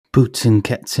Boots and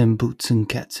cats and boots and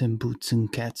cats and boots and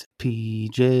cats.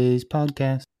 PJ's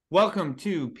podcast. Welcome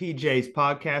to PJ's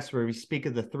podcast, where we speak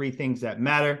of the three things that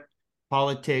matter: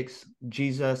 politics,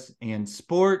 Jesus, and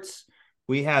sports.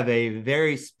 We have a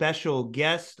very special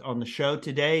guest on the show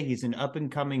today. He's an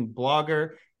up-and-coming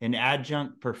blogger and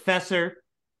adjunct professor.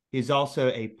 He's also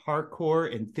a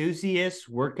parkour enthusiast,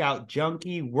 workout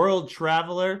junkie, world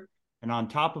traveler. And on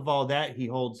top of all that, he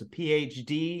holds a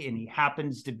PH.D. and he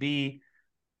happens to be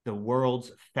the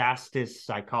world's fastest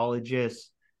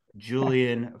psychologist,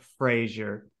 Julian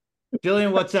Frazier.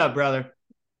 Julian, what's up, brother?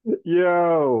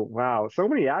 Yo, wow, so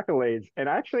many accolades. And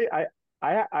actually,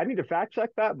 I need to fact check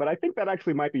that, but I think that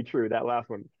actually might be true, that last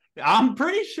one. I'm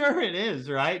pretty sure it is,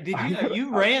 right? Did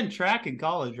you ran track in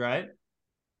college, right?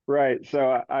 Right.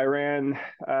 So I ran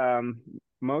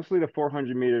mostly the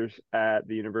 400 meters at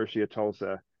the University of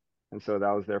Tulsa. And so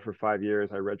that was there for 5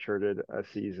 years. I redshirted a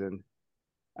season.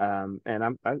 And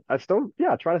I still,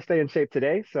 try to stay in shape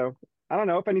today. So I don't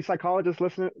know if any psychologists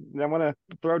listening that want to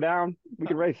throw down, we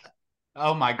could race.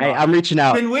 Oh my God. Hey, I'm reaching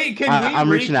out. Can we I'm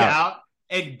reach reaching out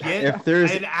and get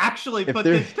and actually put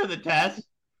this to the test?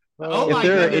 Oh if my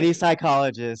there goodness. are any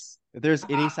psychologists, if there's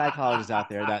any psychologists out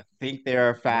there that think they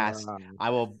are fast, I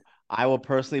will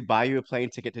personally buy you a plane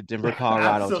ticket to Denver,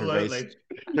 Colorado Absolutely.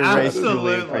 to race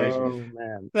Julian Frazier. Oh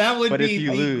man. That would But be if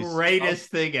you the lose- greatest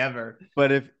thing ever.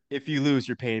 But if you lose,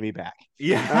 you're paying me back.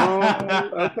 Yeah.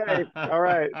 Oh, okay. All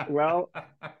right. Well,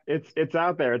 it's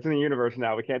out there. It's in the universe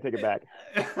now. We can't take it back.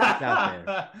 out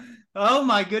there. Oh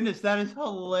my goodness, that is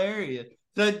hilarious.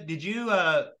 So did you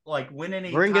win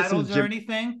any We're gonna get some titles or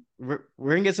anything? We're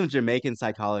gonna get some Jamaican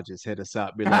psychologists hit us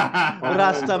up. Be like,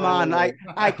 Rasta man,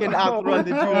 I can outrun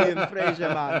the Julian Frazier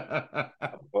man.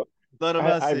 Let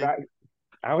him see.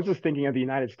 I was just thinking of the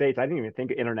United States. I didn't even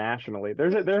think internationally. There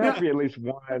has to be at least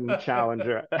one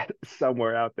challenger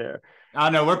somewhere out there. Oh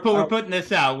no, we're putting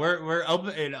this out. We're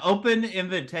an open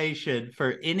invitation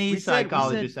for any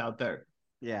psychologist out there.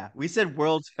 Yeah, we said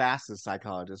world's fastest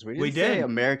psychologist. We didn't say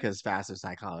America's fastest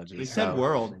psychologist. We said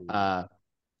world.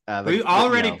 We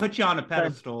already put you on a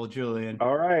pedestal, Julian.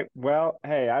 All right. Well,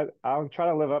 hey, I'll try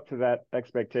to live up to that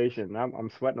expectation.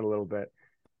 I'm sweating a little bit.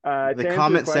 The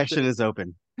comment section is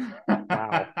open.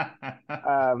 Wow.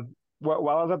 While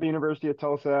I was at the University of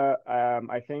Tulsa,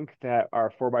 I think that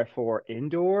our 4x4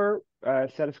 indoor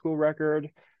set a school record.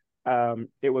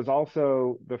 It was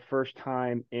also the first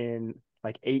time in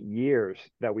like 8 years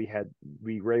that we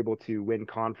were able to win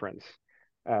conference,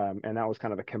 and that was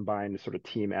kind of a combined sort of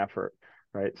team effort,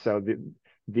 right? So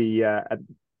at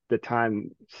the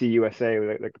time,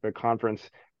 CUSA, the conference,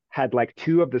 had like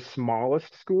two of the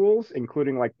smallest schools,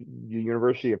 including like the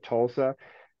University of Tulsa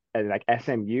and like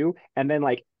SMU, and then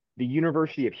like the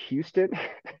University of Houston.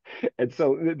 And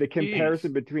so the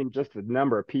comparison between just the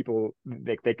number of people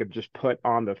they could just put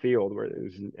on the field where it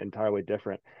was entirely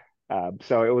different.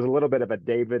 So it was a little bit of a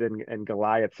David and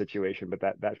Goliath situation, but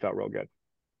that felt real good.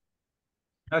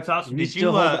 That's awesome. Did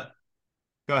you go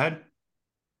ahead?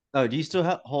 Oh, do you still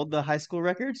hold the high school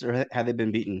records, or have they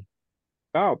been beaten?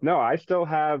 Oh, no, I still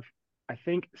have, I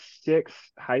think, 6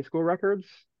 high school records.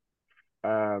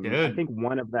 I think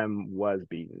one of them was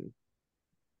beaten,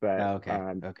 but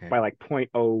by like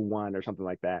 0.01 or something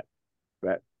like that.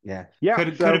 But yeah,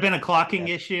 could have been a clocking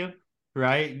issue,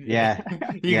 right? Yeah,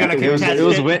 Gonna contest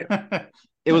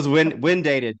it was wind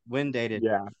dated.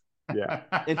 Yeah.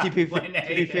 And to be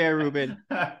fair, Ruben,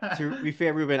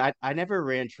 I never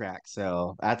ran track,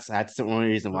 so that's the only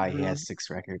reason why he has 6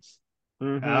 records.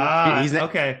 Mm-hmm.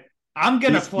 Okay. I'm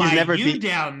gonna fly you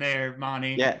down there,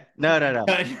 Monty. Yeah, no.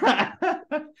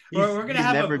 We're gonna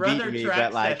have a brother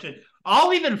track session.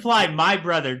 I'll even fly my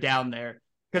brother down there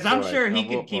because I'm sure he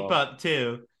can keep up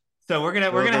too. So we're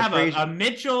gonna have a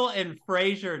Mitchell and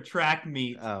Frazier track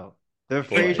meet. Oh,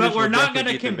 but we're not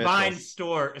gonna combine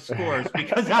scores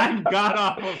because I'm god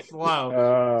awful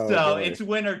slow. So it's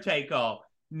winner take all.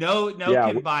 No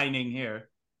combining here.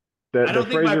 I don't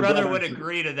think my brother would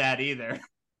agree to that either.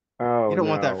 Oh, you don't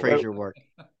want that Frazier work.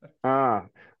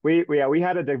 We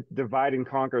had a divide and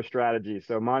conquer strategy.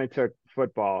 So Monty took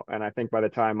football, and I think by the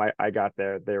time I got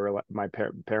there, they were my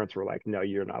parents were like, "No,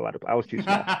 you're not allowed to play." I was too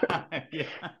small. Yeah.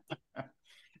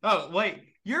 Oh wait,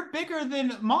 you're bigger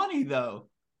than Monty though.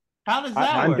 How does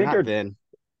that work? I'm bigger than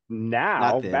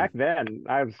now. Back then,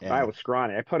 I was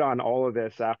scrawny. I put on all of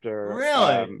this after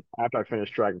after I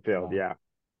finished track and field. Yeah.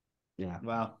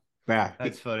 Wow. Yeah,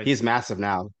 that's funny. He's massive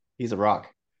now. He's a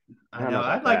rock. I know.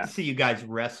 I'd like to see you guys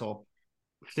wrestle.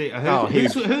 See,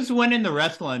 who's winning the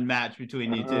wrestling match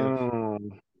between you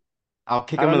two? I'll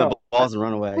kick him in the balls and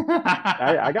run away.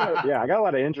 I got a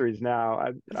lot of injuries now.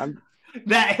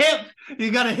 That hip,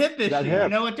 you got a hip issue. That You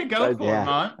hip. know what to go for, Yeah.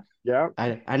 Mont. Yeah.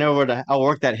 I know where to. I'll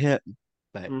work that hip,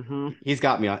 but Mm-hmm. he's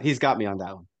got me on. He's got me on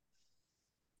that one.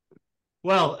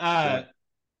 Well, Yeah.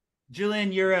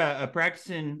 Julian, you're a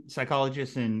practicing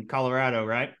psychologist in Colorado,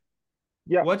 right?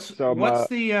 Yeah. What's So what's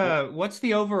yeah, the what's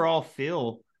the overall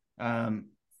feel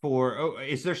for? Oh,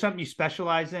 is there something you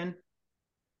specialize in,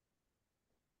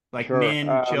 like sure.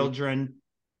 men, children?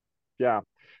 Yeah.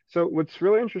 So what's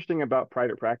really interesting about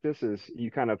private practice is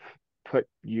you kind of put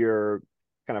your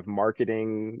kind of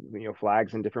marketing,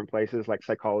 flags in different places. Like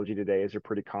Psychology Today is a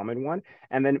pretty common one.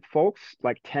 And then folks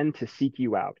like tend to seek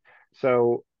you out.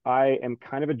 So I am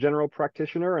kind of a general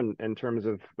practitioner in terms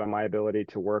of my ability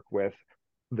to work with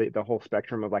the whole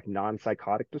spectrum of like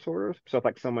non-psychotic disorders. So if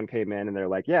like someone came in and they're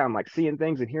like, yeah, I'm like seeing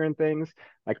things and hearing things,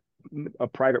 like a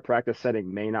private practice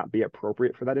setting may not be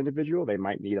appropriate for that individual. They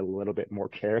might need a little bit more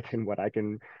care than what I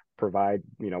can provide,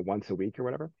 once a week or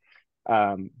whatever.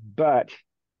 But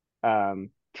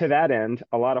to that end,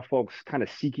 a lot of folks kind of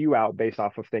seek you out based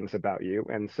off of things about you.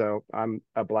 And so I'm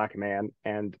a Black man,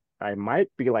 and I might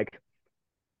be like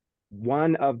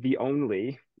one of the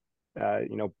only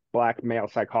Black male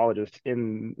psychologists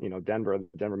in, Denver,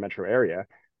 the Denver metro area.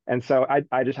 And so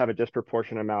I just have a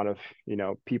disproportionate amount of,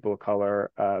 people of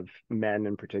color, of men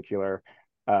in particular.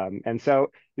 And so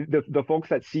the folks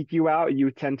that seek you out,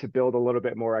 you tend to build a little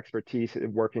bit more expertise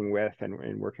in working with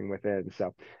and working within.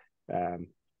 So,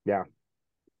 yeah.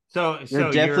 You're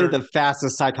So definitely you're the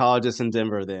fastest psychologist in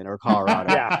Denver, then, or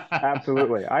Colorado. Yeah,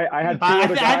 absolutely. I had two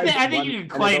other guys, I think one, you can and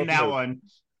they claim both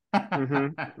that moved.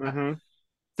 one. Mm-hmm.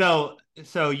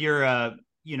 So you're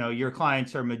your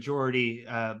clients are majority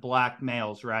Black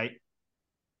males, right?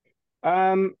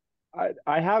 Um,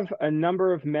 I have a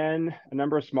number of men, a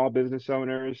number of small business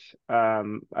owners,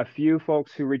 a few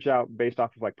folks who reach out based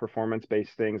off of like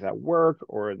performance-based things at work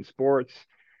or in sports.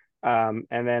 And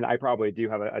then I probably do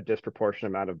have a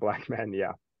disproportionate amount of Black men.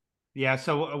 Yeah. Yeah.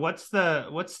 So what's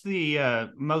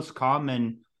the most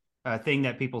common thing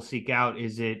that people seek out?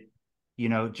 Is it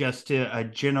just a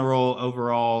general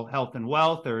overall health and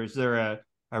wealth, or is there a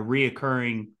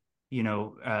reoccurring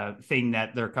thing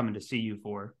that they're coming to see you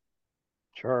for?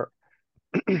 Sure.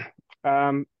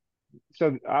 Um,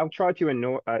 so I'll try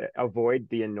to avoid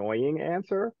the annoying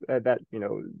answer that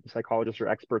psychologists or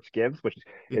experts gives, which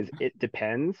is it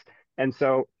depends. And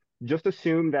so just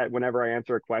assume that whenever I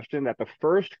answer a question, that the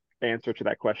first answer to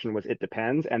that question was it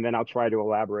depends, and then I'll try to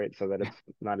elaborate so that it's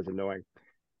not as annoying.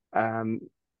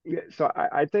 Yeah, so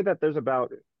I'd say that there's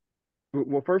about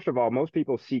well, first of all, most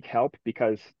people seek help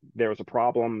because there's a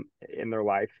problem in their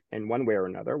life in one way or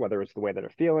another, whether it's the way that they're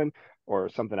feeling or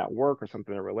something at work or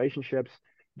something in relationships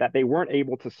that they weren't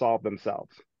able to solve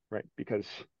themselves, right? Because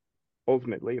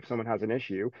ultimately, if someone has an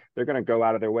issue, they're going to go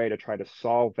out of their way to try to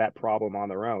solve that problem on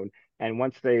their own. And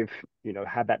once they've,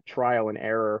 had that trial and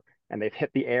error and they've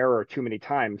hit the error too many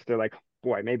times, they're like,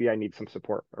 boy, maybe I need some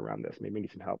support around this. Maybe I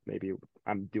need some help. Maybe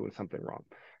I'm doing something wrong.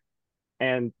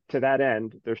 And to that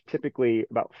end, there's typically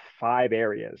about 5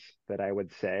 areas that I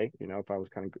would say, if I was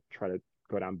kind of try to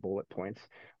go down bullet points,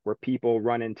 where people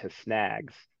run into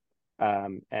snags,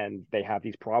 and they have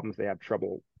these problems they have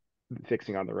trouble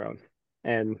fixing on their own.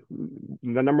 And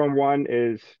the number one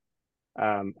is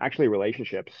actually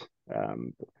relationships,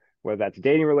 whether that's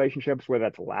dating relationships, whether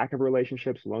that's lack of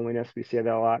relationships, loneliness, we see that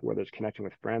a lot, whether it's connecting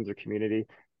with friends or community.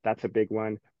 That's a big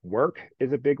one. Work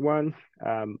is a big one.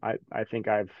 I think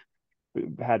I've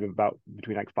had about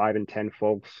between like 5 and 10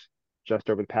 folks just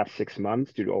over the past 6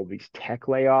 months due to all these tech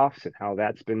layoffs and how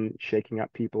that's been shaking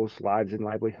up people's lives and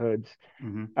livelihoods.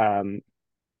 Mm-hmm.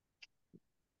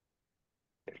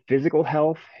 Physical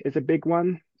health is a big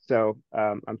one. So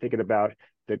I'm thinking about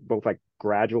both like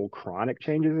gradual chronic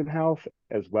changes in health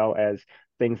as well as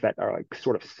things that are like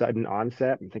sort of sudden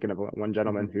onset. I'm thinking of one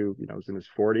gentleman who was in his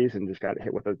 40s and just got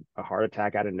hit with a heart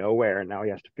attack out of nowhere, and now he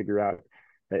has to figure out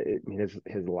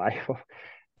his life.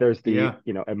 There's the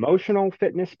emotional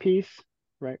fitness piece,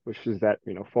 right? Which is that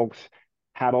folks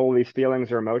have all these feelings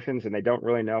or emotions and they don't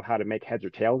really know how to make heads or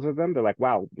tails of them. They're like,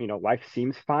 wow, life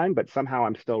seems fine, but somehow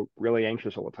I'm still really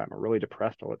anxious all the time or really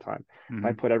depressed all the time. If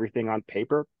I put everything on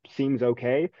paper, seems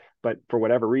okay, but for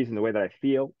whatever reason, the way that I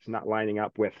feel is not lining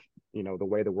up with the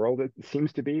way the world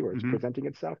seems to be or it's presenting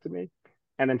itself to me.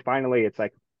 And then finally, it's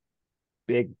like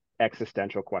big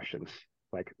existential questions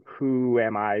like, who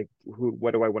am I?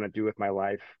 What do I want to do with my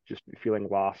life? Just feeling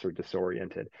lost or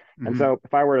disoriented. And so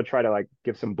if I were to try to like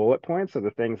give some bullet points of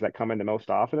the things that come in the most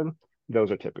often,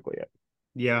 those are typically it.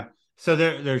 Yeah. So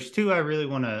there's two I really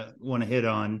want to hit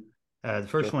on. The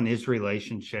first Sure. one is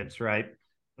relationships, right?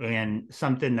 and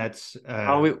something that's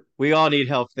we all need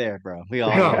help there, bro. We all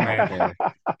need help there.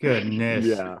 Goodness.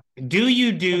 Yeah. Do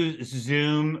you do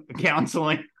Zoom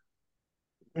counseling?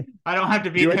 I don't have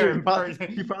to be there in person.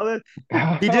 He did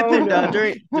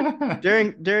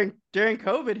during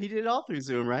COVID. He did it all through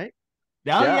Zoom, right?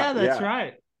 Oh yeah, that's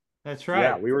right. That's right.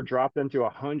 Yeah, we were dropped into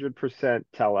 100%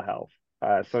 telehealth.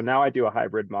 So now I do a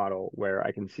hybrid model where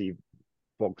I can see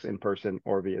folks in person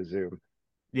or via Zoom.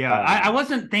 Yeah, I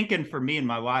wasn't thinking for me and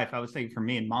my wife. I was thinking for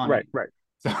me and Monty. Right.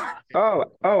 So...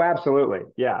 Oh, absolutely.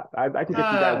 Yeah, I can get you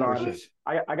guys on.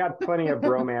 I got plenty of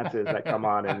bromances that come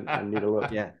on and need a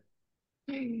little. Yeah.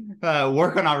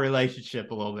 Work on our relationship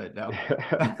a little bit, though.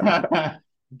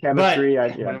 Chemistry.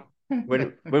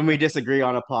 When we disagree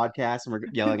on a podcast and we're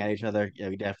yelling at each other, yeah,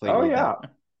 we definitely. Oh yeah.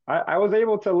 I was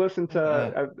able to listen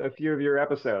to a few of your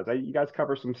episodes. You guys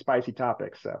cover some spicy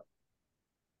topics, so.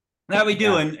 That we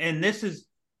do, and this is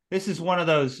one of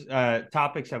those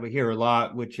topics that we hear a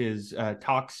lot, which is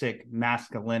toxic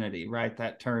masculinity, right?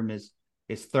 That term is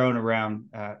thrown around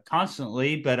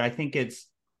constantly, but I think it's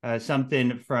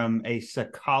something from a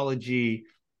psychology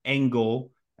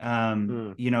angle.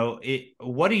 What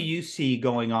do you see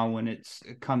going on when it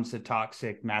comes to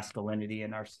toxic masculinity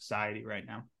in our society right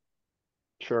now?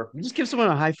 Sure. Just give someone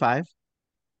a high five.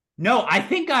 No, I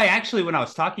think I actually, when I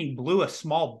was talking, blew a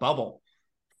small bubble.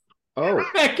 Oh,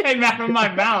 that came out of my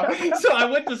mouth. So I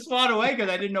went to swat away because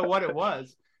I didn't know what it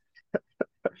was.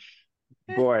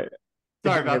 Boy.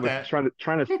 Sorry about that.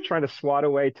 Trying to swat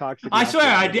away toxic. I swear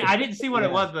I didn't see what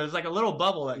it was, but it was like a little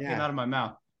bubble that came out of my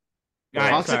mouth.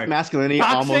 Toxic masculinity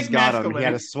almost got him. He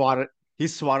had to swat it. He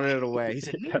swatted it away.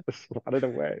 He had to swat it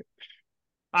away.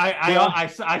 I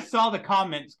saw the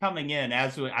comments coming in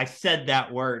as I said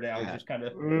that word. I was just kind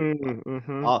of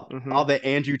all the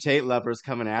Andrew Tate lovers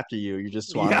coming after you. You just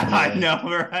swatted. Yeah, I know,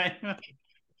 right?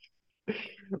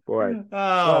 Boy.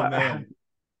 Oh man.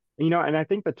 And I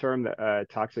think the term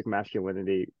toxic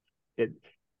masculinity,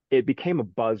 it became a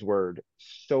buzzword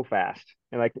so fast.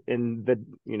 And like in the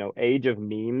age of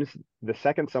memes, the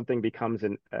second something becomes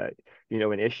an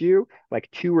issue, like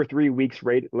 2 or 3 weeks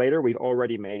later, we've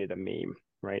already made it a meme,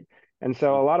 right? And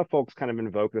so a lot of folks kind of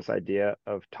invoke this idea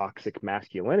of toxic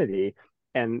masculinity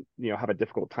and have a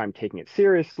difficult time taking it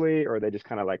seriously, or they just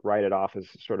kind of like write it off as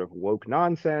sort of woke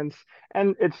nonsense.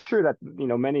 And it's true that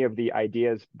many of the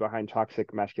ideas behind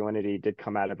toxic masculinity did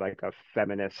come out of like a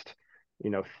feminist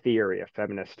theory, a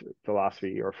feminist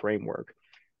philosophy or framework,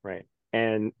 right?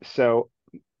 And so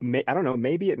I don't know,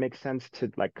 maybe it makes sense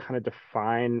to like kind of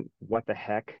define what the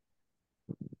heck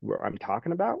I'm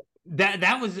talking about.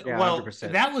 That was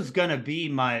 100%. That was gonna be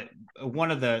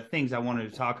one of the things I wanted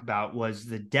to talk about was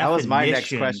the definition. That was my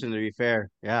next question, to be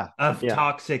fair. Of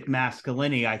toxic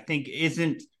masculinity, I think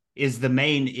is the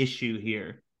main issue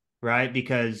here, right?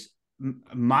 Because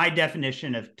my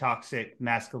definition of toxic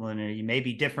masculinity may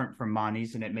be different from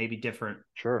Monty's, and it may be different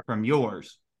from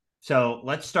yours. So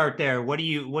let's start there. What do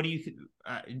you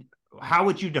how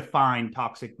would you define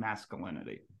toxic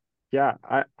masculinity? Yeah,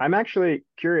 I'm actually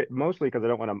curious, mostly because I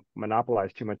don't want to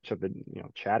monopolize too much of the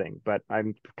chatting, but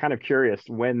I'm kind of curious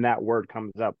when that word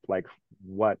comes up, like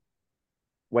what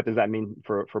does that mean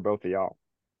for both of y'all?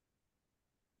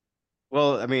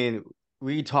 Well, I mean,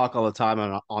 we talk all the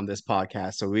time on this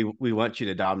podcast, so we want you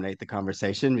to dominate the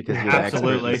conversation because you're the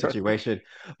expert in the situation.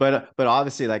 But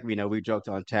obviously, like we joked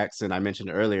on text, and I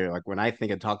mentioned earlier, like when I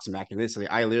think of toxic masculinity,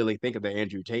 I literally think of the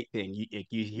Andrew Tate thing.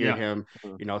 You hear him,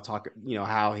 talk,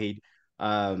 how he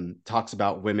talks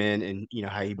about women and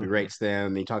how he berates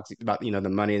them. He talks about the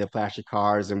money, the flashy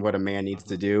cars, and what a man needs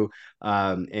to do.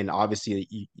 And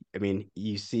obviously,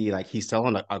 you see like he's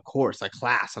selling a course, a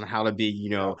class on how to be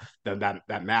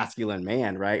that masculine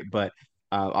man, right? But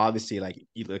obviously, like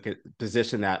you look at the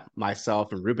position that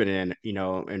myself and Ruben in,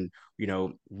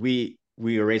 we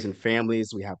are raising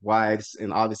families, we have wives,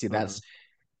 and obviously that's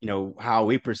how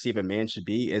we perceive a man should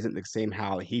be isn't the same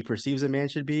how he perceives a man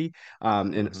should be.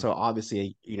 And so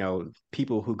obviously,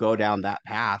 people who go down that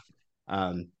path,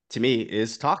 to me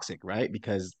is toxic, right?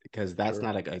 Because that's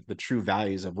not like the true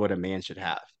values of what a man should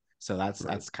have. So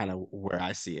that's kind of where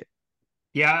I see it.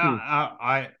 Yeah,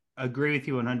 I agree with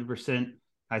you 100%.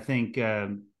 I think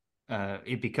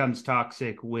it becomes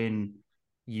toxic when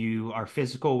you are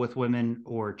physical with women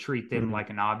or treat them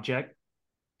like an object,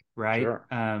 right? Sure.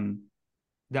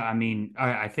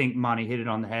 I think Monty hit it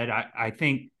on the head. I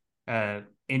think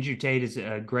Andrew Tate is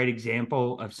a great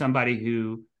example of somebody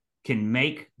who can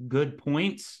make good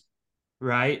points,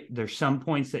 right? There's some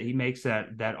points that he makes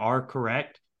that are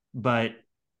correct, but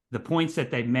the points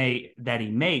that he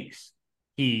makes,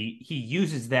 he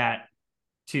uses that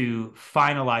to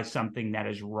finalize something that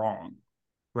is wrong,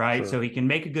 right? Sure. So he can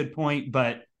make a good point,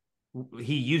 but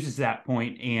he uses that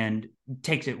point and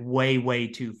takes it way, way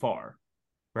too far,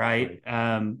 right?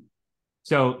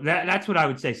 So that's what I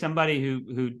would say. Somebody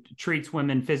who treats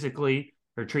women physically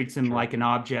or treats them like an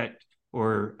object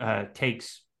or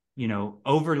takes,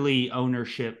 overly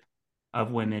ownership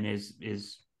of women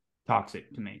is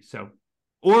toxic to me. So,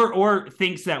 or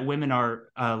thinks that women are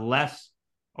less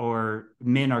or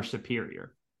men are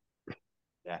superior.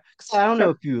 Yeah, because I don't know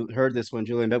if you heard this one,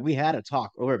 Julian, but we had a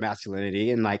talk over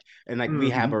masculinity, and we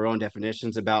have our own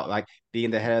definitions about like being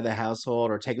the head of the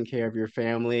household or taking care of your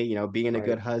family, being a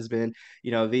good husband,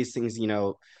 these things,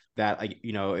 that like,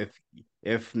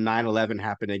 if 9/11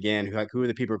 happened again, who are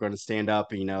the people who are going to stand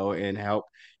up, and help,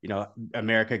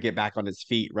 America get back on its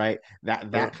feet, right?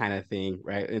 That kind of thing,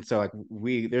 right? And so like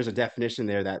there's a definition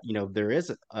there that, there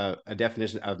is a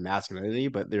definition of masculinity,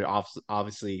 but there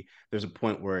obviously there's a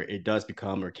point where it does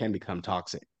become or can become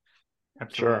toxic.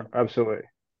 Absolutely. Sure, absolutely.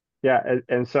 Yeah,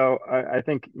 and so I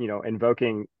think,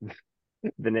 invoking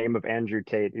the name of Andrew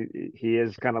Tate, he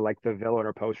is kind of like the villain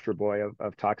or poster boy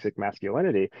of toxic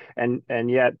masculinity. And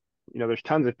yet, there's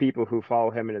tons of people who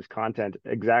follow him and his content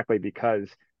exactly because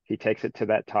he takes it to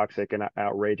that toxic and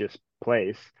outrageous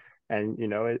place. And,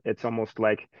 it's almost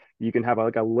like you can have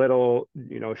like a little,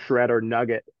 shred or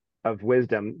nugget of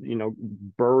wisdom,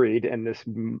 buried in this,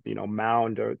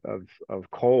 mound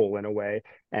of coal in a way.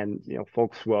 And,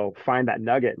 folks will find that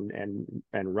nugget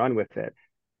and run with it.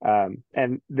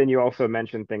 And then you also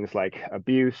mentioned things like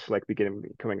abuse, like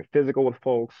becoming physical with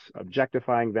folks,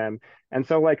 objectifying them. And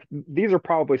so like these are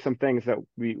probably some things that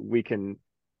we can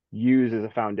use as a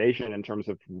foundation in terms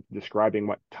of describing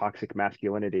what toxic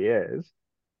masculinity is.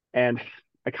 And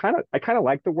I kind of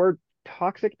like the word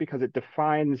toxic because it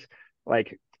defines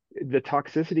like the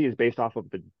toxicity is based off of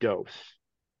the dose,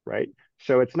 right?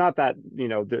 So it's not that,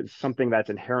 there's something that's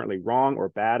inherently wrong or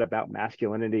bad about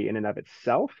masculinity in and of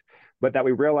itself, but that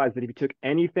we realize that if you took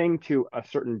anything to a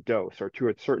certain dose or to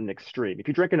a certain extreme, if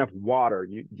you drink enough water,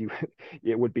 you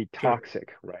it would be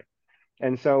toxic, right?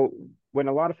 And so when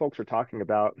a lot of folks are talking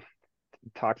about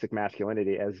toxic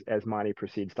masculinity as Monty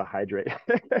proceeds to hydrate,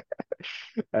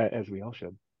 as we all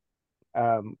should,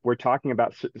 we're talking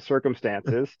about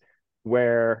circumstances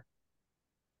where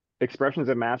expressions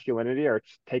of masculinity are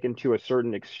taken to a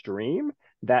certain extreme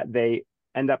that they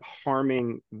end up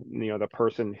harming, the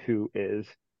person who is,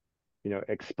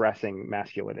 expressing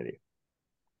masculinity.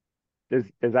 Is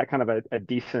that kind of a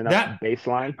decent enough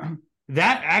baseline?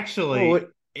 That actually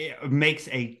it makes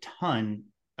a ton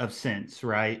of sense,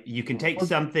 right? You can take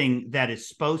something that is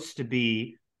supposed to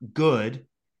be good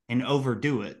and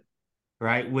overdo it,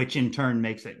 right? Which in turn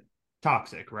makes it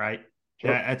toxic, right? Sure.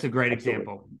 That's a great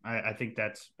example. I think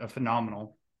that's a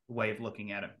phenomenal way of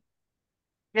looking at it.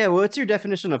 Yeah, well, what's your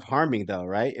definition of harming though,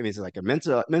 right? I mean, is it like a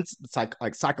mental,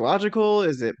 like psychological?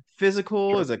 Is it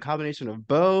physical? Sure. Is it a combination of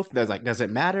both? Does it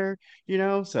matter?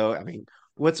 So I mean,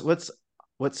 what's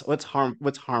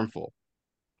harmful?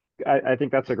 I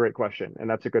think that's a great question, and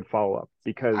that's a good follow-up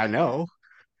because I know.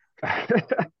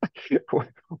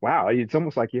 Wow, it's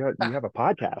almost like you have a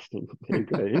podcast and you're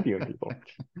good at interviewing people.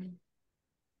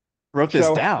 Wrote this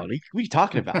down. What are you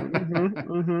talking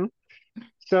about?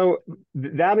 So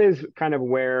that is kind of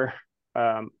where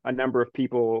a number of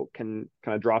people can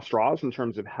kind of draw straws in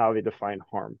terms of how they define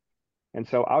harm. And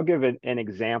so I'll give an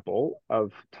example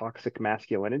of toxic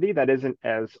masculinity that isn't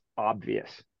as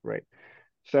obvious, right?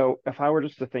 So if I were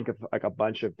just to think of like a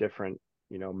bunch of different,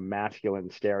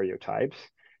 masculine stereotypes,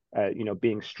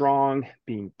 being strong,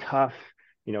 being tough,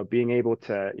 being able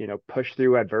to, push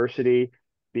through adversity,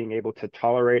 being able to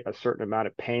tolerate a certain amount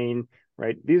of pain,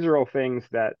 right? These are all things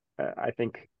that I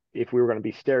think if we were going to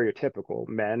be stereotypical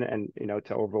men and,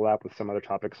 to overlap with some other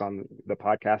topics on the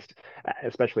podcast,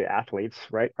 especially athletes,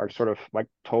 right, are sort of like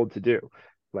told to do.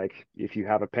 Like if you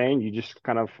have a pain, you just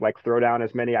kind of like throw down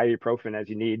as many ibuprofen as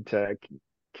you need to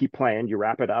keep playing, you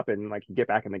wrap it up and like you get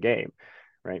back in the game,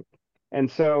 right? And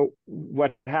so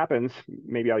what happens,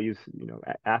 maybe I'll use,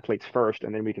 athletes first,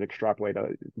 and then we can extrapolate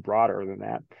broader than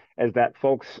that, is that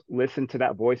folks listen to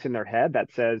that voice in their head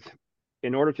that says,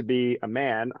 in order to be a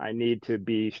man, I need to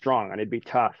be strong. I need to be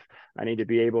tough. I need to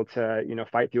be able to,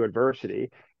 fight through adversity.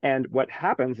 And what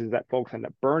happens is that folks end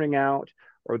up burning out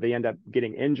or they end up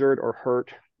getting injured or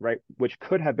hurt, right? Which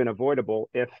could have been avoidable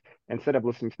if instead of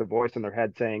listening to the voice in their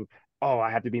head saying, oh, I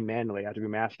have to be manly, I have to be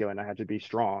masculine, I have to be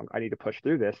strong, I need to push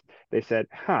through this, they said,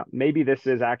 maybe this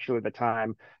is actually the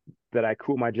time that I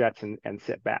cool my jets and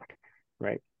sit back,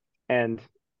 right? And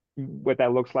what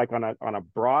that looks like on a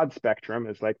broad spectrum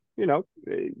is like,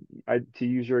 to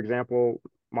use your example,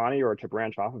 money or to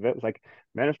branch off of it, it's like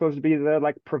men are supposed to be the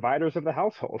like providers of the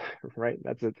household, right?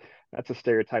 That's a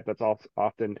stereotype that's also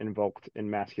often invoked in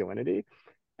masculinity.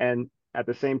 And at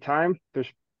the same time,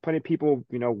 there's plenty of people,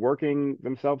 working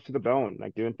themselves to the bone,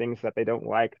 like doing things that they don't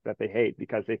like, that they hate,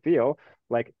 because they feel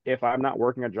like if I'm not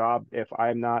working a job, if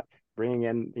I'm not bringing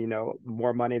in,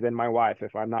 more money than my wife,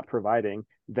 if I'm not providing,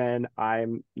 then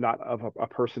I'm not of a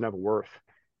person of worth.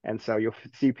 And so you'll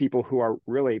see people who are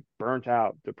really burnt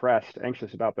out, depressed,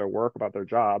 anxious about their work, about their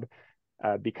job,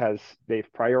 because they've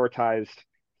prioritized,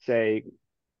 say,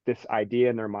 this idea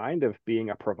in their mind of being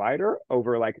a provider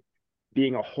over like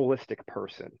being a holistic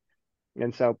person.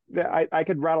 And so I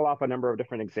could rattle off a number of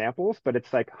different examples, but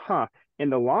it's like, in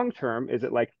the long term, is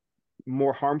it like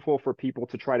more harmful for people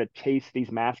to try to chase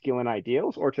these masculine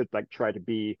ideals or to like try to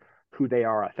be who they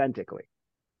are authentically?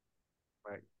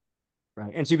 Right.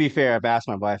 Right. And to be fair, I've asked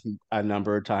my wife a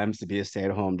number of times to be a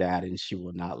stay-at-home dad, and she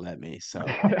will not let me. So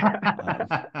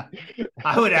I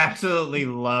would absolutely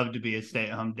love to be a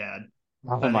stay-at-home dad.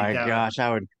 oh my gosh,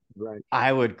 Right.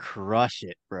 I would crush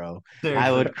it, bro. Seriously. I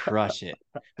would crush it.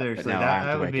 Seriously, No,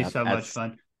 that would be so much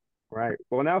fun. Right.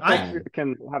 Well, now folks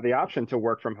can have the option to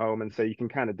work from home, and so you can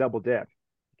kind of double dip.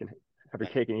 You can have your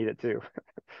cake and eat it too.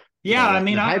 Yeah, I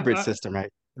mean, the hybrid system, right?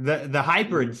 The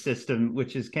hybrid system,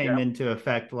 which has came into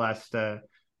effect last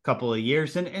couple of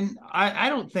years, and I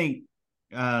don't think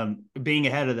being a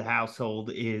head of the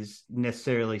household is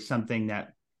necessarily something that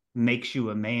makes you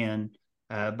a man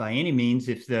by any means.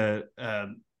 If the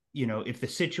if the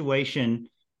situation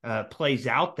plays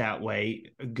out that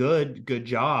way, good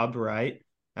job, right?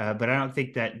 But I don't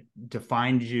think that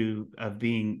defines you of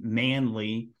being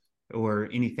manly or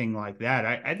anything like that.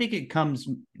 I think it comes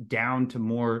down to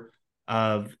more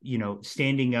of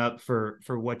standing up for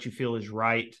what you feel is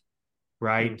right,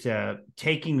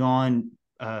 taking on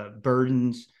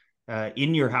burdens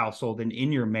in your household and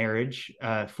in your marriage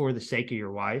for the sake of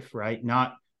your wife, right?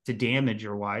 Not to damage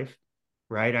your wife,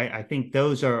 right? I think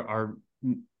those are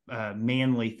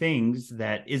manly things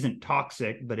that isn't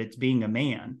toxic, but it's being a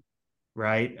man,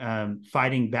 right?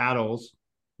 Fighting battles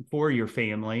for your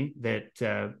family that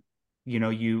I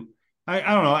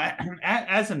don't know.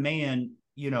 As a man,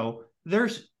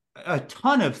 there's a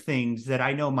ton of things that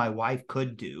I know my wife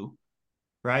could do,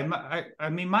 right? I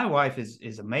mean, my wife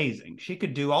is amazing. She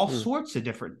could do all sorts of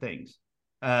different things.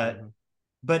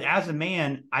 But as a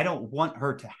man, I don't want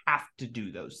her to have to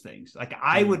do those things. Like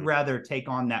I would rather take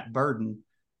on that burden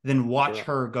than watch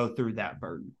her go through that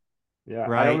burden. Yeah.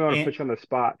 Right. I don't want to put you on the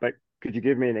spot, but could you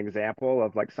give me an example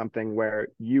of like something where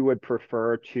you would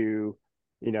prefer to,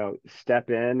 step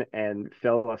in and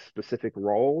fill a specific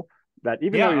role that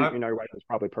even though your wife is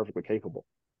probably perfectly capable?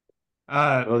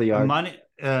 Money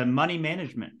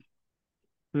management,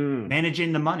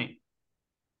 managing the money.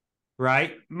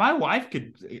 Right. My wife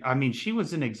could, I mean, she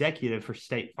was an executive for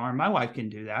State Farm. My wife can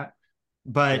do that.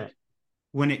 But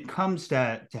when it comes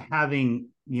to having,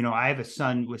 I have a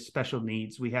son with special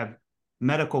needs. We have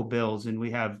medical bills and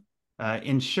we have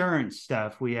insurance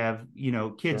stuff. We have,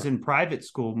 kids in private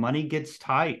school. Money gets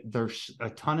tight. There's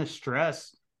a ton of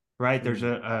stress, right? There's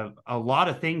a lot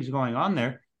of things going on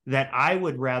there that I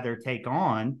would rather take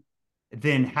on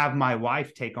than have my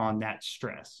wife take on that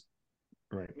stress.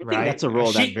 Right. That's a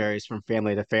role that varies from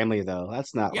family to family, though.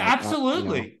 That's not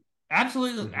absolutely.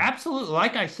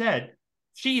 Like I said,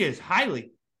 she is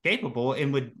highly capable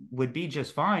and would be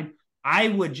just fine. I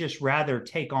would just rather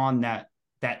take on that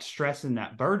stress and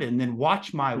that burden than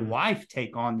watch my wife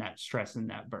take on that stress and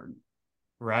that burden,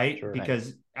 right? Sure.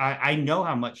 Because I know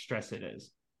how much stress it is.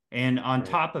 And on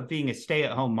top of being a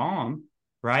stay-at-home mom,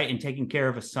 right, and taking care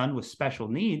of a son with special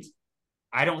needs,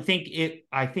 I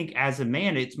think as a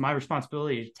man, it's my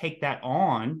responsibility to take that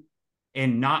on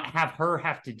and not have her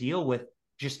have to deal with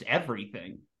just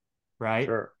everything. Right.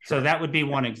 Sure. So that would be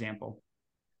one example.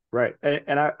 Right.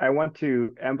 And I want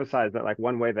to emphasize that like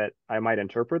one way that I might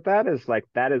interpret that is like,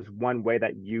 that is one way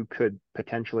that you could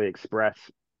potentially express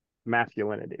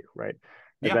masculinity, right?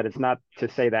 Yeah. That it's not to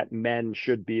say that men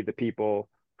should be the people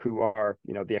who are,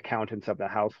 the accountants of the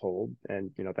household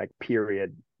and, like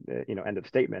period, end of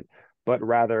statement. But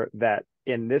rather that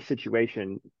in this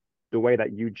situation, the way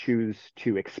that you choose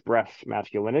to express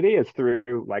masculinity is through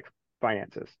like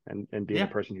finances and being the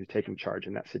person who's taking charge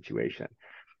in that situation.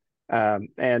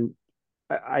 And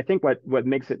I think what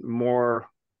makes it more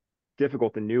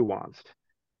difficult and nuanced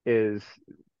is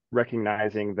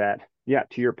recognizing that,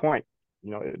 to your point,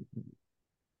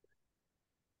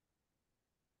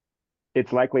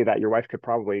 it's likely that your wife could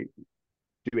probably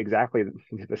do exactly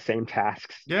the same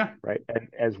tasks, right,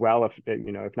 as well,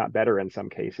 if not better in some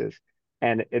cases.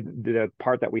 And the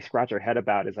part that we scratch our head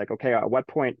about is like, okay, at what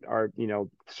point are,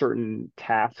 certain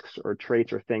tasks or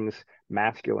traits or things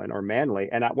masculine or manly?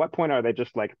 And at what point are they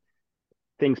just like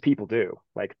things people do?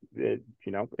 Like,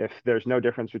 if there's no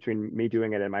difference between me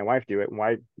doing it and my wife do it,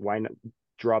 why not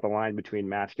draw the line between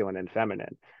masculine and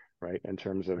feminine, right? In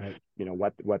terms of,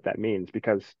 what that means,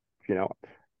 because,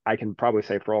 I can probably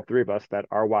say for all three of us that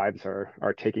our wives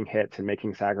are taking hits and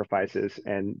making sacrifices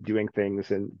and doing things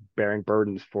and bearing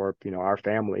burdens for, our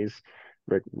families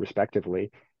respectively.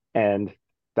 And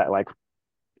that, like,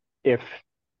 if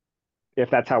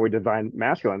that's how we define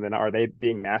masculine, then are they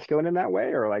being masculine in that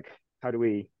way? Or like, how do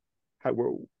we,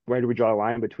 where do we draw the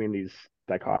line between these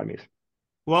dichotomies?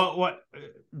 Well,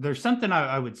 there's something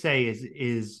I would say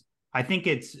is I think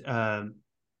it's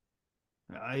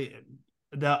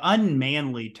the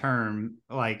unmanly term,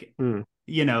 like,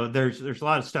 there's a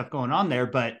lot of stuff going on there,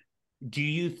 but do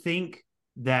you think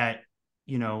that,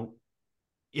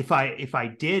 if I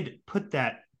did put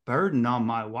that burden on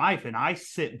my wife and I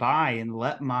sit by and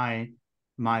let my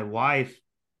wife,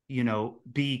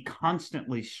 be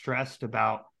constantly stressed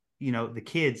about, the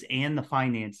kids and the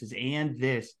finances and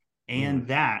this and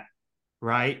that,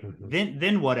 right?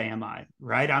 Then what am I,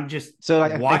 right? I'm just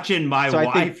watching my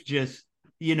wife just,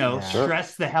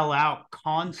 stress the hell out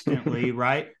constantly,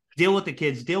 right? Deal with the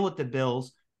kids, deal with the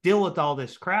bills, deal with all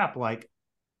this crap. Like,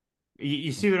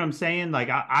 you see what I'm saying? Like,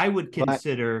 I would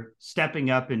consider stepping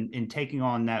up and taking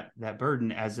on that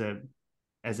burden as a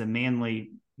manly,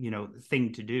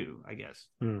 thing to do, I guess.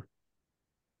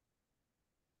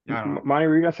 Monty,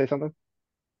 were you gonna say something?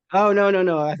 Oh, no.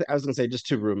 I was gonna say, just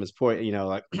to Ruben's point,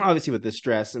 like, obviously with the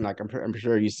stress, and like I'm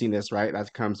sure you've seen this, right?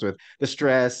 That comes with the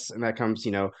stress, and that comes,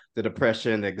 the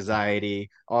depression, the anxiety,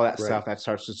 all that stuff that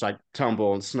starts to like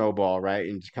tumble and snowball, right?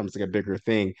 And it becomes like a bigger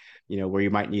thing, where you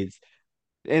might need,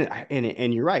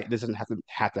 and you're right, it doesn't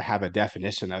have to have a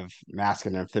definition of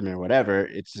masculine and feminine or whatever.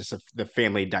 It's just the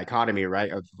family dichotomy,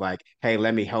 right? Of like, hey,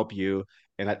 let me help you,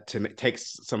 and that to take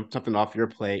something off your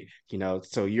plate,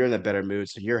 so you're in a better mood,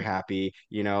 so you're happy,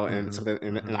 and something,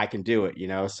 and I can do it,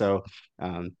 So,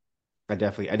 I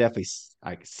definitely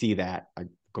I see that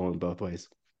going both ways.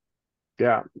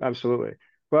 Yeah, absolutely.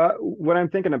 But what I'm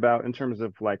thinking about in terms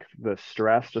of like the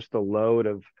stress, just the load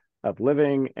of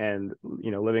living and,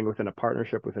 living within a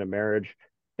partnership, within a marriage,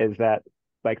 is that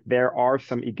like there are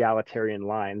some egalitarian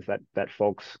lines that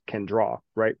folks can draw,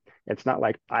 right? It's not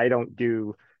like I don't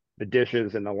do the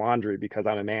dishes and the laundry because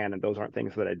I'm a man and those aren't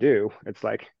things that I do. It's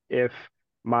like if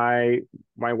my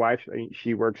wife,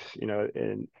 she works,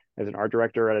 in as an art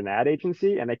director at an ad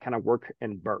agency, and they kind of work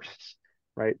in bursts,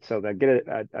 right? So they get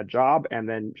a job, and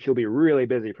then she'll be really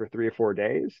busy for 3 or 4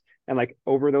 days. And like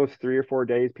over those 3 or 4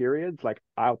 days periods, like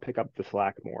I'll pick up the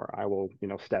slack more. I will,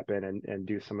 step in and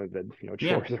do some of the,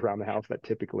 chores around the house that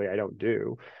typically I don't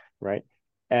do, right?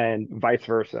 And vice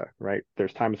versa, right?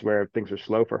 There's times where things are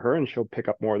slow for her and she'll pick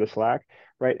up more of the slack,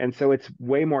 right? And so it's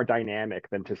way more dynamic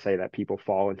than to say that people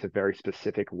fall into very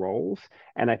specific roles.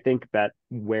 And I think that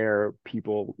where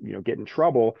people, get in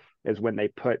trouble is when they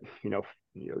put,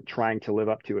 trying to live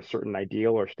up to a certain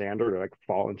ideal or standard, or like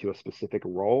fall into a specific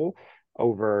role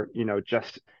over,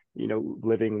 just,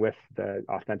 living with the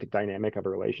authentic dynamic of a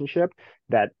relationship,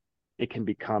 that it can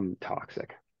become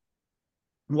toxic.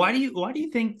 Why do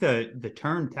you think the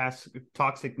term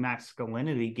toxic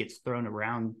masculinity gets thrown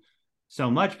around so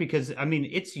much? Because I mean,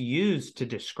 it's used to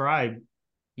describe,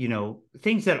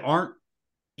 things that aren't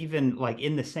even like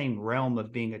in the same realm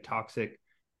of being a toxic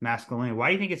masculinity. Why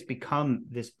do you think it's become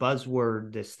this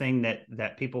buzzword, this thing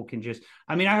that people can just,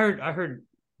 I mean, I heard,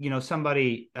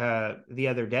 somebody the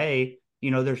other day,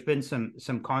 there's been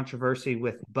some controversy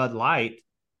with Bud Light,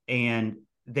 and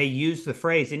they use the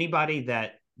phrase, anybody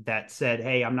that said,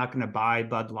 hey, I'm not going to buy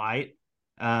Bud Light,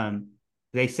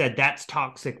 they said that's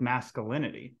toxic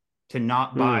masculinity to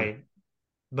not buy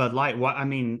Bud Light. What, I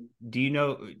mean, do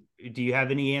you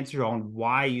have any answer on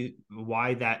why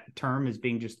that term is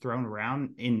being just thrown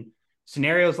around in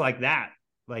scenarios like that?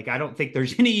 Like, I don't think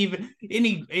there's that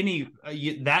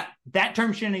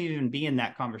term shouldn't even be in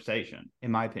that conversation,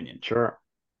 in my opinion. Sure.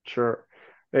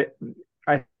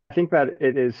 I think that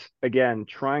it is, again,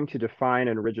 trying to define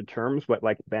in rigid terms what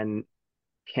like Ben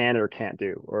can or can't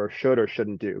do, or should or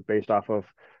shouldn't do, based off of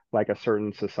like a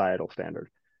certain societal standard.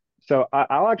 So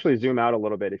I'll actually zoom out a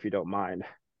little bit, if you don't mind,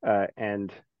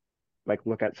 and like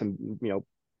look at some,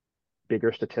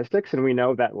 bigger statistics. And we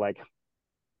know that like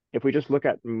if we just look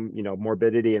at,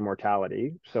 morbidity and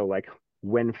mortality, so like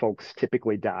when folks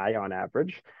typically die on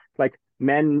average, like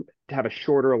men have a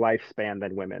shorter lifespan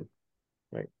than women,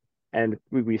 right? And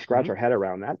we scratch our head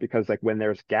around that because like when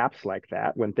there's gaps like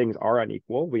that, when things are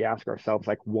unequal, we ask ourselves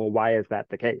like, well, why is that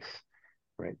the case?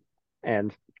 Right.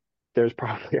 And there's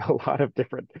probably a lot of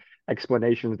different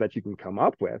explanations that you can come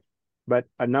up with, but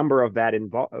a number of that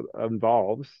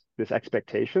involves this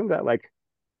expectation that like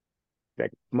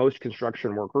that most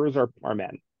construction workers are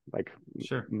men. Like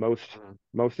Sure.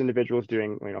 most individuals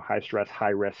doing high stress, high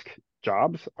risk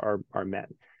jobs are men.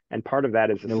 And part of that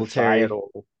is a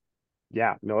societal,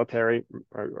 military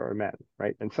or men,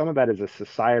 right? And some of that is a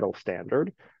societal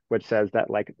standard, which says that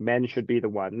like men should be the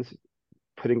ones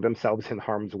putting themselves in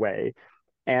harm's way.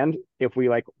 And if we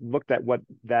like looked at what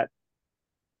that,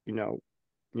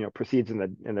 proceeds in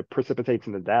the precipitates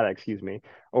in the data, excuse me,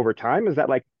 over time, is that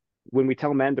like when we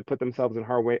tell men to put themselves in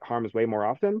harm's way more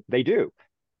often, they do.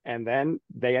 And then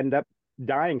they end up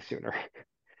dying sooner.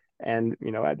 And,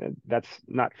 that's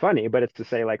not funny, but it's to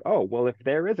say like, oh, well, if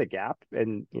there is a gap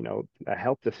and, a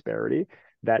health disparity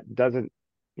that doesn't,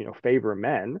 favor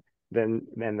men, then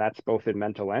that's both in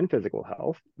mental and physical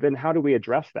health. Then how do we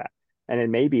address that? And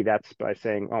then maybe that's by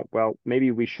saying, oh, well,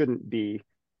 maybe we shouldn't be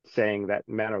saying that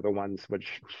men are the ones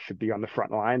which should be on the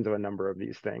front lines of a number of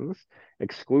these things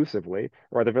exclusively,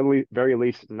 or at the very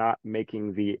least, not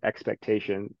making the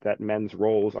expectation that men's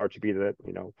roles are to be the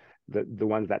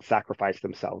ones that sacrifice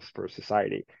themselves for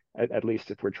society, at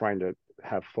least if we're trying to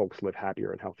have folks live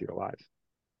happier and healthier lives.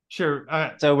 Sure.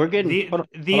 So we're getting hold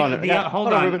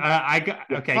on.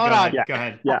 Okay. Go ahead. Go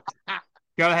ahead. Yeah.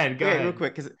 Go ahead. Go ahead. Real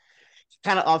quick, because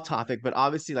kind of off topic, but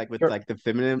obviously like with like the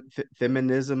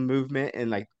feminism movement and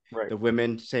like the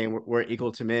women saying we're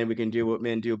equal to men, we can do what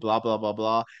men do, blah blah blah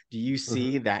blah. Do you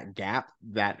see that gap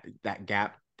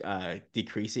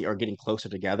decreasing or getting closer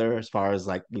together as far as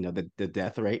like the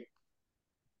death rate?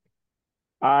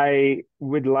 I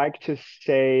would like to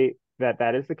say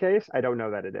that is the case. I don't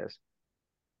know that it is.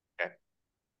 Okay.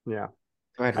 Yeah.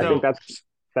 Go ahead. I think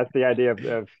that's the idea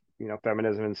of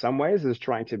feminism in some ways is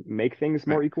trying to make things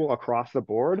more equal across the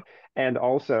board. And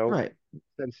also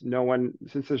since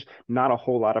there's not a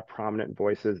whole lot of prominent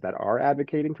voices that are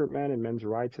advocating for men and men's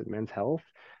rights and men's health,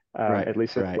 at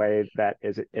least in a way that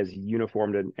is as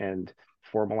uniformed and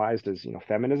formalized as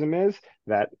feminism is,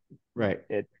 that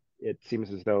it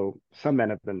seems as though some men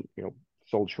have been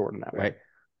sold short in that way.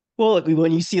 Well,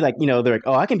 when you see like, they're like,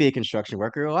 oh, I can be a construction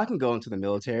worker. Oh, I can go into the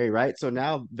military, right? So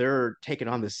now they're taking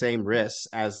on the same risks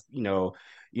as,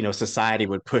 society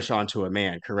would push onto a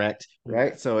man, correct?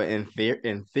 Right. So in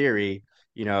theory,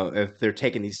 if they're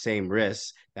taking these same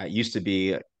risks that used to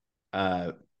be,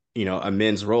 a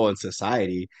men's role in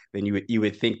society, then you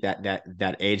would think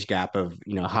that age gap of,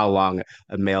 how long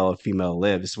a male or female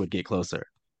lives would get closer.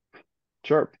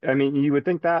 Sure. I mean, you would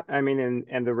think that. I mean,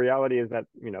 and the reality is that,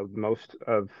 most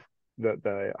of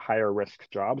the higher risk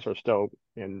jobs are still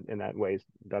in that ways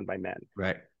done by men.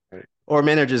 Right. Or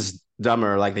men are just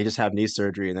dumber, like they just have knee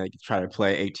surgery and they try to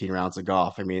play 18 rounds of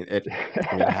golf. I mean, it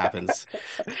happens.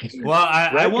 Well,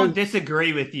 I won't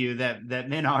disagree with you that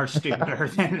men are stupider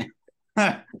than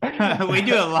we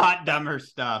do a lot dumber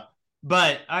stuff.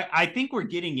 But I think we're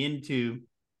getting into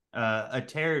a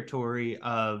territory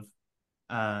of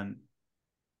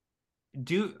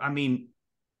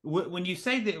when you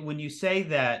say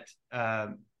that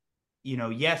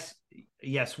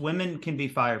yes, women can be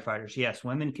firefighters, yes,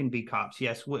 women can be cops,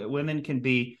 yes, women can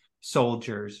be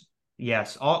soldiers,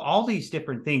 yes, all these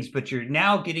different things, but you're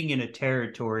now getting in a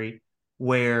territory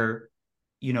where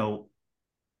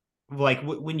like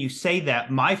when you say that,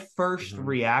 my first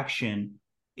reaction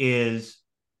is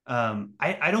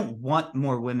I don't want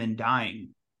more women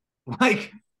dying.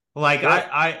 Like sure.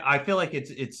 I feel like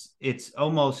it's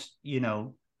almost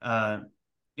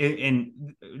and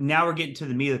now we're getting to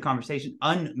the meat of the conversation,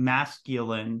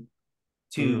 unmasculine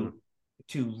to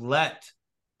let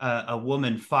a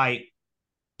woman fight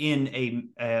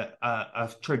in a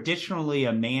traditionally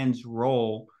a man's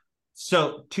role,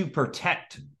 so to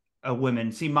protect a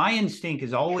woman. See, my instinct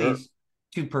is always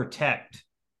to protect,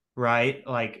 right?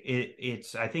 Like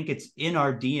it's I think it's in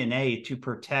our DNA to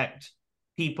protect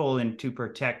people and to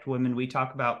protect women. We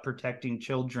talk about protecting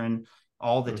children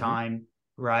all the time,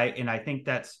 right? And I think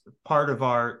that's part of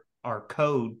our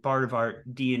code, part of our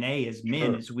DNA as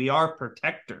men is we are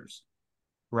protectors,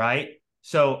 right?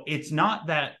 So it's not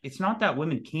that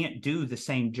women can't do the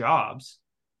same jobs,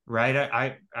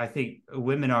 right? I think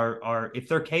women are if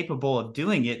they're capable of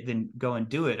doing it, then go and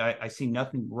do it. I see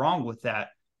nothing wrong with that.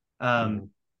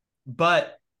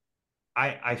 But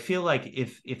I feel like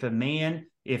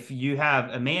if you have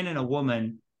a man and a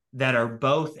woman that are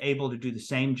both able to do the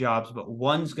same jobs, but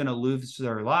one's going to lose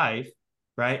their life,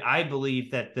 right? I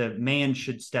believe that the man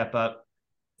should step up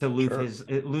to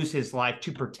lose his life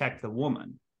to protect the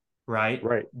woman, right?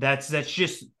 Right. That's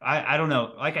just I don't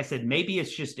know. Like I said, maybe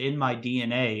it's just in my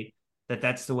DNA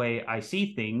that's the way I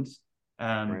see things.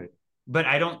 Right. But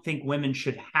I don't think women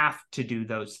should have to do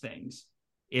those things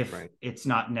if it's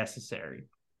not necessary.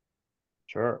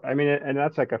 Sure. I mean, and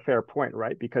that's like a fair point,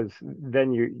 right? Because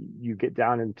then you get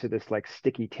down into this like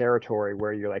sticky territory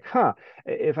where you're like,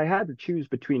 if I had to choose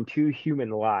between two human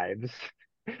lives,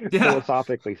 Yeah.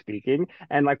 philosophically speaking,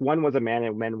 and like one was a man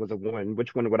and one was a woman,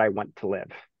 which one would I want to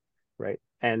live? Right.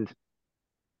 And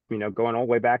going all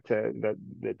the way back to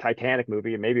the Titanic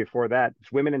movie, and maybe before that,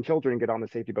 it's women and children get on the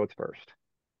safety boats first.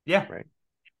 Yeah. Right.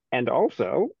 And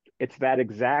also, it's that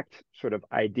exact sort of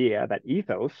idea, that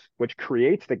ethos, which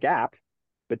creates the gap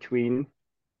between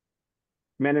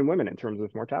men and women in terms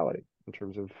of mortality, in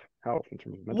terms of health, in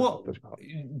terms of mental health, physical health.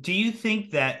 Do you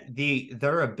think that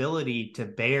their ability to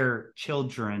bear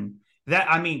children,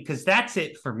 because that's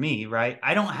it for me, right?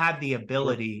 I don't have the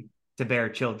ability to bear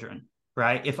children,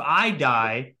 right? If I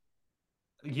die,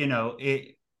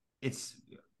 it's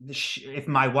if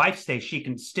my wife stays, she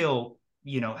can still,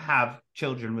 have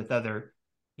children with another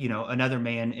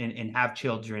man and have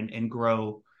children and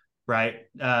grow, right?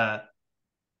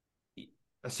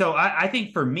 So I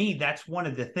think for me, that's one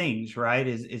of the things, right?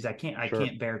 Is I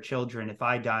can't bear children. If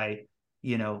I die,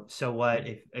 so what?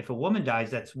 If a woman dies,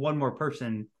 that's one more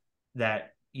person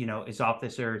that, is off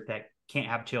this earth that can't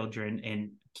have children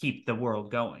and keep the world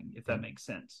going, if that makes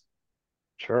sense.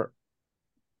 Sure.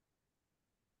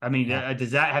 I mean,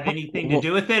 does that have anything to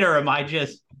do with it, or am I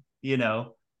just,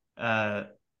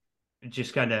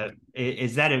 just kind of,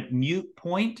 is that a mute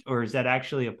point, or is that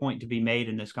actually a point to be made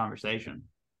in this conversation?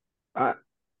 I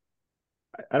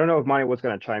don't know if Monty was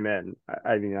going to chime in.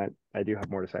 I mean, I do have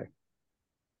more to say.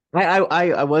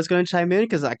 I was going to chime in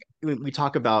because like we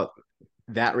talk about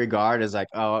that regard as like,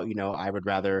 oh, I would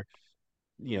rather,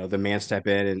 the man step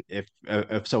in, and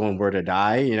if someone were to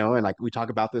die, and like we talk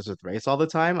about this with race all the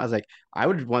time. I was like, I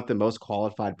would want the most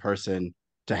qualified person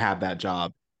to have that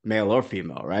job, male or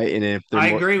female, right? And if I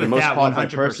agree with that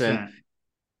 100%.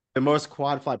 The most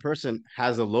qualified person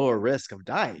has a lower risk of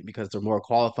dying because they're more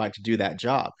qualified to do that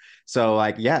job. So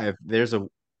like, yeah, if there's a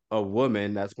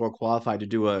woman that's more qualified to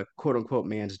do a quote unquote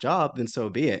man's job, then so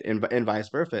be it. And vice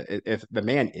versa. If the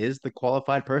man is the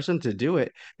qualified person to do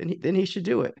it, then he should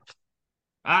do it.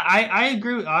 I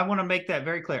agree. I want to make that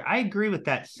very clear. I agree with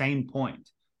that same point.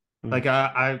 Like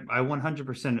I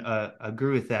 100%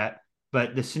 agree with that.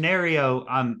 But the scenario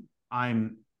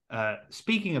I'm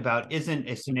speaking about isn't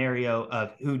a scenario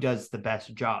of who does the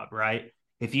best job, right?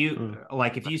 If you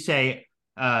say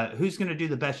who's going to do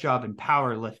the best job in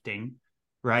powerlifting,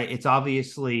 right? It's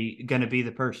obviously going to be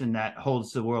the person that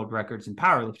holds the world records in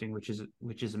powerlifting,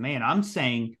 which is a man. I'm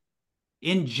saying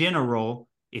in general,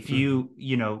 if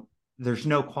there's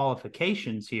no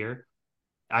qualifications here,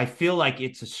 I feel like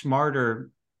it's a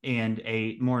smarter and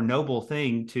a more noble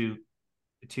thing to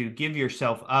give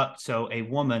yourself up so a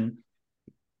woman,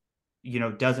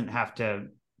 doesn't have to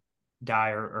die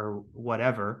or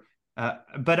whatever.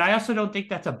 But I also don't think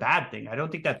that's a bad thing. I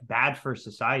don't think that's bad for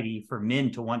society for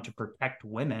men to want to protect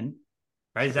women,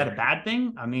 right? Is that a bad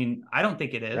thing? I mean, I don't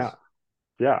think it is.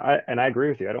 Yeah, I agree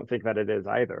with you. I don't think that it is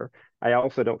either. I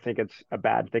also don't think it's a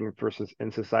bad thing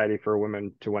in society for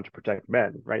women to want to protect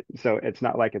men, right? So it's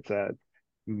not like it's a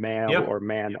male or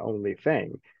man only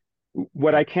thing.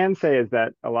 What I can say is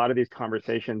that a lot of these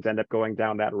conversations end up going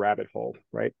down that rabbit hole,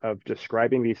 right? Of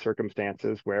describing these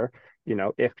circumstances where,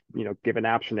 if, given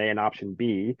option A and option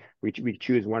B, we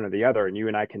choose one or the other, and you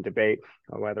and I can debate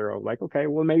whether like, okay,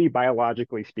 well, maybe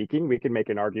biologically speaking, we can make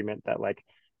an argument that like,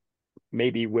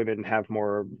 maybe women have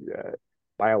more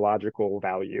biological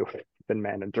value than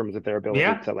men in terms of their ability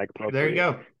to like procreate. There you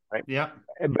go. Right. Yeah.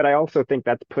 But I also think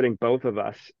that's putting both of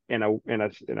us in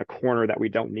a corner that we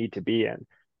don't need to be in,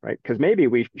 right? Because maybe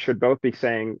we should both be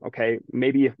saying, okay,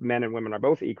 maybe if men and women are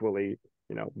both equally,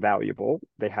 valuable,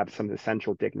 they have some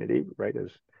essential dignity, right,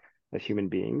 as human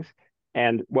beings.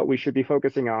 And what we should be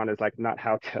focusing on is like not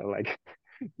how to like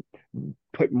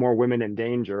put more women in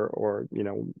danger or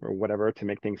or whatever to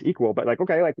make things equal, but like,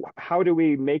 okay, like how do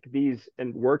we make these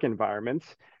work environments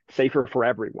safer for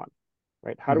everyone,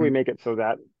 right? How do we make it so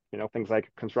that things like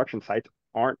construction sites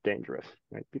aren't dangerous,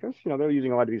 right? Because they're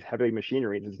using a lot of these heavy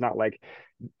machineries. It's not like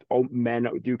men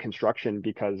do construction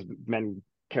because men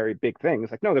carry big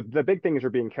things. Like, no, the big things are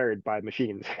being carried by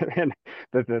machines and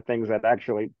the things that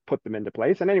actually put them into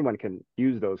place, and anyone can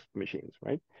use those machines,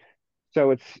 right?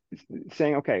 So it's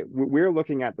saying, okay, we're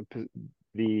looking at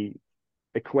the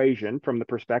equation from the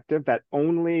perspective that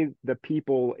only the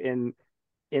people in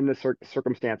the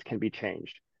circumstance can be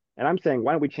changed. And I'm saying,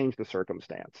 why don't we change the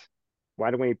circumstance?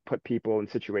 Why don't we put people in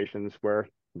situations where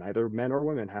neither men or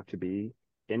women have to be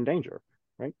in danger,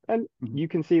 right? And you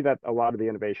can see that a lot of the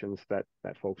innovations that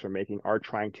folks are making are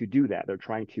trying to do that. They're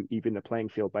trying to even the playing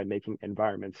field by making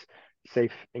environments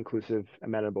safe, inclusive,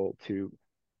 amenable to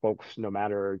folks, no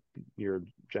matter your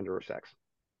gender or sex.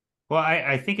 Well,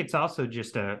 I think it's also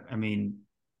just I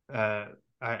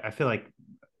feel like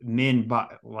men,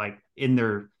 like in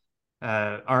their,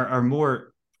 are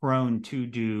more prone to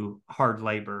do hard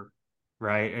labor,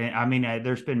 right? And I mean,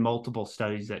 there's been multiple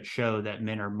studies that show that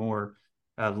men are more,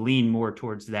 lean more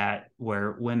towards that,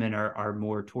 where women are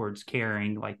more towards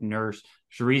caring, like nurse.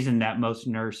 There's a reason that most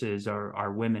nurses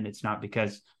are women. It's not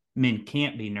because men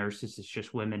can't be nurses. It's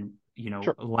just women,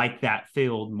 Sure. like that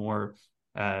field more,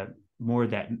 more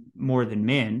than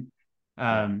men.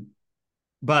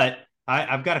 But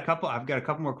I've got a couple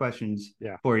more questions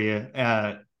for you.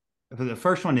 The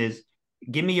first one is,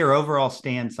 give me your overall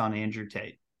stance on Andrew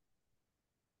Tate.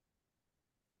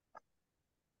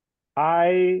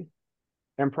 I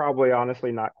am probably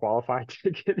honestly not qualified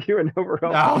to give you an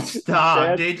overall. Oh, stop!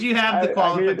 Stance. Did you have the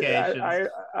qualifications?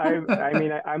 I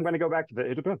mean, I'm going to go back to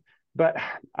it depends, but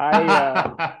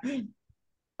I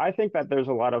think that there's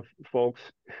a lot of folks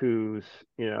whose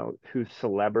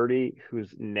celebrity,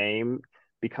 whose name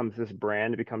becomes this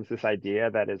brand, becomes this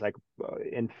idea that is like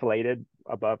inflated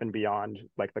above and beyond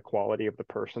like the quality of the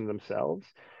person themselves.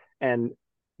 And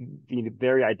the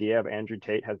very idea of Andrew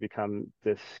Tate has become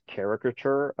this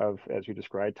caricature of, as you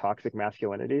described, toxic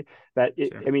masculinity. That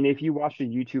Sure. I mean, if you watched a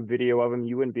YouTube video of him,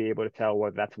 you wouldn't be able to tell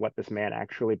whether that's what this man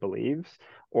actually believes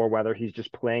or whether he's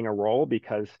just playing a role,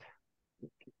 because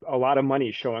a lot of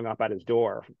money showing up at his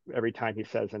door every time he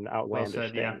says an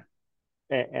outlandish thing.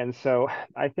 And so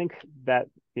I think that,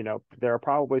 there are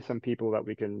probably some people that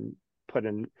we can put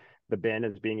in the bin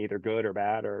as being either good or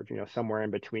bad or, somewhere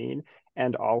in between.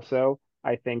 And also,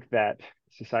 I think that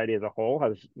society as a whole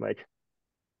has like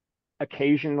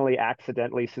occasionally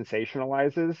accidentally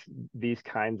sensationalizes these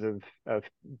kinds of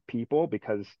people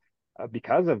because of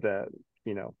the,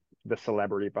 the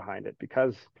celebrity behind it.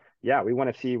 Because, we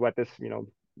want to see what this,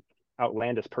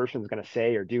 outlandish person is going to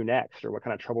say or do next, or what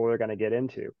kind of trouble they're going to get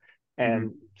into.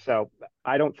 And so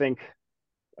I don't think,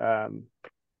 I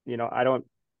don't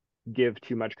give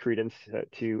too much credence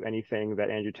to anything that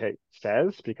Andrew Tate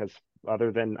says, because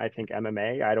other than I think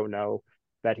MMA, I don't know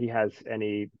that he has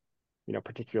any,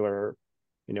 particular,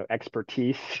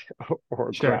 expertise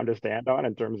or Sure. ground to stand on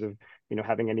in terms of,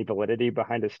 having any validity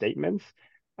behind his statements.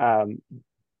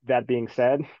 That being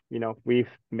said, we've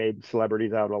made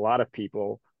celebrities out of a lot of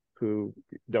people who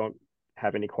don't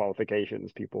have any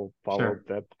qualifications. People follow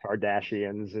the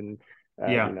Kardashians, and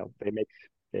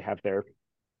they have their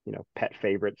pet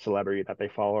favorite celebrity that they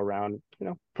follow around,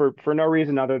 for no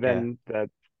reason other than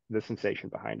the sensation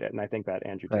behind it. And I think that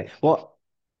Andrew Tate. Well,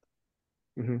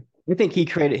 I think he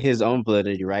created his own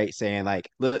validity, right? Saying like,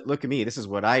 look at me, this is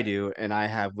what I do, and I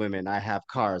have women, I have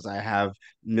cars, I have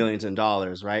millions of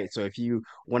dollars, right? So if you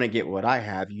want to get what I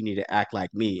have, you need to act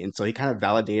like me. And so he kind of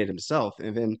validated himself,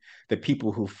 and then the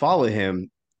people who follow him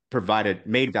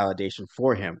made validation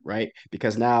for him, right?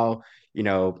 Because now, he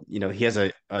has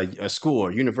a school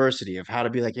or university of how to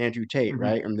be like Andrew Tate,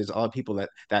 right? And there's all people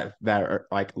that are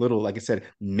like little, like I said,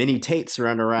 mini Tates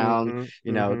running around,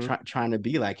 trying to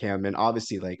be like him. And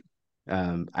obviously, like,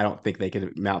 I don't think they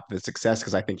could mount the success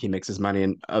because I think he makes his money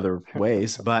in other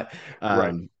ways. But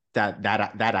Right.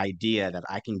 that idea that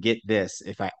I can get this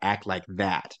if I act like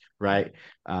that, right?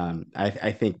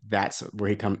 I think that's where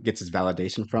he gets his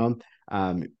validation from.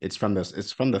 It's from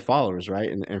the followers, right?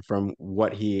 And from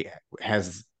what he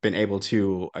has been able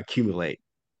to accumulate.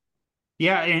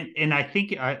 Yeah, and I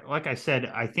think, like I said,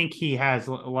 I think he has,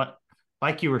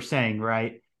 like you were saying,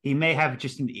 right? He may have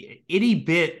just an itty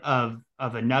bit of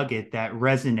a nugget that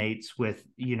resonates with,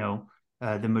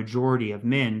 the majority of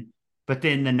men, but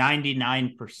then the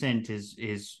 99%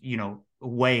 is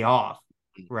way off,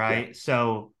 right? Yeah.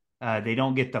 So they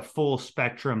don't get the full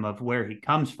spectrum of where he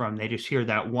comes from. They just hear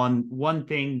that one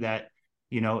thing that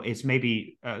is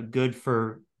maybe good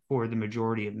for the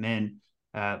majority of men,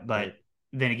 but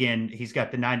then again, he's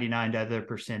got the 99 other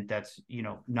percent that's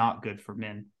not good for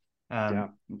men.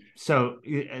 So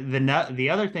the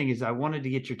other thing is, I wanted to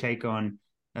get your take on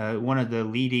one of the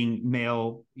leading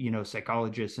male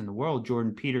psychologists in the world,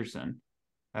 Jordan Peterson.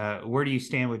 Where do you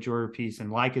stand with Jordan Peterson?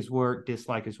 Like his work,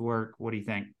 dislike his work? What do you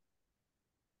think?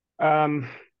 I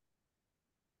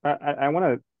want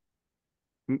to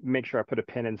make sure I put a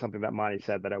pin in something that Monty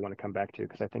said that I want to come back to,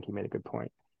 because I think he made a good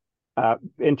point.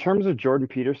 In terms of Jordan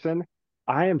Peterson,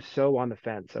 I am so on the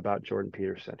fence about Jordan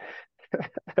Peterson.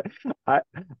 I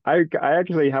I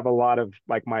actually have a lot of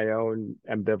like my own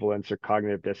ambivalence or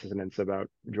cognitive dissonance about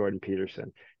Jordan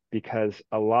Peterson, because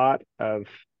a lot of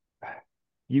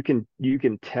you can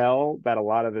tell that a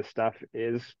lot of this stuff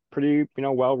is pretty,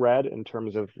 well read in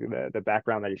terms of the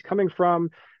background that he's coming from.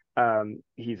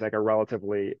 He's like a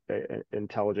relatively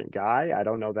intelligent guy. I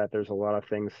don't know that there's a lot of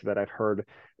things that I've heard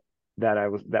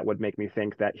that would make me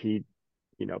think that he,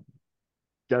 you know,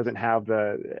 doesn't have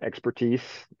the expertise,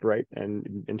 right?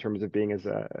 And in terms of being as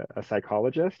a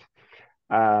psychologist.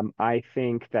 I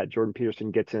think that Jordan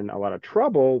Peterson gets in a lot of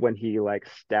trouble when he like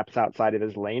steps outside of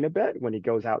his lane a bit, when he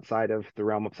goes outside of the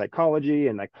realm of psychology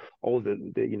and like all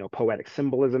the poetic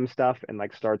symbolism stuff, and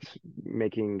like starts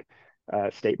making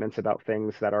statements about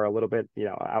things that are a little bit,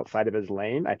 outside of his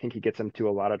lane. I think he gets into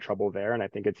a lot of trouble there, and I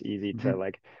think it's easy to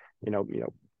like,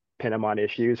 pin him on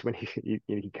issues when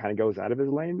he kind of goes out of his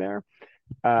lane there.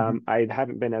 I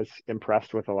haven't been as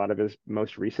impressed with a lot of his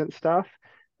most recent stuff.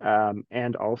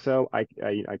 And also I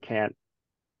can't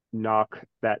knock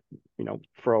that,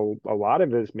 for a lot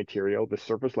of his material, the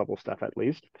surface level stuff at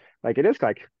least, like it is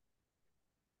like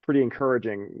pretty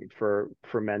encouraging for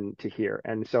men to hear.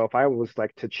 And so if I was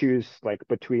like to choose like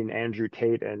between Andrew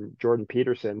Tate and Jordan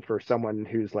Peterson for someone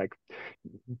who's like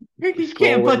you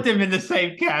can't put them in the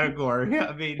same category.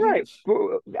 I mean, right.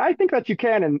 Well, I think that you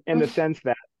can in the sense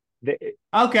that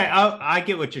okay, I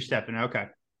get what you're stepping. Okay.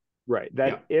 Right.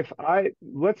 That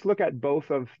let's look at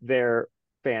both of their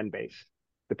fan base,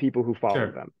 the people who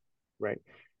follow them. Right.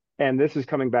 And this is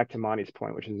coming back to Monty's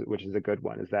point, which is a good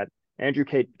one, is that Andrew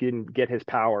Tate didn't get his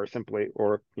power simply,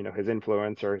 or, his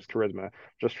influence or his charisma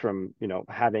just from,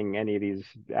 having any of these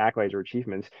accolades or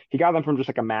achievements. He got them from just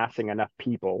like amassing enough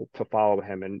people to follow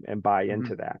him and buy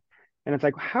into that. And it's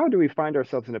like, how do we find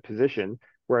ourselves in a position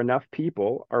where enough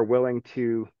people are willing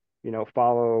to,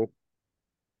 follow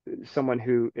someone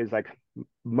who is like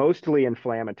mostly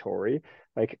inflammatory,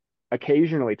 like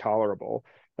occasionally tolerable?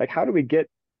 Like, how do we get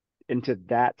into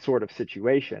that sort of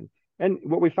situation? And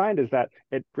what we find is that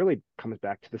it really comes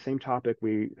back to the same topic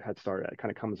we had started at. It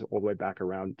kind of comes all the way back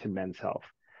around to men's health.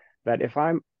 That if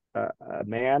I'm a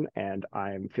man and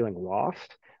I'm feeling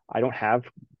lost, I don't have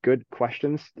good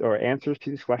questions or answers to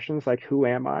these questions, like who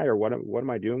am I, or what am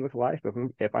I doing with life?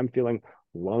 If I'm feeling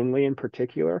lonely in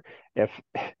particular, if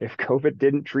COVID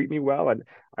didn't treat me well and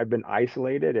I've been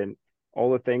isolated and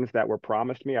all the things that were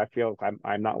promised me, I feel like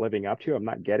I'm not living up to, I'm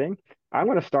not getting, I'm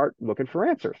going to start looking for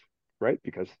answers, right?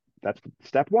 Because that's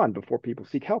step one. Before people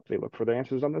seek help, they look for the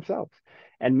answers on themselves.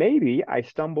 And maybe I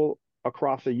stumble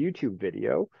across a YouTube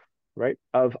video, right,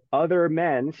 of other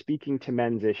men speaking to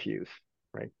men's issues,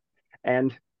 right?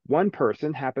 And one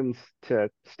person happens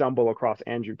to stumble across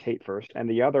Andrew Tate first, and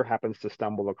the other happens to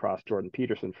stumble across Jordan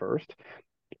Peterson first.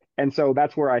 And so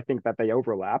that's where I think that they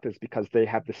overlap, is because they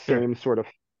have the same sort of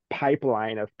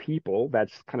pipeline of people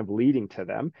that's kind of leading to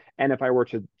them. And if I were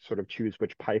to sort of choose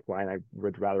which pipeline I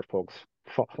would rather folks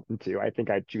fall into, I think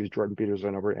I'd choose Jordan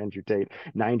Peterson over Andrew Tate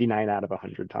 99 out of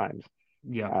 100 times.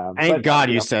 Yeah. Thank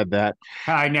God you said that.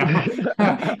 I know.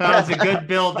 That was a good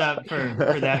build up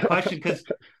for that question. Because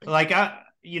like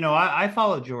I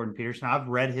follow Jordan Peterson. I've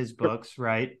read his books,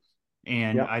 right?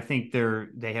 And I think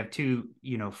they have two,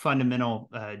 fundamental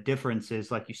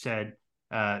differences. Like you said,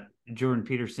 Jordan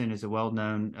Peterson is a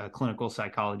well-known clinical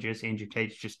psychologist. Andrew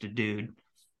Tate's just a dude,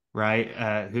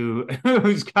 right?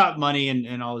 Who's got money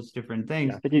and all these different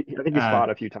things. I think he's fought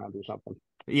a few times or something.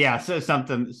 Yeah, so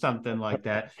something like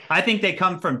that. I think they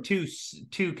come from two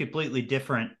completely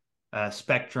different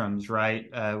spectrums, right?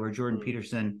 Where Jordan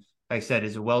Peterson, like I said,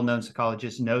 is a well-known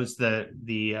psychologist, knows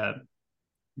the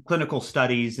clinical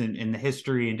studies and the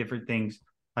history and different things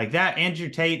like that. Andrew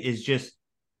Tate is just,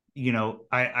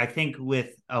 I think with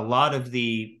a lot of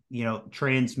the,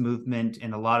 trans movement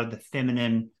and a lot of the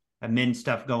feminine men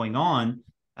stuff going on,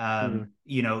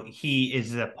 he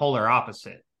is the polar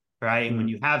opposite, right? And when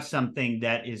you have something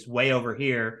that is way over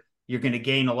here, you're going to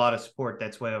gain a lot of support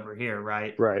that's way over here,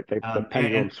 right? Right. The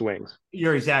pendulum swings.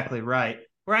 You're exactly right.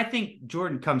 Where I think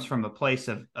Jordan comes from a place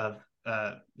of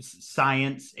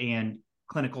science and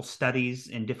clinical studies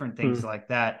and different things like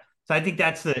that. So I think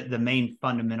that's the main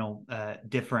fundamental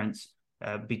difference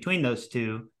between those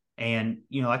two. And,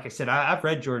 like I said, I've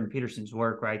read Jordan Peterson's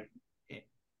work, right?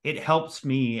 It helps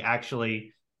me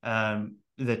actually.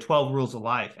 The 12 Rules of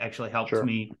Life actually helped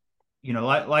me,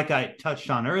 like I touched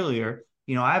on earlier,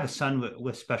 I have a son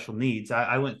with special needs.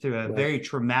 I went through a very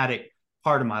traumatic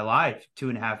part of my life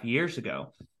 2.5 years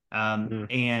ago.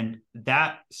 And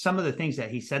that some of the things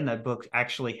that he said in that book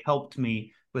actually helped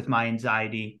me with my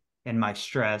anxiety and my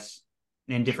stress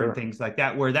and different things like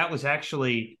that, where that was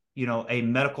actually, a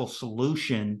medical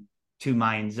solution to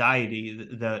my anxiety.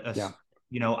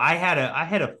 I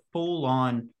had a full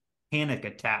on panic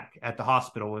attack at the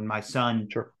hospital when my son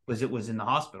was in the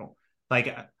hospital.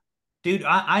 Like, dude,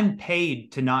 I'm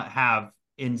paid to not have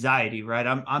anxiety, right?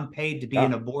 I'm paid to be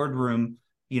in a boardroom,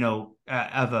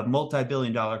 of a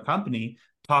multi-billion-dollar company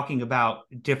talking about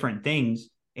different things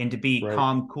and to be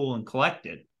calm, cool, and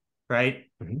collected, right?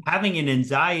 Having an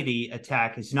anxiety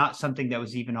attack is not something that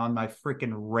was even on my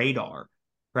freaking radar,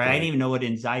 right? I didn't even know what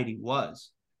anxiety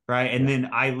was, right? And then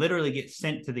I literally get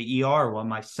sent to the ER while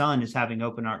my son is having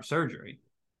open heart surgery,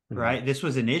 right? This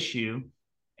was an issue,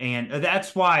 and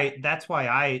that's why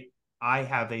I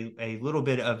have a little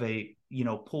bit of a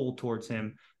pull towards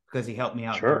him, because he helped me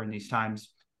out during these times.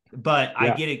 But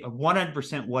I get it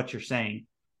 100% what you're saying,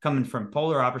 coming from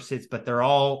polar opposites, but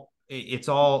it's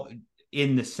all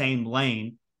in the same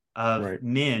lane of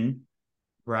men,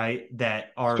 right,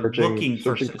 that are searching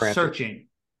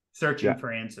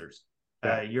for answers.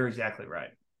 You're exactly right.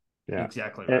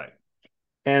 Exactly right.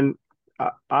 And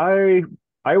I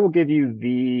will give you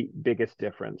the biggest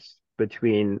difference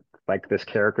between like this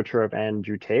caricature of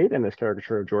Andrew Tate and this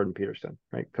caricature of Jordan Peterson,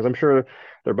 right? Because I'm sure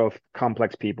they're both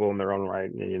complex people in their own right,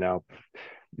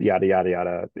 yada, yada,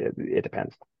 yada. It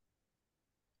depends.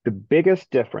 The biggest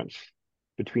difference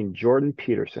between Jordan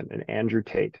Peterson and Andrew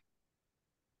Tate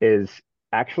is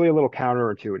actually a little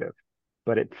counterintuitive,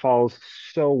 but it falls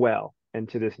so well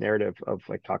into this narrative of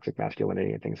like toxic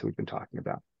masculinity and things that we've been talking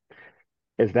about,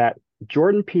 is that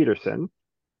Jordan Peterson,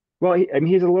 well,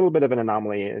 he's a little bit of an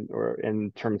anomaly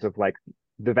in terms of like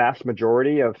the vast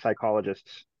majority of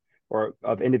psychologists or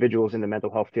of individuals in the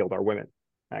mental health field are women,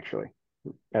 actually,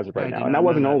 as of right now. And that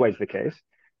wasn't always the case.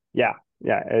 Yeah.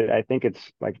 I think it's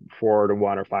like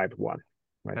 4-1 or 5-1,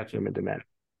 right? Gotcha. Women to men,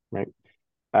 right?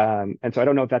 And so I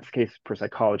don't know if that's the case for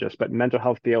psychologists, but mental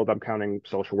health field, I'm counting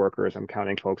social workers, I'm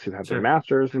counting folks who have their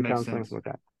masters in counseling, something like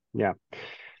that. Yeah.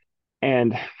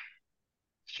 And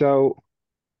so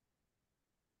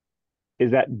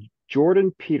is that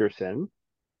Jordan Peterson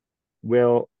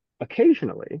will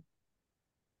occasionally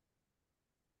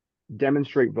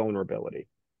demonstrate vulnerability.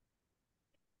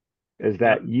 Is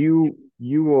that you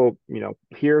will,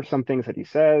 hear some things that he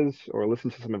says or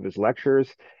listen to some of his lectures,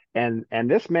 and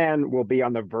this man will be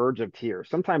on the verge of tears,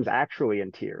 sometimes actually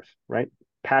in tears, right?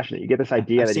 Passionate. You get this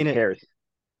idea that he cares.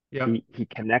 He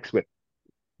connects with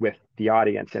the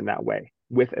audience in that way,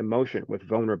 with emotion, with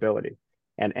vulnerability.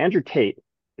 And Andrew Tate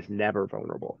is never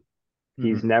vulnerable.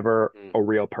 He's never a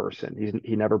real person.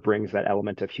 He never brings that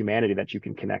element of humanity that you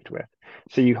can connect with.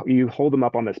 So you hold him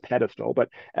up on this pedestal, but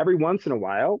every once in a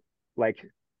while, like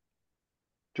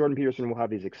Jordan Peterson will have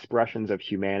these expressions of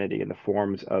humanity in the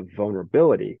forms of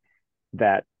vulnerability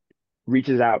that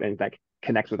reaches out and that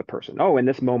connects with a person. Oh, in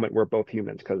this moment, we're both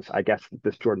humans, because I guess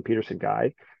this Jordan Peterson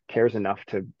guy cares enough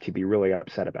to be really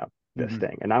upset about this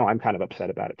thing. And now I'm kind of upset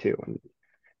about it too.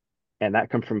 And that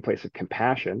comes from a place of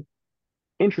compassion.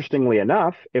 Interestingly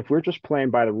enough, if we're just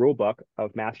playing by the rule book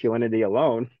of masculinity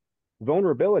alone,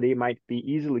 vulnerability might be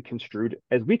easily construed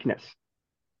as weakness,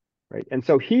 right? And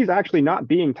so he's actually not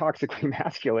being toxically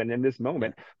masculine in this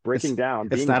moment, breaking down.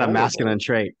 It's not vulnerable. A masculine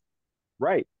trait.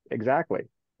 Right, exactly.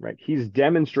 Right. He's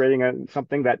demonstrating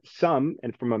something that some,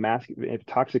 and from a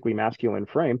toxically masculine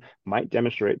frame, might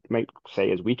say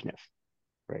is weakness,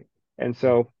 right? And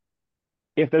so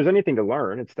if there's anything to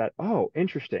learn, it's that, oh,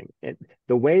 interesting.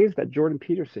 The ways that Jordan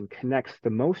Peterson connects the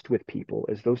most with people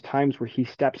is those times where he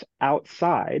steps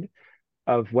outside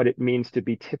of what it means to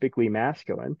be typically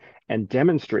masculine and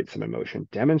demonstrates some emotion,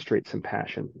 demonstrates some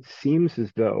passion. It seems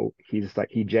as though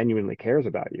he genuinely cares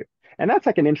about you. And that's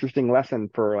like an interesting lesson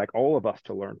for like all of us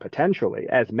to learn potentially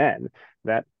as men,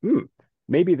 that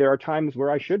maybe there are times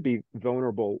where I should be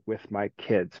vulnerable with my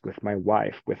kids, with my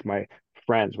wife, with my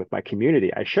friends, with my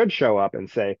community. I should show up and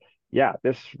say, yeah,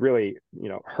 this really,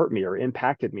 hurt me or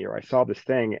impacted me, or I saw this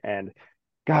thing and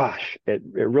gosh, it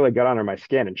really got under my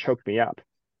skin and choked me up.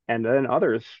 And then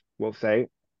others will say,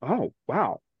 oh,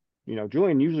 wow,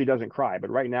 Julian usually doesn't cry, but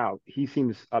right now he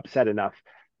seems upset enough.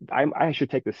 I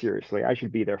should take this seriously. I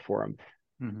should be there for him.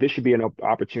 This should be an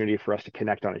opportunity for us to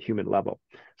connect on a human level.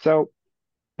 So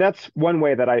that's one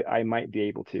way that I might be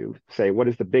able to say, what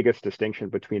is the biggest distinction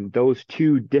between those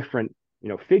two different,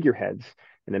 figureheads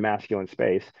in the masculine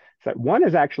space? Is that one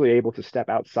is actually able to step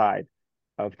outside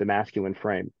of the masculine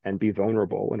frame and be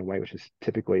vulnerable in a way which is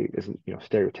typically isn't,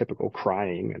 stereotypical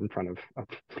crying in front of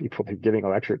people they're giving a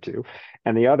lecture to.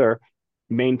 And the other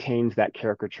maintains that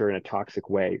caricature in a toxic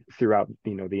way throughout,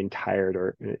 the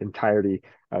entirety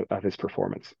of his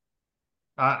performance.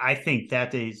 I think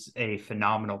that is a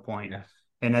phenomenal point.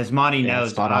 And as Monty Yeah,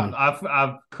 knows, spot on.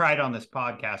 I've cried on this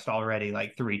podcast already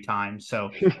like 3 times. So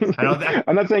I don't.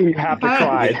 I'm not saying you have to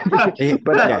cry,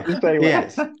 but I'm Yeah, just saying,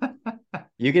 yes.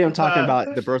 You get him talking uh,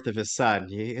 about the birth of his son,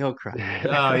 he'll cry.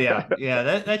 oh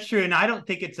yeah, that's true. And I don't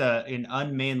think it's an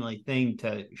unmanly thing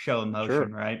to show Sure.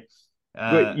 emotion, right?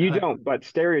 But you don't. But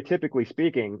stereotypically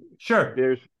speaking, Sure.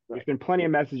 there's been plenty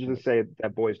of messages that say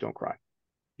that boys don't cry.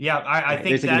 Yeah, I Right.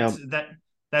 think There's,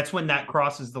 that's when that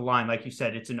crosses the line. Like you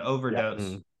said, it's an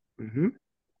overdose. Mm-hmm.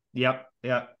 Yep.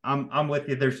 I'm with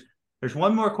you. There's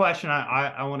one more question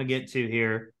I want to get to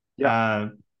here. Yeah.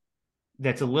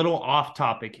 That's a little off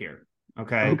topic here.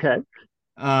 Okay. Okay.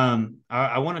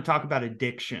 I want to talk about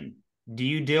addiction. Do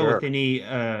you deal Sure. with any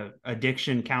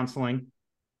addiction counseling?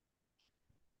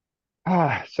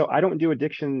 So I don't do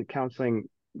addiction counseling,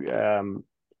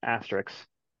 asterisks.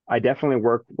 I definitely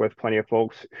work with plenty of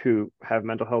folks who have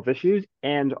mental health issues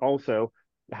and also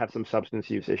have some substance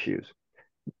use issues.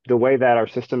 The way that our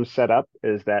system's set up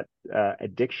is that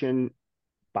addiction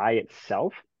by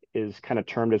itself is kind of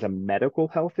termed as a medical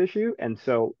health issue. And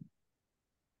so,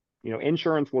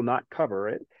 insurance will not cover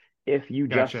it if you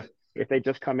just Gotcha. if they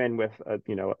just come in with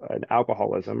an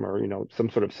alcoholism or some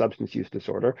sort of substance use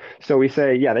disorder. So we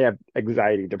say, yeah, they have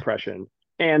anxiety, depression,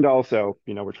 and also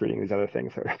we're treating these other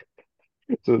things.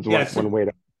 So it's one way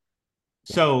to.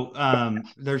 So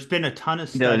there's been a ton of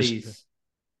studies.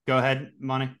 Go ahead,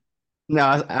 Monty. No,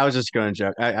 I was just going to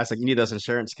joke. I was like, you need those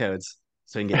insurance codes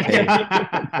so you can get paid.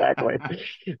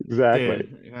 Exactly.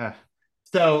 Dude, yeah.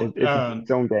 So it's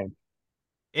its own game.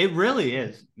 It really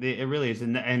is. It really is,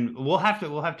 and we'll have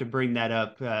to bring that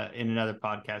up in another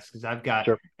podcast because I've got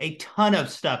a ton of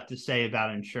stuff to say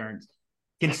about insurance.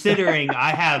 Considering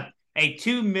I have a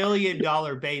 $2 million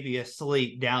baby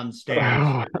asleep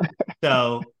downstairs,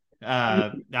 so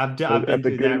I've been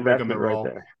through that rigmarole.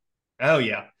 Right there.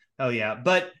 Oh yeah.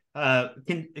 But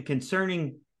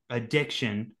concerning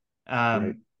addiction,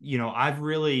 I've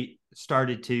really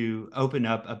started to open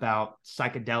up about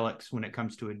psychedelics when it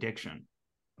comes to addiction.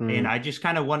 And I just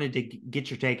kind of wanted to get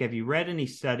your take. Have you read any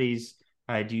studies?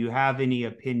 Do you have any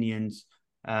opinions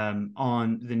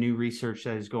on the new research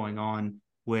that is going on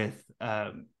with,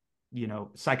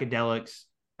 psychedelics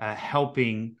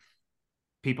helping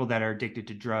people that are addicted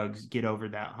to drugs get over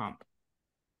that hump?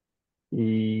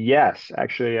 Yes,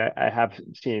 actually, I have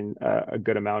seen a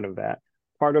good amount of that.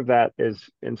 Part of that is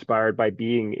inspired by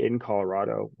being in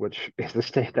Colorado, which is a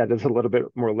state that is a little bit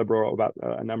more liberal about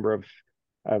a number of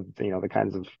the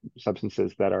kinds of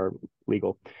substances that are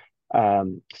legal.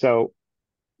 So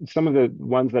some of the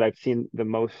ones that I've seen the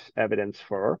most evidence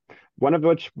for, one of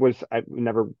which was I've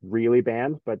never really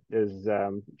banned, but is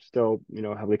still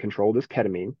heavily controlled, is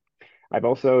ketamine. I've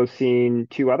also seen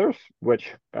two others,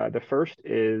 which the first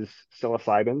is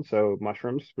psilocybin, so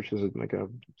mushrooms, which is like a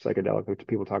psychedelic that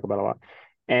people talk about a lot.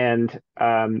 And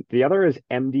the other is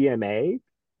MDMA,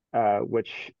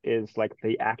 which is like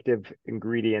the active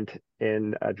ingredient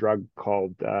in a drug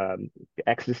called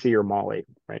ecstasy or Molly,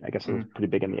 right? I guess it was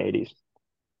pretty big in the 80s.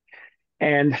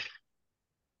 And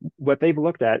what they've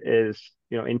looked at is,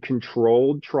 in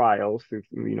controlled trials through,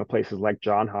 places like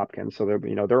Johns Hopkins. So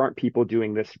there aren't people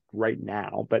doing this right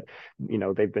now, but,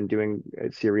 they've been doing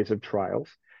a series of trials.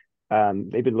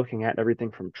 They've been looking at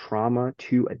everything from trauma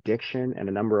to addiction and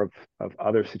a number of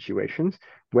other situations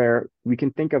where we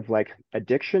can think of like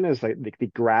addiction as like the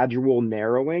gradual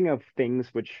narrowing of things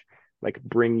which like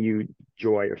bring you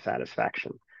joy or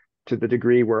satisfaction, to the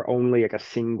degree where only like a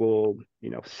single,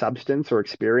 substance or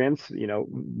experience,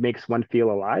 makes one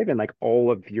feel alive, and like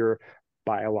all of your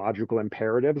biological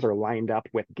imperatives are lined up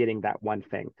with getting that one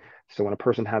thing. So when a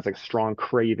person has a strong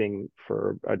craving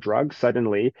for a drug,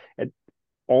 suddenly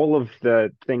all of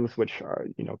the things which are,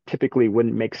 typically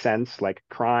wouldn't make sense, like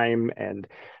crime and,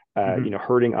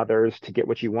 hurting others to get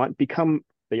what you want,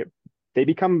 they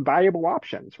become viable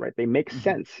options, right? They make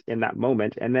sense in that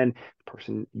moment. And then the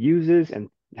person uses and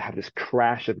have this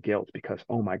crash of guilt because,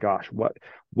 oh my gosh,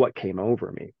 what came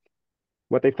over me?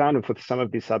 What they found with some of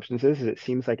these substances is it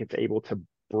seems like it's able to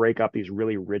break up these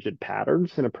really rigid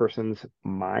patterns in a person's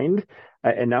mind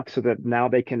enough so that now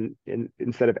they can,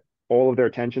 instead of all of their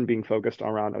attention being focused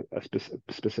around a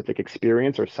specific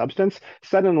experience or substance,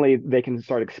 suddenly they can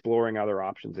start exploring other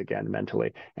options again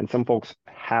mentally. And some folks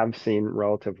have seen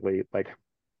relatively like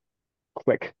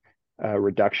quick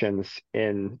reductions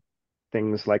in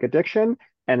things like addiction,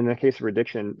 and in the case of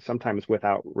addiction, sometimes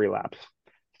without relapse.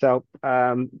 So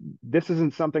this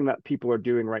isn't something that people are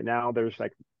doing right now. There's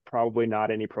like probably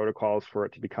not any protocols for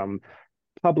it to become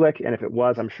public, and if it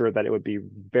was, I'm sure that it would be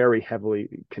very heavily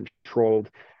controlled.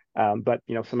 But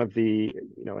some of the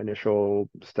initial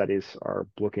studies are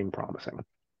looking promising.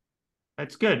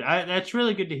 That's good. That's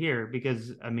really good to hear,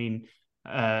 because I mean,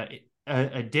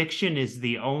 addiction is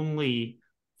the only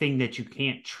thing that you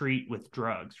can't treat with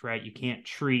drugs, right? You can't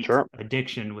treat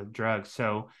addiction with drugs.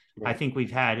 So I think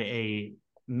we've had a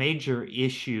major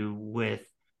issue with,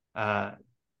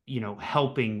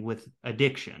 helping with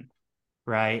addiction,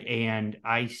 right? And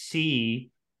I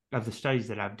see, of the studies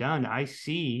that I've done, I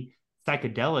see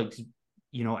psychedelics,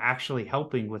 actually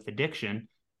helping with addiction.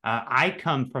 I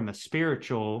come from a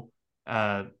spiritual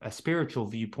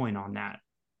viewpoint on that,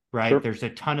 right? Sure. There's a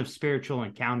ton of spiritual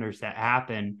encounters that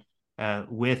happen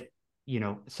with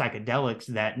psychedelics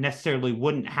that necessarily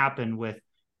wouldn't happen with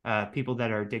people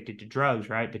that are addicted to drugs,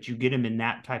 right? But you get them in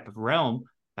that type of realm,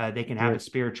 they can have a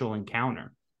spiritual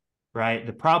encounter, right?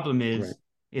 The problem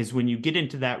is when you get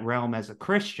into that realm as a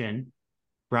Christian,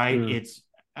 right? It's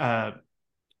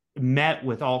met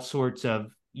with all sorts of,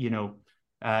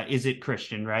 is it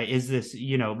Christian, right? Is this,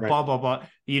 blah, blah, blah.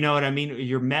 You know what I mean?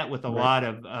 You're met with a lot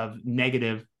of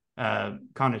negative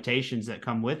connotations that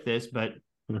come with this, but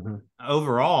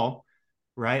overall,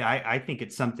 right, I think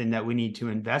it's something that we need to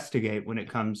investigate when it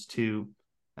comes to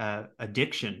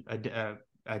addiction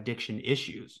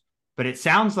issues. But it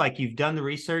sounds like you've done the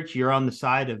research. You're on the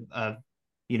side of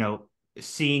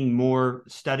seeing more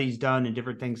studies done and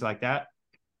different things like that.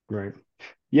 Right.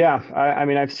 Yeah. I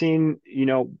mean, I've seen,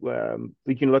 you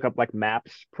can look up like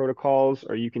MAPS protocols,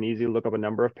 or you can easily look up a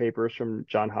number of papers from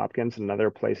Johns Hopkins and other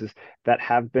places that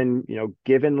have been,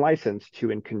 given license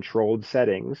to, in controlled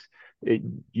settings,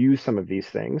 use some of these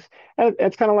things. And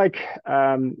it's kind of like,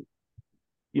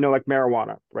 like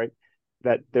marijuana, right?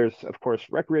 That there's, of course,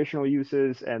 recreational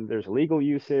uses and there's legal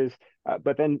uses,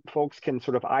 but then folks can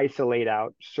sort of isolate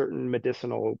out certain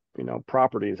medicinal,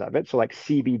 properties of it. So like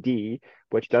CBD,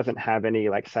 which doesn't have any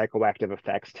like psychoactive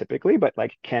effects typically, but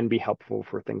like can be helpful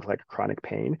for things like chronic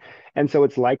pain. And so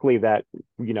it's likely that,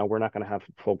 we're not going to have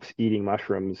folks eating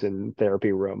mushrooms in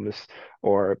therapy rooms,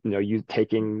 or, you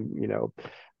taking,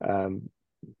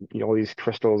 all these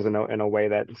crystals in a way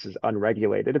that this is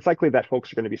unregulated. It's likely that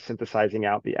folks are going to be synthesizing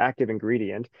out the active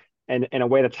ingredient and in a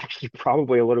way that's actually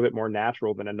probably a little bit more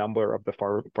natural than a number of the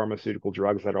pharmaceutical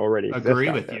drugs that already exist.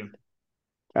 Agree with you.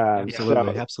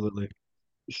 Absolutely.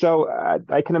 So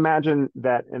I can imagine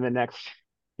that in the next,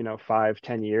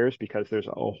 5-10 years, because there's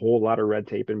a whole lot of red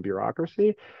tape and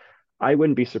bureaucracy, I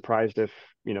wouldn't be surprised if,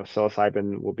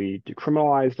 psilocybin will be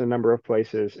decriminalized in a number of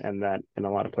places, and that in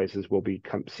a lot of places we'll be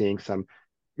seeing some,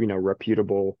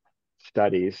 reputable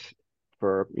studies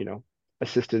for,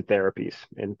 assisted therapies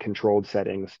in controlled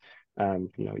settings,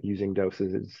 using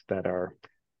doses that are,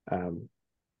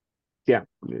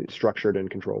 structured and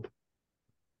controlled.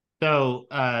 So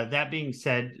that being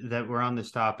said, that we're on this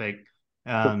topic,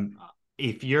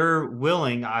 if you're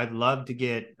willing, I'd love to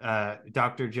get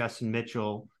Dr. Justin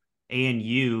Mitchell and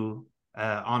you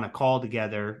on a call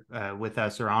together with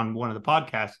us, or on one of the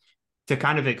podcasts, to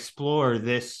kind of explore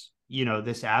this,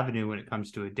 this avenue when it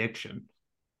comes to addiction,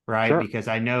 right? Sure. Because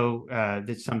I know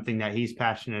that's something that he's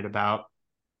passionate about.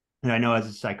 And I know as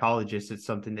a psychologist, it's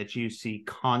something that you see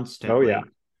constantly. Oh, yeah.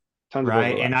 Tons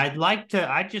right. Of and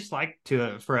I'd just like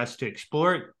to, for us to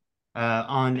explore it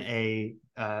on a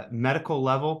medical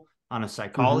level, on a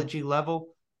psychology level,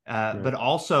 but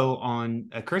also on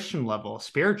a Christian level, a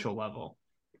spiritual level,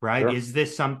 right? Sure. Is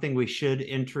this something we should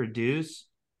introduce,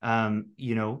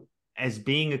 as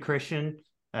being a Christian?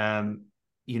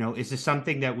 Is this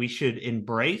something that we should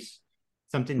embrace?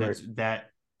 Something that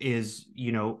is,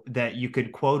 that you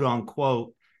could quote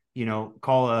unquote,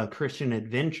 call a Christian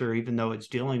adventure, even though it's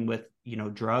dealing with,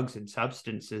 drugs and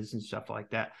substances and stuff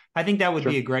like that. I think that would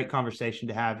be a great conversation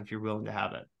to have if you're willing to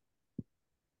have it.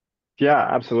 Yeah,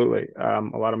 absolutely. A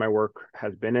lot of my work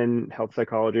has been in health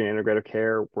psychology and integrative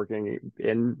care, working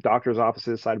in doctors'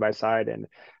 offices side by side. And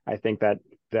I think that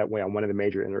one of the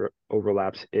major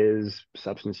overlaps is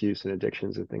substance use and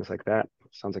addictions and things like that.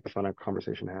 Sounds like a fun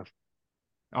conversation to have.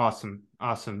 Awesome.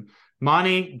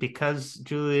 Monty, because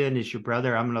Julian is your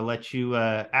brother, I'm going to let you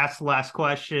ask the last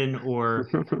question, or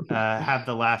have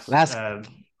the last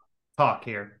talk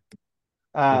here.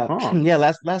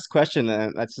 Last question.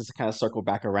 Let's just kind of circle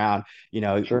back around.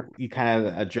 Sure. You kind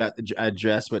of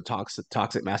address what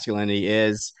toxic masculinity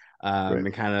is,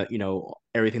 and kind of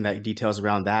everything that details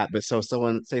around that. But so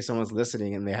someone's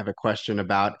listening and they have a question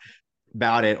about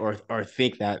it, or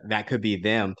think that could be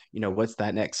them. What's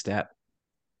that next step?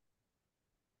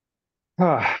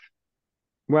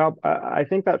 Well, I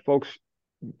think that folks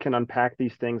can unpack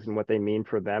these things and what they mean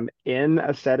for them in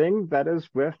a setting that is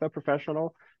with a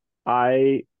professional.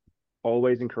 I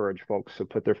always encourage folks to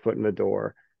put their foot in the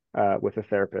door with a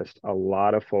therapist. A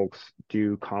lot of folks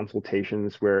do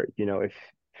consultations where, if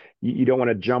You don't want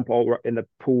to jump all in the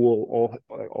pool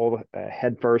all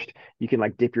head first. You can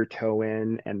like dip your toe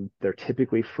in, and they're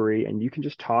typically free, and you can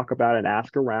just talk about it and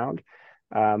ask around.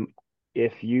 Um,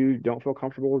 if you don't feel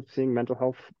comfortable with seeing mental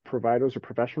health providers or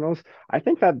professionals, I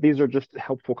think that these are just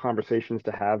helpful conversations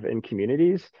to have in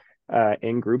communities,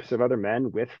 in groups of other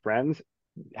men with friends,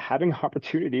 having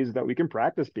opportunities that we can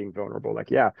practice being vulnerable.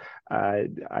 Like, yeah,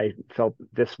 I felt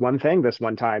this one thing this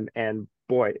one time, and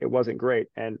boy, it wasn't great.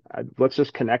 And let's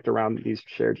just connect around these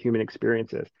shared human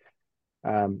experiences.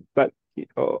 But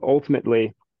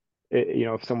ultimately,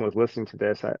 if someone was listening to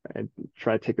this, I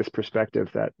try to take this perspective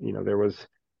that, there was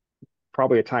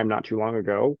probably a time not too long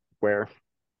ago where,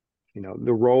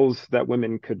 the roles that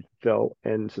women could fill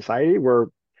in society were,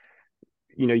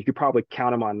 you could probably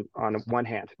count them on one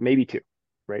hand, maybe two,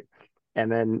 right?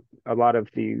 And then a lot of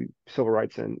the civil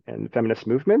rights and feminist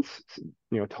movements,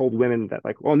 told women that,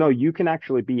 like, well, no, you can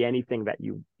actually be anything that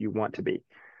you want to be,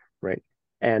 right?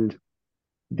 And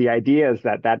the idea is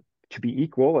that to be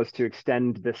equal is to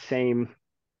extend the same,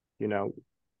 the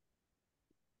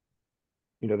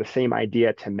same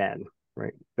idea to men,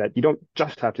 right? That you don't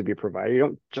just have to be a provider, you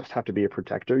don't just have to be a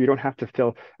protector, you don't have to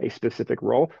fill a specific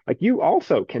role. Like, you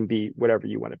also can be whatever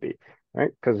you want to be, right?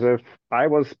 Because if I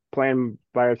was playing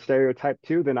by a stereotype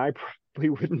too, then I probably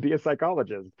wouldn't be a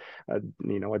psychologist, a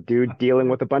dude dealing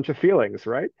with a bunch of feelings,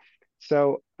 right?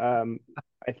 So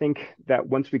I think that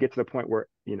once we get to the point where,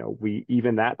 we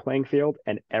even that playing field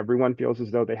and everyone feels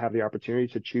as though they have the opportunity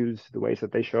to choose the ways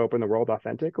that they show up in the world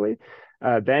authentically,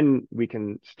 then we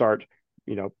can start,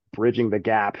 bridging the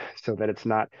gap so that it's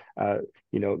not,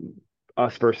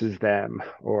 us versus them,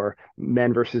 or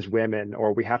men versus women,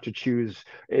 or we have to choose,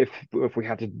 if we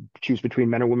have to choose between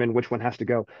men or women, which one has to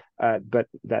go, but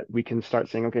that we can start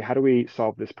saying, okay, how do we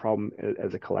solve this problem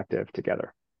as a collective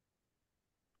together?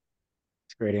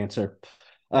 It's a great answer.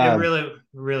 It really,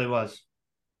 really was.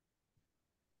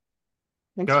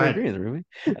 Thanks go for ahead. agreeing, Ruben.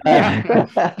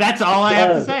 Yeah, that's all I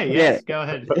have to say. Yes, yeah. Go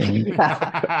ahead.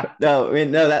 No, I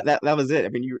mean, no, that was it. I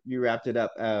mean, you wrapped it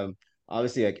up.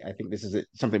 Obviously, I think this is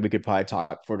something we could probably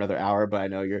talk for another hour, but I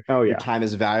know your time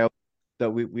is valuable. So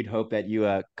we'd hope that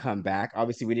you come back.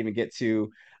 Obviously, we didn't even get to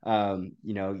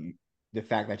the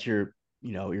fact that you're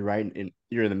in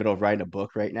the middle of writing a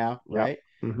book right now, right?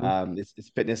 Mm-hmm. It's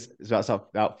fitness. It's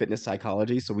about fitness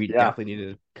psychology. So we definitely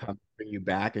need to come bring you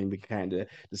back, and we can kind of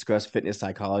discuss fitness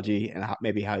psychology and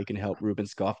maybe how you can help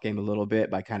Ruben's golf game a little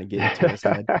bit by kind of getting into his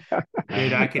head.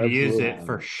 Dude, I could use it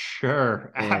for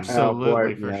sure.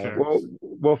 Absolutely, for sure.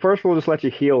 Well, first we'll just let you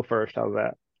heal first. How's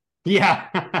that? Yeah.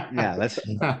 That's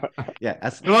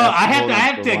well, I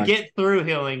have to get through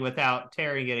healing without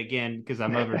tearing it again because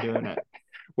I'm overdoing it.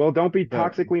 Well, don't be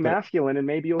toxically masculine, and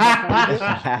maybe you'll have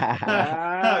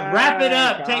time. Wrap it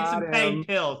up. Take some pain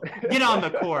pills. Get on the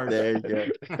course. There you go.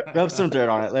 Rub some dirt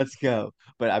on it. Let's go.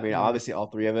 But I mean, obviously, all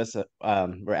three of us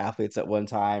were athletes at one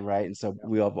time, right? And so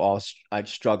we have all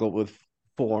struggled with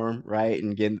form, right,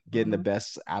 and getting the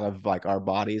best out of like our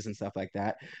bodies and stuff like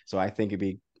that. So I think it'd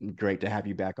be great to have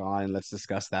you back on, and let's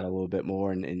discuss that a little bit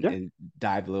more and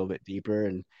dive a little bit deeper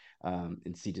and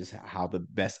see just how the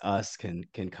best us can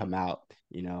come out.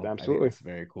 Absolutely. I think that's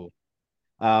very cool.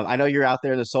 I know you're out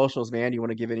there in the socials, man. You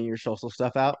want to give any of your social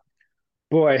stuff out?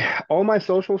 Boy, all my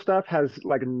social stuff has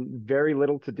like very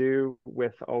little to do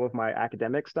with all of my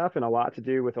academic stuff and a lot to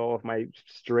do with all of my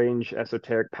strange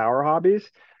esoteric power hobbies.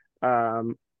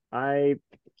 I'm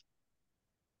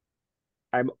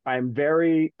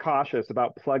very cautious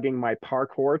about plugging my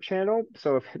parkour channel.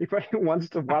 So if anybody wants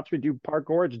to watch me do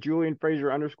parkour, it's Julian Frazier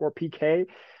 _PK.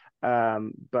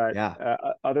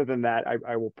 Other than that,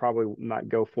 I will probably not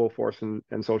go full force in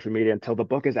social media until the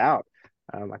book is out.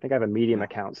 I think I have a Medium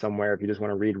account somewhere if you just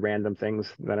want to read random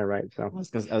things that I write. So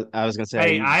I was gonna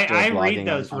say, hey, I read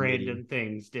those random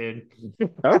things, dude.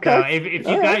 Okay. If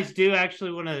you guys do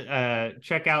actually want to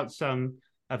check out some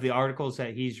of the articles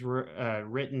that he's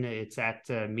written, it's at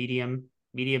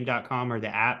medium.com or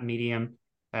the app Medium.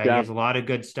 He has a lot of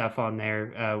good stuff on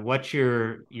there. What's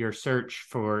your search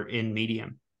for in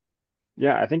Medium?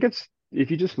 Yeah, I think it's,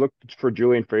 if you just look for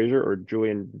Julian Frazier or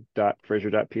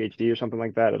Julian.Frazier.PH.D or something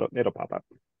like that, it'll pop up.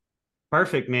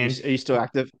 Perfect, man. Are you still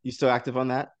active? You still active on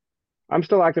that? I'm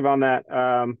still active on that.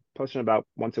 Posting about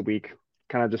once a week,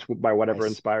 kind of just by whatever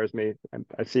inspires me.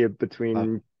 I see it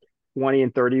between 20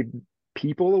 and 30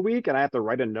 people a week, and I have to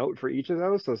write a note for each of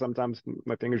those. So sometimes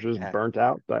my fingers are just burnt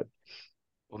out. But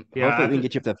hopefully we can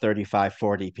get you up to 35,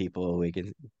 40 people a week,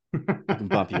 and we can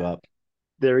bump you up.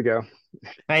 There we go.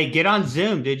 Hey, get on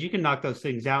Zoom, dude. You can knock those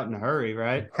things out in a hurry,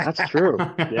 right? That's true.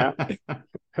 Yeah.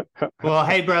 Well,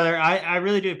 hey, brother, I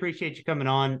really do appreciate you coming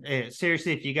on.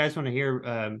 Seriously, if you guys want to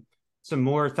hear some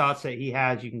more thoughts that he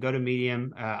has, you can go to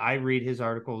Medium. I read his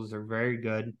articles. They're very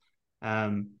good.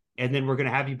 And then we're going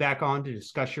to have you back on to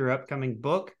discuss your upcoming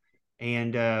book.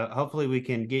 And hopefully we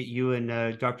can get you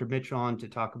and Dr. Mitchell on to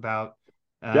talk about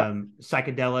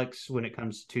psychedelics when it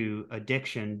comes to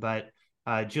addiction. But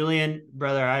Julian,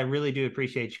 brother, I really do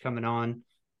appreciate you coming on.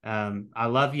 I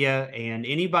love you. And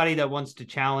anybody that wants to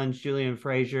challenge Julian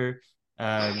Frazier,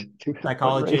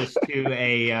 psychologist, to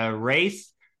a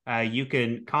race, you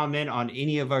can comment on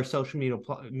any of our social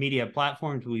media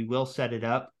platforms. We will set it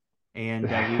up, and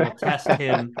we will test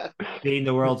him being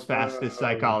the world's fastest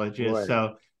psychologist.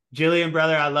 So, Julian,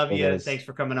 brother, I love you. Thanks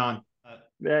for coming on.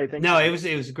 It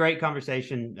was a great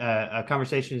conversation. A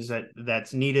conversation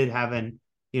that's needed. Having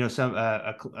some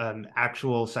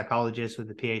actual psychologist with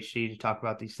a PhD to talk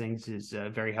about these things is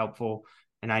very helpful,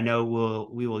 and I know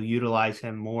we will utilize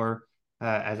him more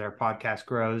as our podcast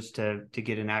grows to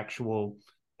get an actual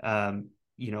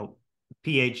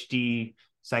PhD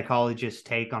psychologist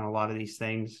take on a lot of these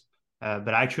things.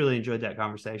 But I truly enjoyed that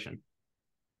conversation.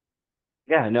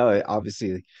 Yeah, no,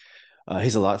 obviously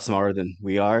he's a lot smarter than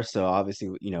we are. So obviously,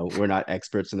 we're not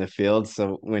experts in the field.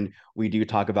 So when we do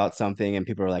talk about something and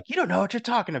people are like, you don't know what you're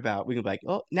talking about, we can be like,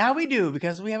 oh, now we do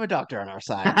because we have a doctor on our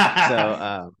side.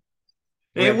 So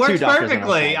it works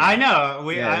perfectly. I know.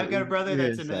 I've got a brother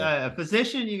that's a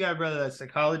physician. You got a brother that's a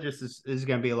psychologist. Is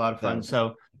going to be a lot of fun.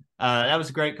 So that was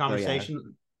a great conversation. So,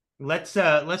 yeah. Let's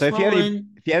if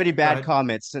you have any bad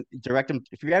comments, direct them.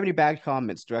 If you have any bad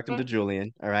comments, direct them to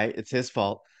Julian. All right, it's his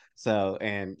fault. So,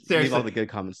 and leave all the good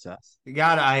comments to us.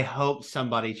 God, I hope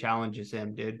somebody challenges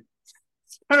him, dude.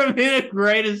 It's gonna be the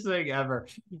greatest thing ever.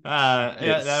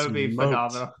 That would be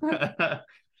phenomenal.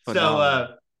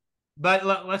 So, but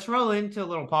let's roll into a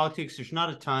little politics. There's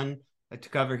not a ton to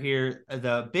cover here.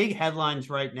 The big headlines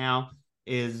right now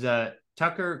is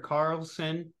Tucker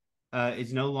Carlson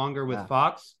is no longer with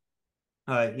Fox.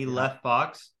 He left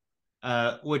Fox,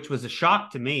 which was a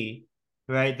shock to me.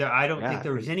 Right. I don't think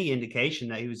there was any indication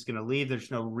that he was going to leave.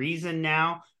 There's no reason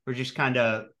now. We're just kind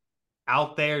of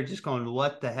out there just going,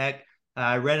 what the heck?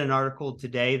 I read an article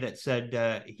today that said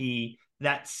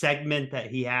that segment that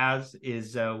he has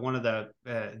is one of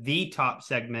the top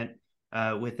segment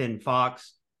within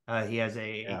Fox. He has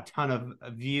a ton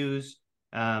of views.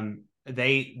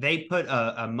 They put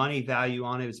a money value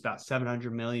on it. It's about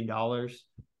 $700 million.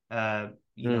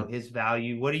 His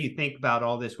value. What do you think about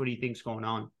all this? What do you think's going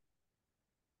on?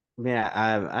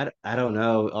 Yeah, I don't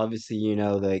know. Obviously,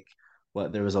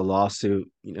 there was a lawsuit,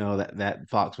 that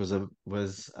Fox was drew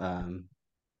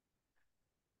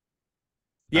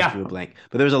a blank.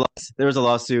 But there was a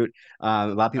lawsuit. A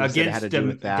lot of people said it had to do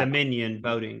with that. Dominion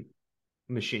voting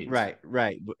machines. Right.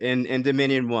 And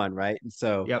Dominion won, right? And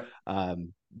so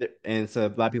and so a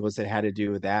lot of people said it had to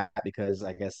do with that because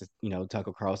I guess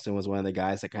Tucker Carlson was one of the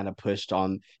guys that kind of pushed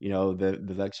on, the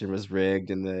election was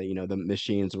rigged and the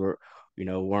machines weren't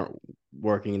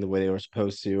working the way they were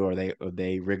supposed to, or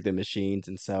they rigged the machines.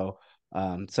 And so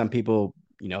some people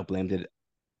blamed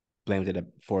it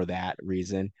for that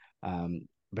reason.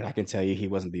 But I can tell you he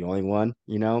wasn't the only one,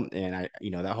 and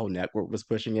that whole network was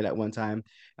pushing it at one time.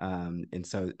 And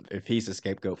so if he's a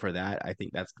scapegoat for that, I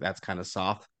think that's kind of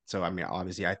soft. So I mean,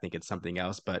 obviously I think it's something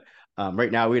else, but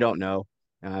right now we don't know.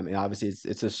 And obviously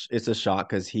it's a shock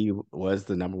because he was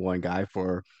the number one guy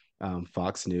for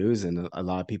Fox News, and a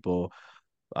lot of people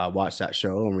watched that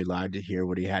show and relied to hear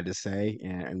what he had to say.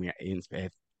 And I mean,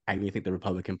 I think the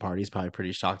Republican Party is probably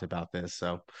pretty shocked about this.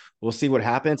 So we'll see what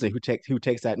happens and who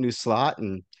takes that new slot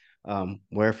and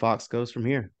where Fox goes from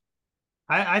here.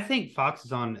 I think Fox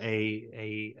is on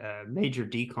a major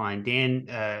decline. Dan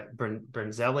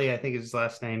Bernzelli, I think is his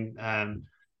last name.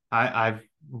 I've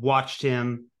watched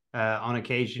him on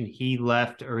occasion. He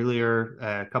left earlier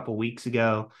a couple weeks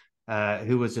ago,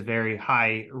 who was a very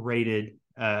high rated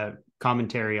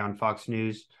commentary on Fox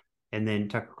News, and then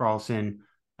Tucker Carlson.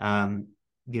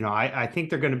 I think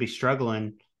they're going to be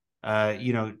struggling.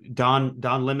 Don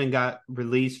Lemon got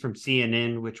released from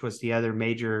CNN, which was the other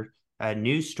major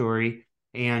news story.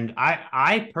 And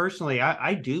I personally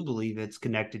do believe it's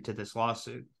connected to this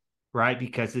lawsuit, right?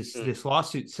 Because this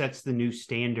lawsuit sets the new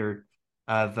standard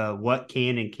of what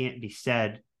can and can't be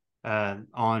said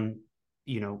on,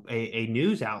 a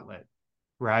news outlet,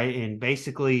 right? And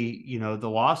basically, the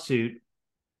lawsuit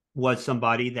was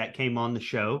somebody that came on the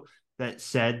show that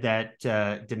said that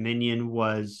Dominion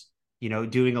was,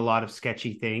 doing a lot of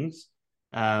sketchy things.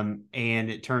 And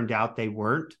it turned out they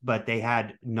weren't, but they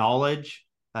had knowledge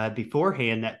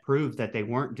beforehand that proved that they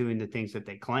weren't doing the things that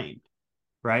they claimed,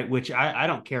 right? Which I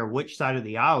don't care which side of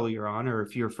the aisle you're on, or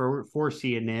if you're for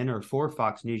CNN or for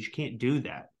Fox News, you can't do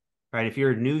that, right? If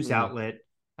you're a news outlet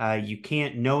You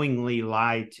can't knowingly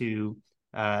lie to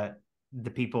the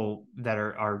people that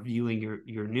are viewing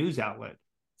your news outlet.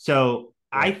 So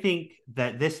I think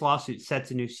that this lawsuit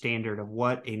sets a new standard of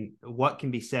what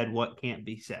can be said, what can't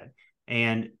be said.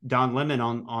 And Don Lemon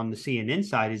on the CNN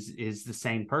side is the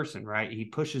same person, right? He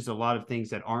pushes a lot of things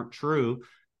that aren't true.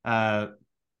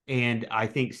 And I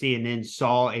think CNN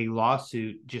saw a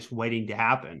lawsuit just waiting to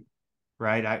happen,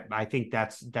 right? I think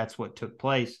that's what took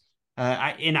place.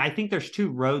 I think there's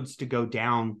two roads to go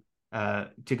down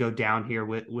here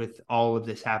with all of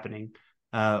this happening.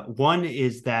 One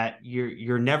is that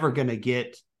you're never going to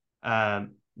get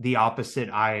the opposite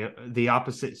side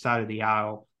of the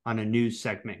aisle on a news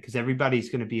segment, because everybody's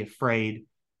going to be afraid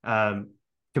to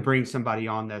bring somebody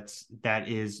on that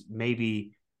is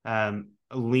maybe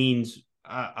leans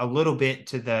a little bit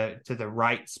to the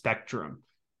right spectrum,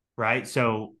 right?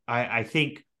 So I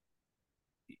think,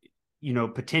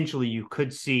 potentially you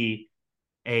could see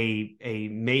a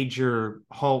major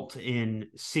halt in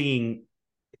seeing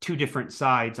two different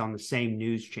sides on the same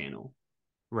news channel,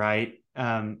 right?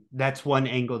 That's one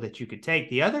angle that you could take.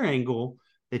 The other angle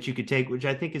that you could take, which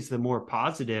I think is the more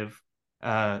positive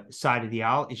side of the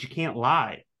aisle, is you can't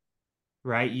lie,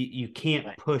 right? You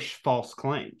can't push false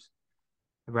claims,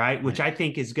 right? Which I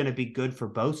think is going to be good for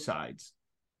both sides,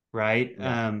 right?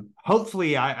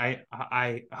 Hopefully,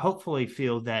 I hopefully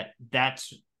feel that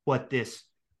that's what this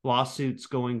lawsuit's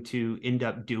going to end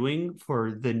up doing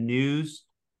for the news,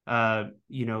 the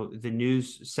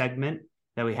news segment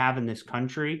that we have in this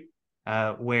country,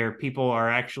 where people are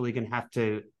actually going to have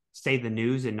to say the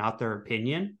news and not their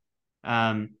opinion.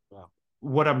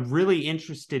 What I'm really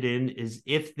interested in is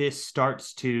if this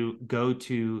starts to go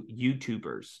to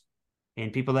YouTubers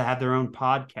and people that have their own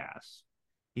podcasts,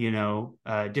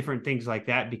 different things like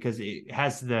that, because it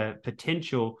has the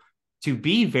potential to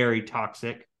be very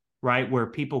toxic, right? Where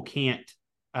people can't,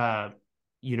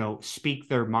 speak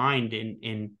their mind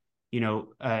and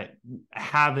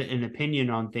have an opinion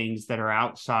on things that are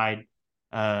outside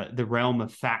the realm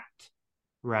of fact,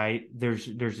 right? There's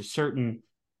a certain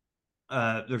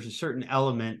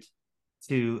element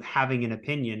to having an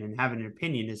opinion, and having an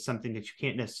opinion is something that you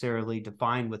can't necessarily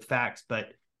define with facts, but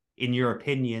in your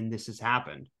opinion, this has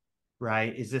happened,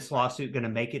 right? Is this lawsuit going to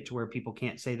make it to where people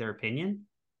can't say their opinion,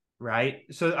 right?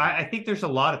 So I think there's a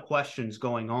lot of questions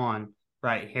going on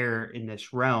right here in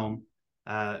this realm.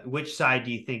 Which side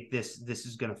do you think this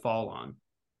is going to fall on?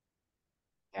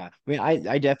 Yeah, I mean,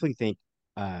 I definitely think,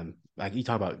 like you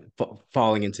talk about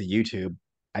falling into YouTube.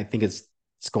 I think it's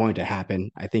going to happen.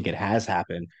 I think it has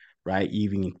happened, right? You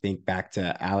even think back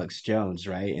to Alex Jones,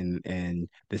 right? And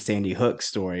the Sandy Hook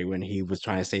story, when he was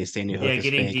trying to say Sandy Hook is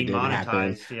Getting fake, it didn't happen,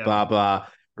 demonetized. Yeah. blah blah,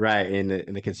 right? In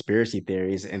the conspiracy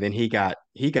theories, and then he got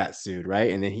sued,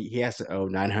 right? And then he has to owe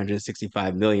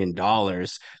 $965 million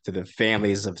to the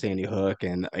families of Sandy Hook,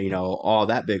 and all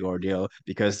that big ordeal,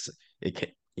 because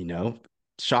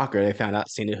shocker, they found out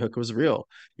Sandy Hook was real,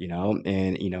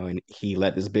 and he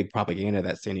let this big propaganda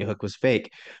that Sandy Hook was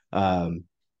fake.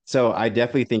 So I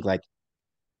definitely think, like,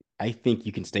 I think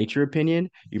you can state your opinion.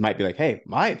 You might be like, hey,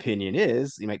 my opinion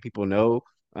is, you make people know,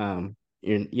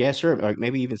 yeah, sure, like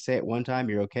maybe even say it one time,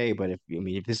 you're okay. But if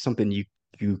this is something you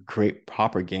create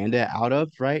propaganda out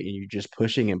of, right, and you're just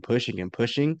pushing and pushing and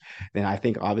pushing, then I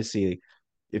think obviously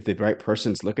if the right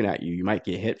person's looking at you, you might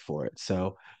get hit for it.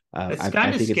 So it's I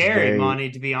kind of think it's scary, very,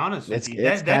 Monty, to be honest with you.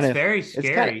 it's That's kind of very it's kind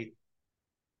of scary.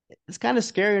 it's kind of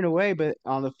scary in a way, but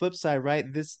on the flip side,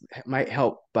 right, this might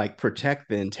help like protect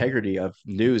the integrity of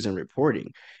news and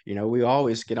reporting. We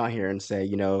always get on here and say,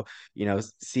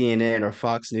 CNN or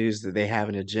Fox News, that they have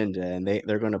an agenda, and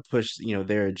they're going to push,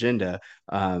 their agenda,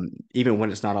 even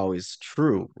when it's not always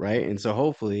true, right? And so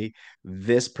hopefully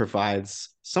this provides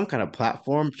some kind of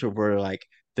platform to where, like,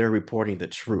 they're reporting the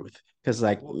truth. Because,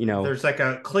 like, there's like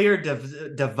a clear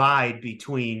divide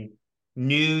between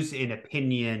news and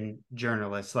opinion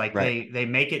journalists. Like right, they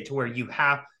make it to where you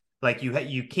have, like,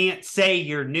 you can't say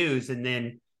your news and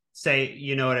then say,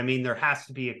 you know what I mean? There has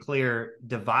to be a clear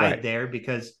divide right, there,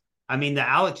 because I mean the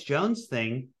Alex Jones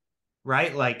thing,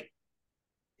 right? Like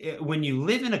when you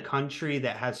live in a country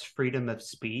that has freedom of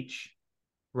speech,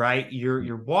 right?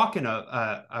 You're walking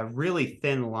a really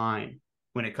thin line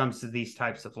when it comes to these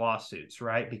types of lawsuits,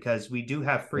 right? Because we do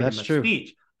have freedom that's of true,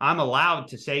 speech. I'm allowed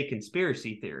to say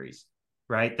conspiracy theories,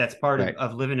 right? That's part right,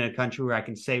 of living in a country where I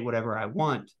can say whatever I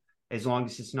want, as long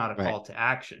as it's not a right, call to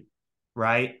action,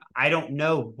 right? I don't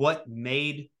know what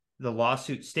made the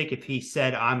lawsuit stick if he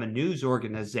said, I'm a news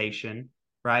organization,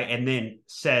 right? And then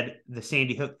said the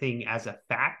Sandy Hook thing as a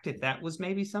fact, if that was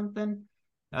maybe something.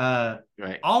 right,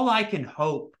 All I can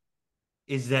hope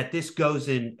is that this goes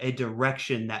in a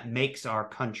direction that makes our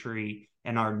country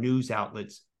and our news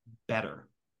outlets better.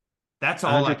 That's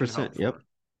all I can hope 100%. Yep. for.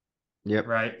 Yep.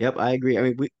 Right. Yep. I agree. I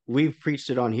mean, we've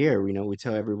preached it on here. We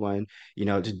tell everyone,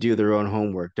 to do their own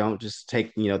homework. Don't just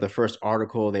take, the first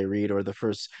article they read or the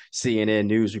first CNN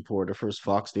news report or first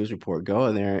Fox News report. Go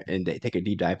in there and they take a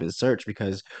deep dive and search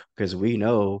because we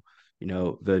know,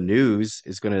 the news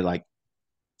is going to like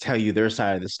tell you their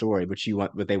side of the story,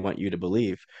 what they want you to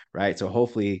believe, right? So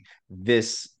hopefully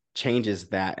this changes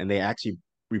that and they actually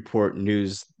report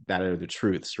news that are the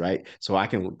truths, right? So I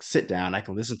can sit down, I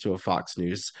can listen to a Fox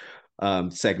News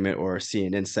segment or a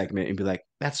CNN segment and be like,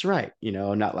 that's right,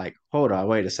 not like, hold on,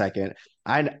 wait a second.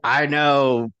 I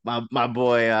know my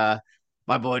boy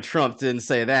Trump didn't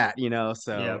say that, Yeah.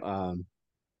 so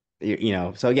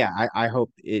so yeah, I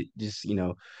hope it just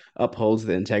upholds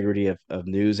the integrity of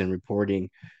news and reporting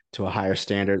to a higher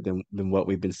standard than what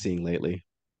we've been seeing lately.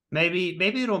 Maybe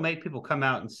it'll make people come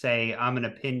out and say I'm an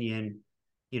opinion,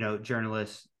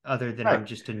 journalist, other than Right. I'm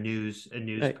just a news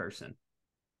Right. person.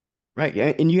 Right.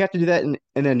 Yeah. And you have to do that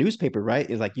in a newspaper, right?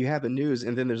 It's like you have the news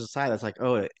and then there's a side that's like,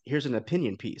 oh, here's an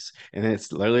opinion piece. And then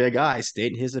it's literally a guy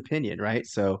stating his opinion, right?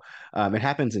 So it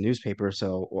happens in newspapers.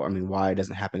 So, I mean, why it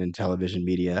doesn't happen in television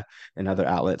media and other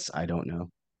outlets, I don't know.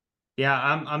 Yeah,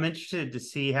 I'm interested to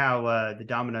see how the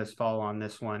dominoes fall on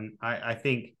this one. I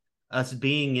think us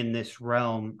being in this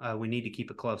realm, we need to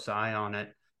keep a close eye on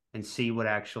it and see what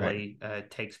Right. actually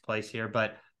takes place here.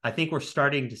 But I think we're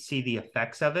starting to see the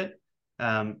effects of it.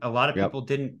 A lot of Yep. people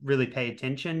didn't really pay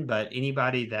attention, but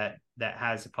anybody that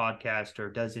has a podcast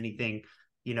or does anything,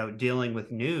 dealing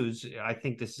with news, I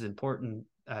think this is important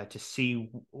to see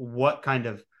what kind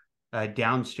of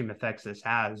downstream effects this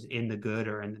has in the good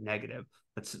or in the negative.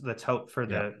 Let's hope for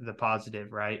Yep. the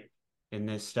positive, right, in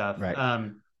this stuff. Right.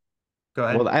 Go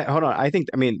Well, ahead. hold on. I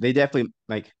mean, they definitely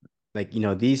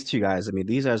these two guys. I mean,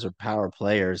 these guys are power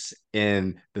players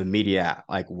in the media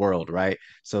like world, right?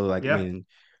 So like, I Yeah. mean,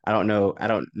 I don't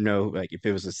know like if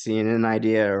it was a CNN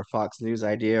idea or Fox News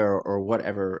idea or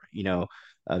whatever,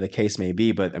 the case may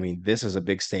be. But I mean, this is a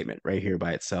big statement right here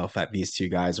by itself that these two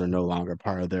guys are no longer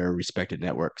part of their respected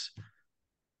networks.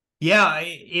 Yeah,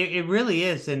 it really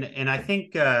is, and I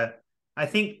think they're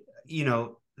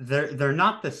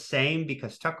not the same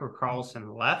because Tucker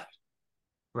Carlson left,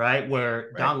 right,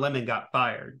 where Right. Don Lemon got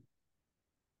fired,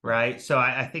 right. So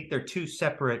I think they're two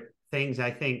separate things. I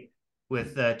think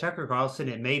with Tucker Carlson,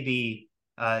 it may be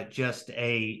just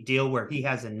a deal where he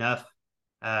has enough,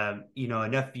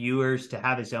 enough viewers to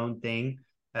have his own thing,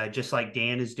 just like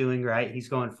Dan is doing, right? He's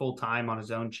going full time on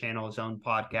his own channel, his own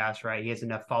podcast, right? He has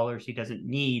enough followers. He doesn't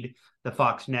need the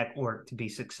Fox network to be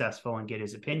successful and get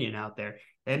his opinion out there.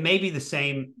 It may be the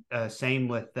same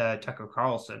with Tucker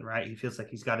Carlson, right? He feels like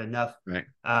he's got Right.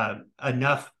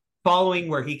 enough following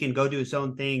where he can go do his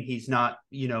own thing. He's not,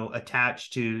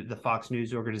 attached to the Fox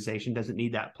News organization, doesn't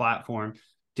need that platform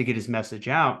to get his message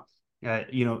out.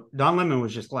 Don Lemon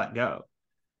was just let go,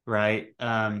 right?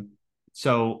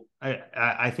 So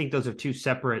I think those are two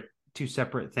separate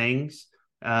things.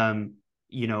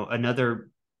 Another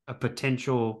a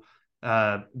potential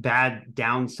bad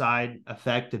downside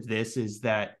effect of this is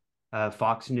that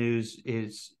Fox News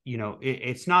is,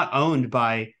 it's not owned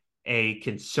by a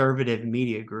conservative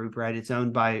media group, right? It's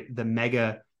owned by the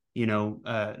mega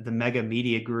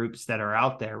media groups that are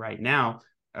out there right now.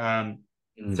 Mm.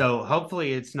 So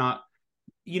hopefully it's not,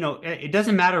 it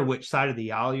doesn't matter which side of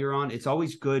the aisle you're on. It's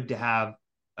always good to have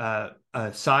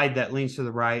a side that leans to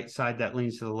the right, side that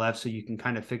leans to the left, so you can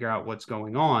kind of figure out what's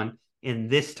going on in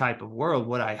this type of world.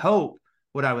 What I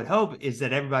would hope is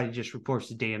that everybody just reports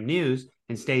the damn news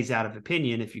and stays out of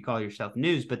opinion if you call yourself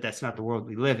news, but that's not the world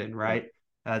we live in, right?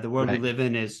 The world we Right. live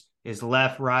in is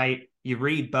left, right. You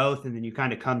read both, and then you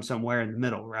kind of come somewhere in the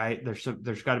middle, right?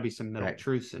 There's got to be some middle Right.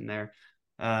 truths in there.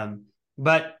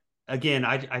 But again,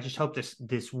 I just hope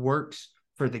this works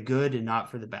for the good and not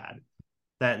for the bad.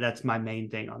 That's my main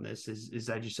thing on this is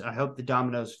I hope the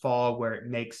dominoes fall where it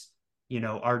makes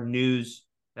our news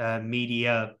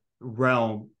media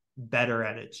realm better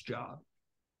at its job.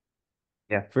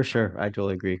 Yeah, for sure. I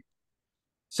totally agree.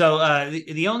 So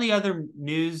the only other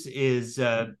news is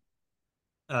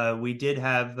we did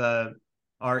have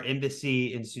our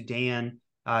embassy in Sudan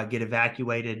get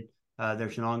evacuated.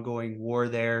 There's an ongoing war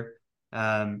there.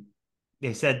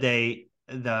 They said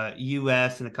the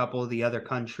U.S. and a couple of the other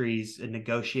countries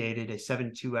negotiated a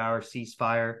 72-hour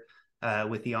ceasefire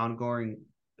with the ongoing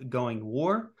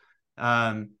war.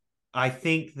 I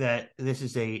think that this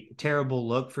is a terrible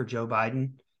look for Joe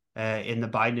Biden in the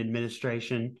Biden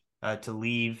administration to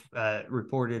leave.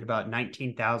 Reported about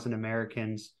 19,000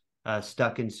 Americans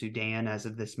stuck in Sudan as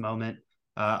of this moment.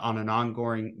 on an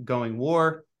ongoing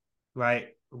war, right?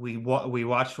 We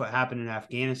watched what happened in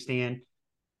Afghanistan.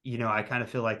 I kind of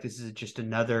feel like this is just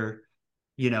another,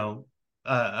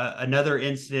 another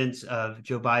instance of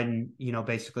Joe Biden,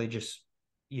 basically just,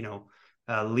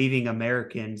 leaving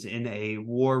Americans in a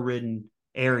war-ridden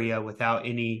area without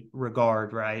any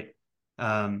regard, right?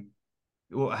 How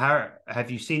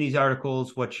have you seen these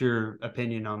articles? What's your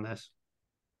opinion on this?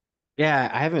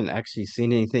 Yeah, I haven't actually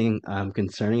seen anything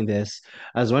concerning this.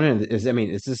 I was wondering, is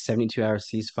this 72-hour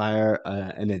ceasefire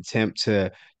an attempt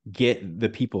to get the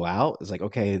people out? It's like,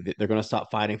 okay, they're going to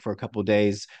stop fighting for a couple of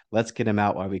days. Let's get them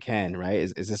out while we can, right?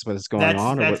 Is this what is going That's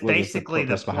on, or that's what was the basically the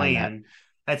purpose behind that? plan.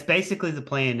 That's basically the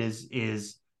plan is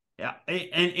yeah,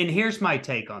 and here's my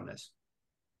take on this.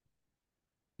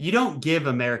 You don't give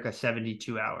America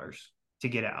 72 hours to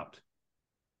get out,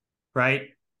 right?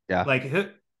 Yeah, Like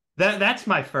that's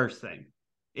my first thing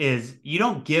is you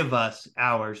don't give us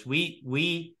hours.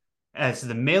 We as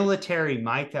the military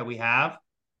might that we have,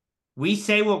 we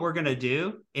say what we're going to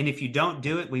do, and if you don't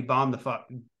do it, we bomb the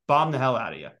hell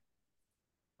out of you.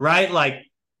 Right?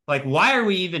 Like why are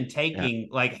we even yeah, taking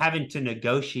like having to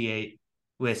negotiate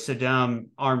with Saddam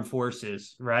armed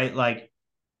forces, right? Like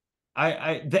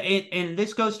and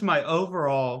this goes to my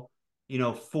overall,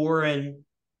 foreign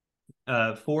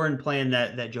plan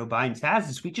that Joe Biden has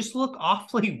is we just look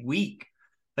awfully weak.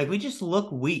 Like we just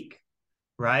look weak,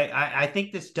 right? I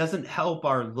think this doesn't help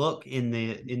our look in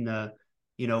the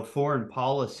foreign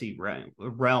policy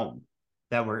realm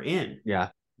that we're in, yeah,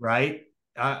 right?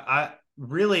 I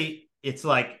really, it's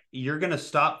like you're going to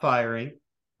stop firing.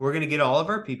 We're going to get all of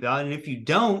our people out, and if you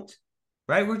don't,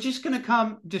 right, we're just going to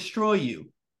come destroy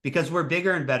you because we're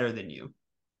bigger and better than you.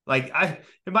 Like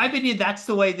in my opinion, that's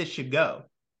the way this should go.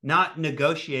 Not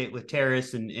negotiate with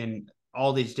terrorists and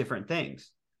all these different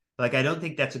things. Like I don't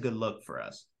think that's a good look for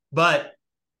us. But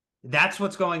that's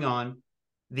what's going on.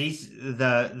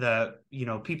 The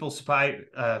people fighting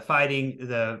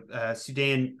the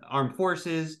Sudan armed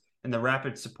forces and the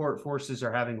rapid support forces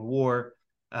are having a war.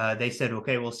 They said,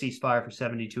 okay, we'll cease fire for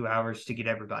 72 hours to get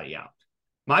everybody out.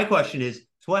 My question is,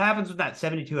 so what happens when that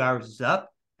 72 hours is up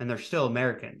and they're still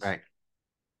Americans? right.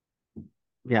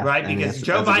 Yeah, Right? I mean Because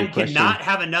Joe that's a good Biden question. cannot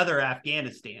have another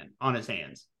Afghanistan on his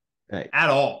hands Right, at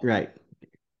all. right.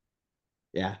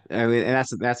 Yeah, I mean, and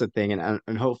that's the thing,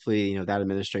 and hopefully, that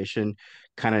administration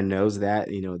kind of knows that,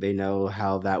 they know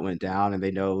how that went down, and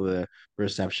they know the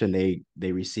reception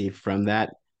they received from that.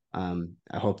 I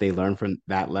hope they learn from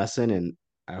that lesson, and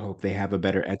I hope they have a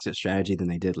better exit strategy than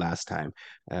they did last time.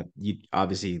 You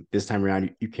obviously this time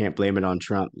around, you can't blame it on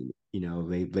Trump.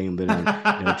 They blamed it on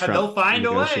Trump They'll find a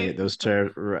negotiated way. those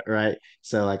terms, right?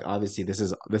 So like obviously this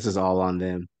is all on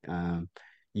them.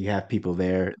 You have people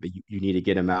there that you need to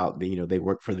get them out. They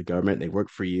work for the government. They work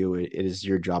for you. It is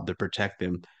your job to protect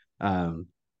them.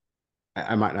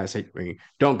 I might not say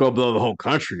don't go blow the whole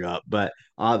country up, but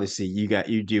obviously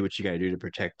you do what you got to do to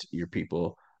protect your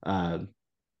people. And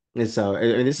so,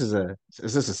 and is this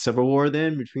a civil war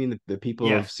then between the people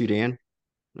of Yes. Sudan?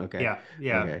 Okay,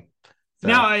 Yeah. okay. So,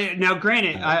 Now,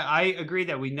 granted, uh, I agree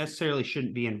that we necessarily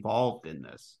shouldn't be involved in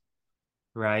this,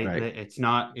 right? right, It's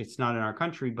not in our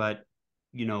country, but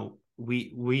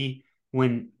we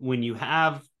when you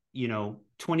have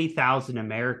 20,000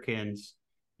 Americans,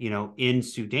 in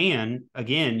Sudan,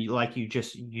 again, like you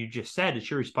just said, it's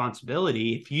your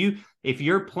responsibility. If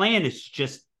your plan is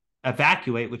just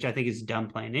evacuate, which I think is a dumb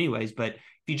plan, anyways, but if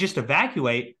you just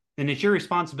evacuate, then it's your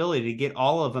responsibility to get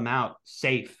all of them out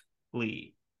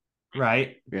safely,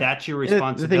 right? yeah. That's your And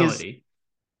the thing is, responsibility.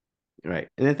 right,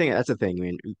 and that's the thing. I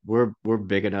mean, we're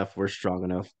big enough, we're strong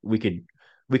enough. We can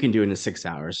do it in 6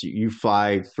 hours. You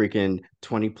fly freaking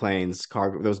 20 planes,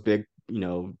 cargo, those big,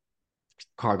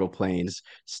 cargo planes,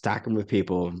 stack them with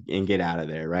people, and get out of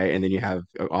there, right? And then you have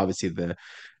obviously the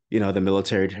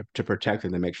military to protect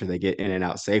them to make sure they get in and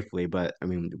out safely. But I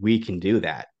mean, we can do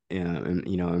that,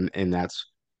 and that's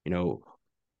you know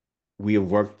we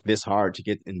have worked this hard to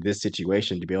get in this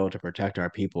situation to be able to protect our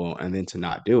people, and then to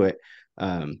not do it,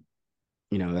 um,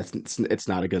 that's it's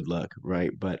not a good look,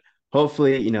 right? But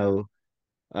hopefully,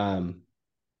 um,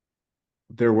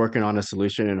 they're working on a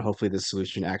solution, and hopefully the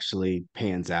solution actually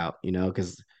pans out,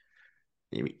 because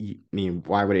I mean,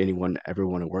 why would anyone ever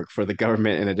want to work for the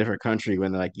government in a different country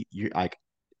when like you like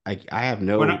I have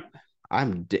When I,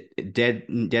 no dead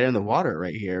in the water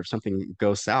right here if something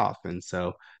goes south, and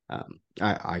so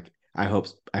I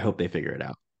hope they figure it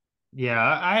out. Yeah,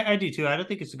 I do too. I don't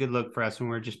think it's a good look for us when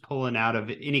we're just pulling out of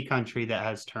any country that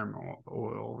has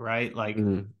turmoil, right? Like,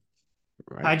 Mhm.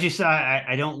 Right.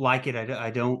 I don't like it. I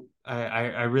don't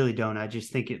I really don't. I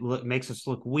just think it makes us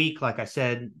look weak. Like I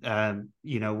said,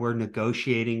 we're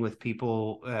negotiating with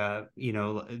people,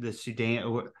 the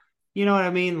Sudan, you know what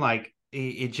I mean? Like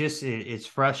it's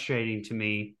frustrating to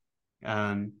me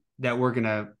that we're going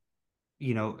to,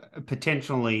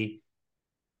 potentially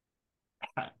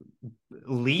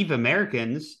leave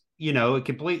Americans,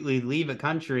 completely leave a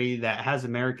country that has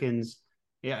Americans.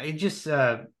 Yeah, it just,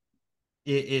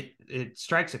 it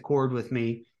strikes a chord with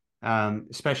me,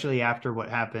 especially after what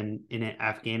happened in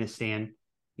Afghanistan.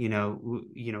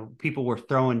 People were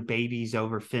throwing babies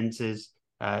over fences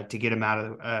to get them out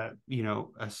of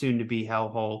a soon to be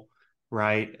hellhole,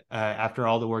 right? After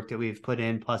all the work that we've put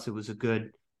in, plus it was a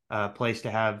good place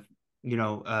to have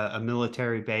a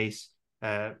military base.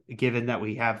 Given that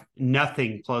we have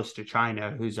nothing close to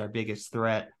China, who's our biggest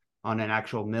threat on an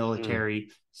actual military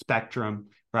spectrum,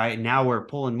 right? Now we're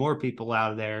pulling more people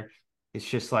out of there. It's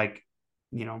just like,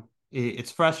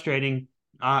 it's frustrating.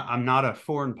 I'm not a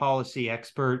foreign policy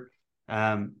expert,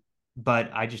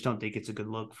 but I just don't think it's a good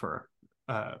look for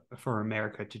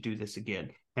America to do this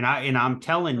again. And I'm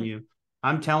telling you,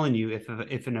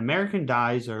 if an American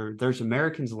dies or there's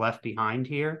Americans left behind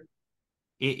here,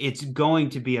 it's going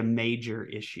to be a major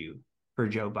issue for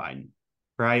Joe Biden,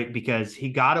 right? Because he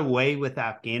got away with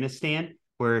Afghanistan,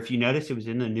 where if you notice, it was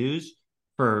in the news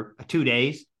for 2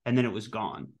 days and then it was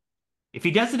gone. If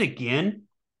he does it again,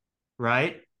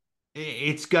 right,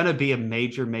 it's going to be a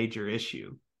major, major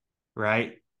issue,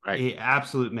 right? Right.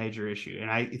 Absolute major issue.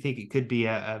 And I think it could be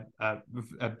a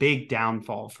big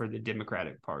downfall for the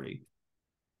Democratic Party.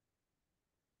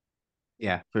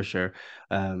 Yeah, for sure.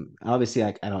 Obviously,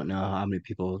 I don't know how many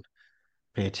people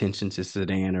pay attention to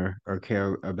Sudan or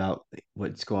care about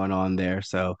what's going on there.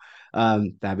 So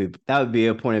that would be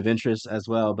a point of interest as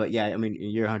well. But yeah, I mean,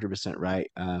 you're 100%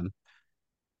 right.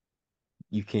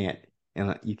 You can't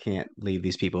you can't leave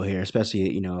these people here,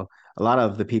 especially a lot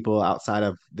of the people outside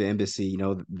of the embassy.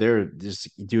 They're just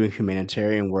doing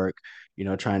humanitarian work.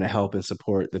 Trying to help and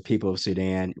support the people of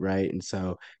Sudan, right? And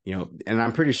so and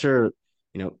I'm pretty sure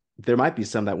there might be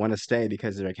some that want to stay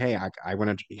because they're like, hey, I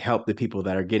want to help the people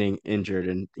that are getting injured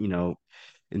and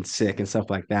and sick and stuff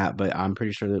like that. But I'm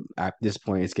pretty sure that at this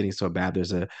point it's getting so bad.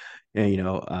 There's a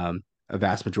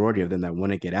vast majority of them that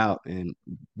want to get out, and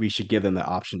we should give them the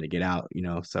option to get out.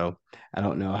 So I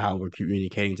don't know how we're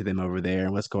communicating to them over there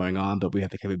and what's going on, but we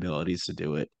have the capabilities to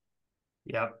do it.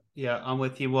 Yep. Yeah, I'm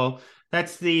with you. Well,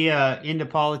 that's the end of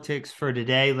politics for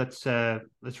today. Let's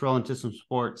roll into some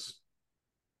sports.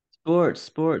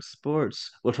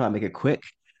 Sports. We'll try to make it quick.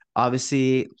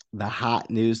 Obviously, the hot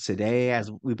news today,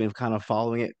 as we've been kind of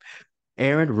following it,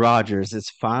 Aaron Rodgers is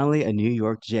finally a New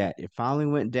York Jet. It finally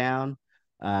went down.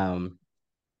 Um,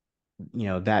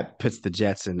 that puts the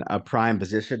Jets in a prime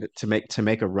position to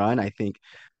make a run. I think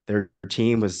their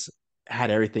team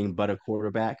had everything but a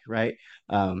quarterback, right?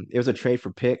 It was a trade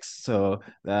for picks, so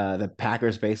the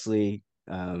Packers basically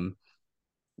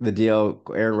the deal,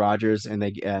 Aaron Rodgers, and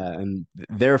they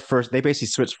basically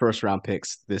switched first round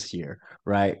picks this year,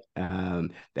 right?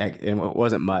 That and it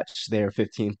wasn't much. Their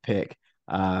 15th pick,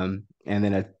 and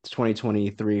then a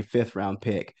 2023 fifth round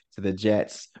pick to the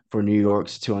Jets for New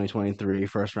York's 2023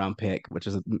 first round pick, which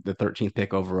is the 13th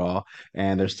pick overall,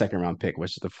 and their second round pick,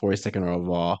 which is the 42nd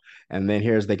overall. And then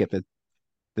they get the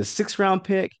sixth round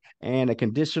pick and a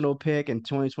conditional pick in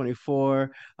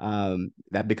 2024.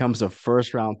 That becomes a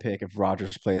first round pick if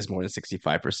Rodgers plays more than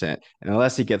 65%. And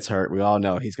unless he gets hurt, we all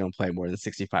know he's going to play more than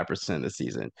 65% of the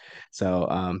season.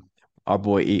 So our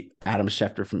boy Adam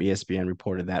Schefter from ESPN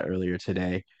reported that earlier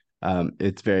today.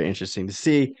 It's very interesting to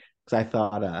see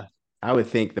because I would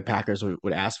think the Packers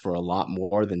would ask for a lot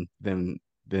more than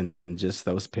just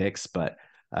those picks, but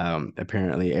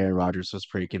apparently Aaron Rodgers was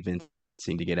pretty convincing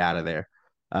to get out of there.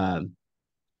 Um,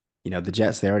 the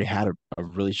Jets, they already had a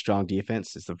really strong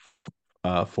defense. It's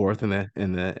the fourth in the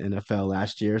NFL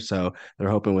last year, so they're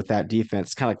hoping with that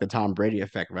defense, kind of like the Tom Brady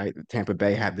effect, right? Tampa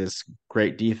Bay had this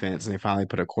great defense, and they finally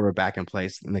put a quarterback in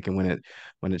place, and they can win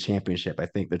a championship. I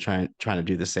think they're trying to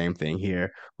do the same thing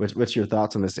here. What's your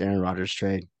thoughts on this Aaron Rodgers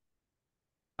trade?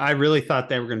 I really thought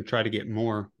they were going to try to get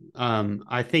more.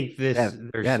 I think Yeah,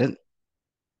 there's, yeah, it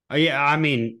yeah, I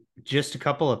mean, just a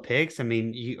couple of picks. I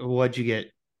mean, what'd you get?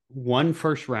 One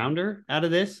first rounder out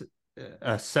of this,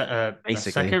 a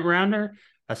basically. second rounder,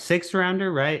 a sixth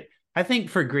rounder, right? I think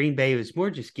for Green Bay, it was more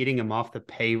just getting him off the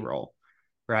payroll,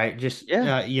 right? Just,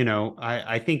 Yeah.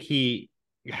 I think he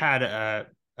had a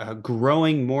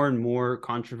growing more and more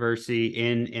controversy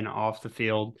in and off the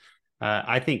field.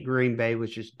 I think Green Bay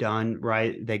was just done,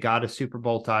 right? They got a Super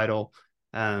Bowl title.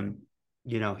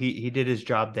 He did his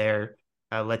job there.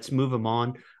 Let's move him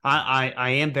on. I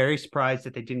am very surprised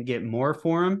that they didn't get more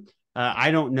for him.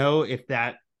 I don't know if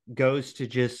that goes to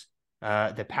just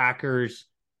the Packers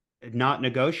not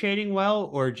negotiating well,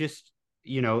 or just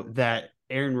that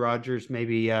Aaron Rodgers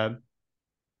maybe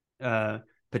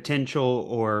potential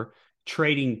or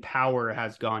trading power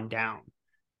has gone down.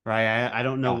 Right. I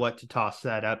don't know what to toss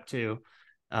that up to.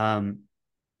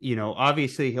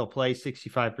 Obviously he'll play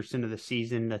 65% of the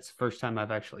season. That's the first time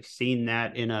I've actually seen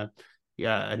that in a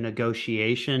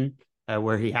negotiation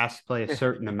where he has to play a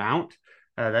certain amount.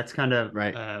 That's kind of,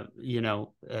 right.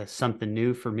 Something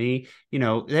new for me.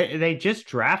 They just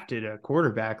drafted a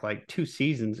quarterback like 2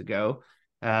 seasons ago.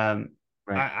 Right.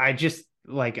 I just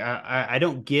like, I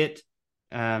don't get,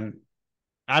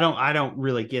 I don't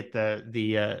really get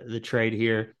the trade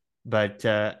here, but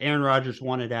Aaron Rodgers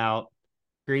wanted out.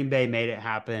 Green Bay made it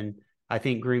happen. I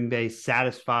think Green Bay's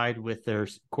satisfied with their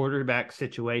quarterback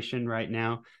situation right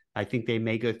now. I think they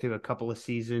may go through a couple of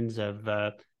seasons of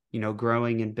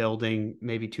growing and building,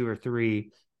 maybe 2 or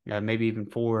 3, maybe even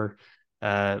 4.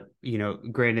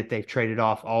 Granted, they've traded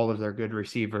off all of their good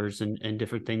receivers and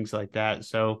different things like that.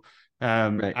 So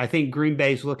right. I think Green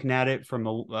Bay's looking at it from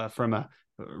a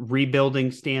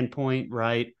rebuilding standpoint,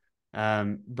 right?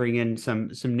 Bring in some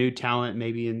new talent.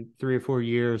 Maybe in 3 or 4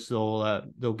 years,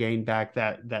 they'll gain back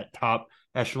that top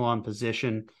echelon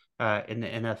position in the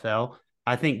NFL.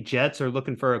 I think Jets are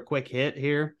looking for a quick hit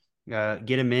here. Get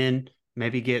him in,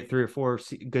 maybe get 3 or 4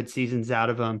 good seasons out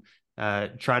of him.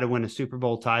 Try to win a Super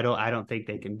Bowl title. I don't think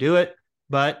they can do it,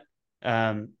 but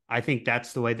I think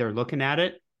that's the way they're looking at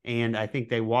it. And I think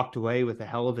they walked away with a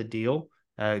hell of a deal.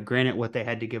 Granted, what they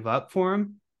had to give up for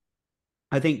him.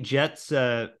 I think Jets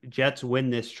win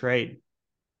this trade.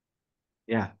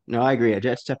 Yeah, no, I agree.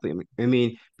 Jets definitely. I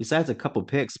mean, besides a couple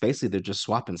picks, basically they're just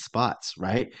swapping spots,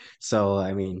 right? So,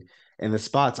 I mean, and the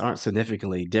spots aren't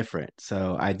significantly different.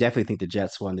 So, I definitely think the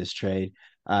Jets won this trade.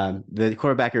 The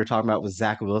quarterback you were talking about was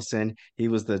Zach Wilson. He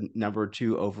was the number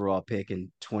 2 overall pick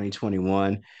in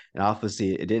 2021, and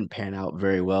obviously it didn't pan out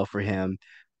very well for him.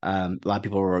 A lot of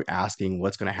people were asking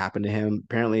what's going to happen to him.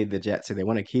 Apparently, the Jets say they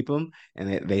want to keep him,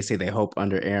 and they say they hope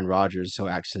under Aaron Rodgers he'll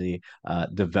actually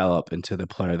develop into the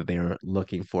player that they were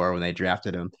looking for when they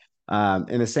drafted him.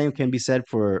 And the same can be said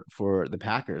for the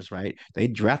Packers, right? They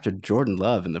drafted Jordan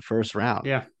Love in the first round,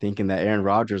 yeah, thinking that Aaron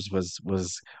Rodgers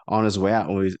was on his way out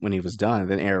when he was done.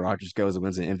 And then Aaron Rodgers goes and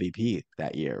wins an MVP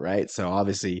that year, right? So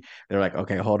obviously they're like,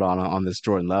 okay, hold on this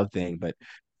Jordan Love thing, but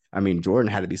I mean,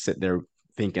 Jordan had to be sitting there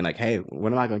thinking like, hey,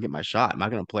 when am I going to get my shot? Am I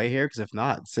going to play here? Because if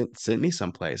not, send me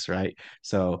someplace, right?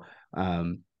 So I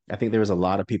think there was a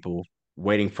lot of people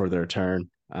waiting for their turn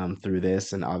through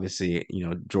this, and obviously,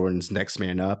 Jordan's next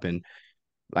man up, and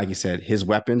like you said, his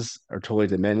weapons are totally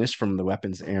diminished from the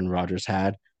weapons Aaron Rodgers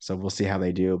had. So we'll see how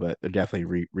they do, but they're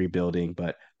definitely rebuilding.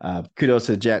 But kudos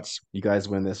to the Jets. You guys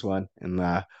win this one, and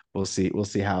we'll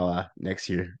see how next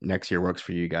year works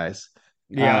for you guys.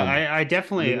 Yeah, I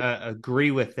definitely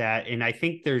agree with that. And I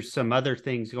think there's some other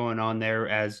things going on there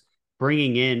as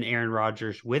bringing in Aaron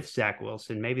Rodgers with Zach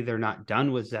Wilson. Maybe they're not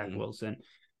done with Zach Wilson.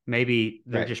 Maybe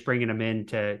they're just bringing him in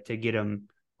to get him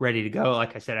ready to go.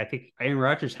 Like I said, I think Aaron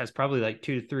Rodgers has probably like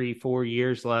 2 to 3, 4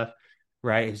 years left,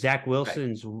 right? If Zach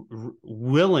Wilson's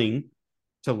willing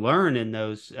to learn in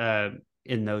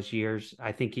those years,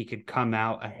 I think he could come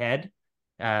out ahead.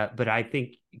 But I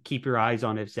think keep your eyes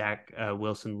on if Zach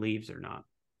Wilson leaves or not.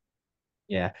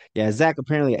 Yeah. Zach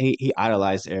apparently he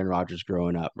idolized Aaron Rodgers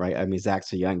growing up, right? I mean,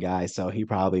 Zach's a young guy, so he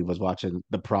probably was watching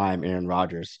the prime Aaron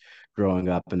Rodgers growing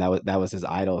up, and that was his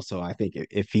idol. So I think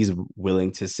if he's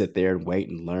willing to sit there and wait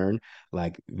and learn,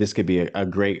 like this could be a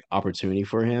great opportunity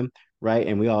for him, right?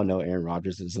 And we all know Aaron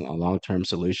Rodgers isn't a long-term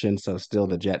solution. So still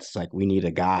the Jets like we need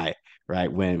a guy, right?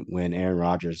 When Aaron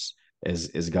Rodgers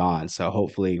is gone. So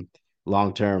hopefully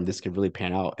long term this could really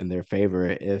pan out in their favor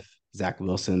if Zach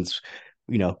Wilson's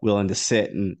willing to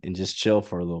sit and just chill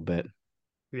for a little bit.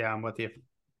 Yeah, I'm with you.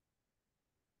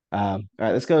 All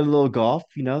right, let's go to a little golf.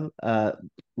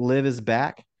 Liv is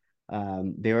back.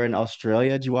 They were in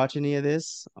Australia. Did you watch any of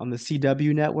this on the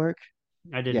CW network?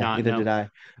 I did Yeah, not neither know. did I.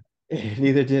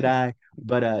 Neither did I.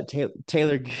 But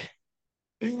Taylor,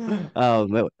 oh,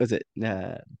 what was it?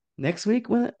 Next week?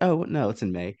 When? Oh no, it's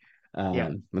in May.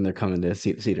 Yeah, When they're coming to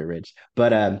Cedar Ridge.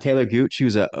 But Taylor Gooch,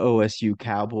 who's a OSU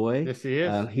Cowboy, yes, he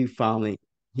is.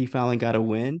 He finally got a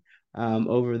win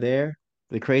over there.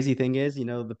 The crazy thing is,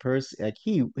 the purse like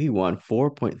he won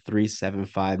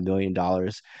 $4.375 million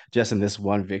just in this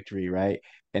one victory, right?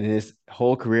 And in his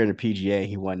whole career in the PGA,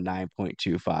 he won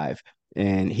 9.25.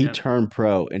 and he turned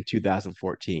pro in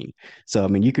 2014. So I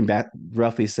mean, you can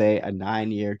roughly say a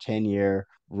 9-year, 10-year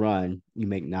run, you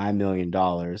make $9 million.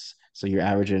 So you're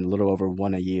averaging a little over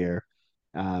one a year.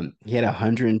 He had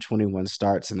 121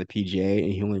 starts in the PGA,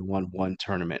 and he only won one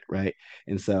tournament, right?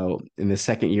 And so in the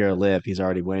second year of Live, he's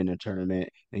already winning a tournament,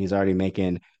 and he's already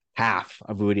making half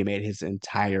of what he made his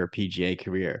entire PGA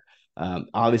career.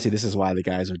 Obviously, this is why the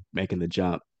guys are making the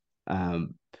jump.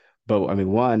 Um, but I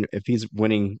mean, one, if he's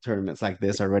winning tournaments like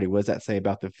this already, what does that say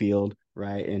about the field,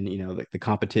 right? And the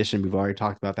competition, we've already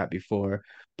talked about that before.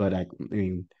 But I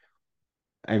mean,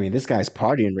 this guy's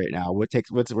partying right now.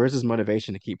 Where's his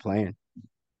motivation to keep playing?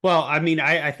 Well, I mean,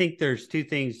 I think there's two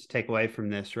things to take away from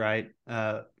this, right?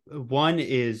 One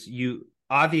is you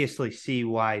obviously see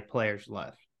why players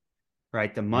left,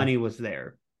 right? The money was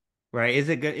there, right? Is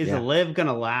it good? Is the Live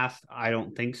gonna last? I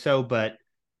don't think so, but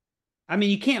I mean,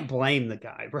 you can't blame the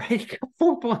guy, right?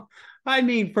 I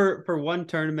mean, for one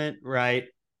tournament, right?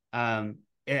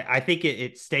 I think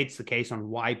it states the case on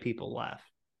why people left,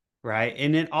 right?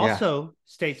 And it also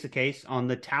states the case on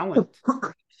the talent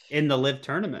in the Live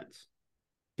tournaments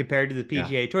compared to the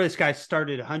PGA Tour. This guy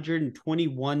started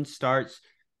 121 starts,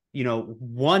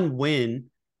 one win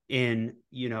in,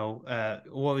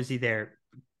 what was he there?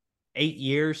 8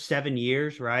 years, 7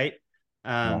 years, right?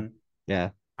 Yeah.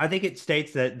 I think it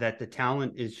states that the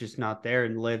talent is just not there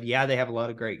in Live. Yeah, they have a lot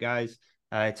of great guys.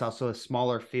 It's also a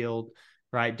smaller field,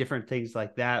 right? Different things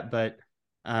like that. But,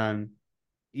 I'm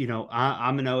an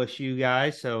OSU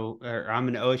guy, or I'm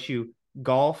an OSU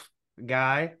golf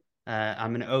guy.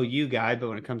 I'm an OU guy, but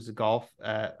when it comes to golf,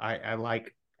 I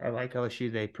like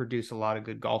OSU. They produce a lot of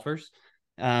good golfers.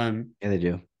 Yeah, they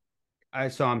do.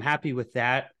 So I'm happy with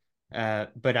that.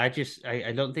 But I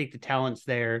don't think the talent's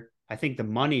there. I think the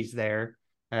money's there.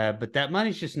 But that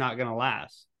money's just not going to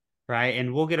last, right?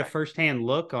 And we'll get a firsthand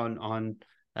look on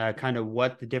kind of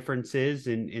what the difference is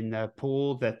in the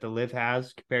pool that the Live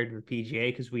has compared to the PGA,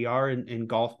 because we are in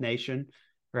Golf Nation,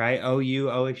 right? OU,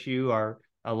 OSU are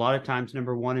a lot of times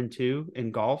number 1 and 2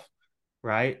 in golf,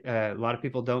 right? A lot of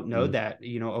people don't know that.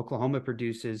 Oklahoma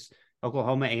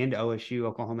and OSU,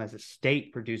 Oklahoma as a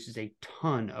state produces a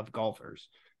ton of golfers,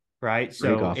 right?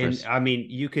 So, golfers. And I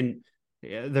mean,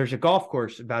 there's a golf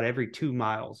course about every 2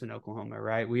 miles in Oklahoma,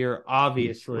 right? We are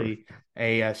obviously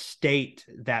a state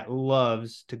that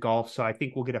loves to golf. So I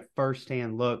think we'll get a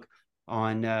firsthand look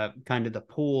on kind of the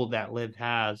pool that Liv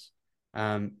has.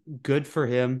 Good for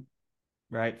him,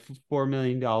 right? $4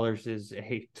 million is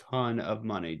a ton of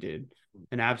money, dude.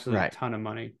 An absolute ton of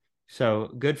money.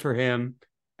 So good for him.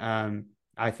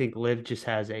 I think Liv just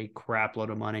has a crap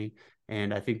load of money.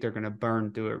 And I think they're going to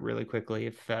burn through it really quickly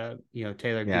if,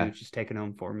 Taylor Gooch is taking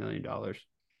home $4 million.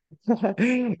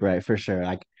 Right, for sure.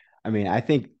 I mean, I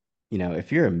think,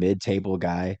 if you're a mid-table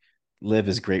guy, Live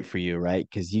is great for you, right?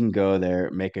 Because you can go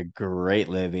there, make a great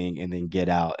living, and then get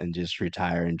out and just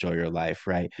retire, enjoy your life,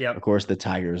 right? Yep. Of course, the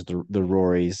Tigers, the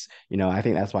Rorys, I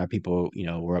think that's why people,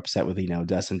 were upset with,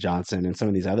 Dustin Johnson and some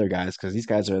of these other guys, because these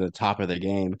guys are at the top of their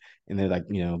game, and they're like,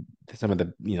 some of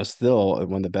the, still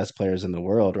one of the best players in the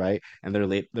world, right? And they're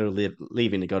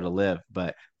leaving to go to Live.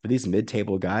 But for these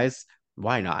mid-table guys,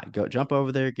 why not go jump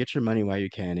over there, get your money while you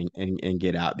can, and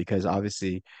get out, because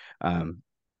obviously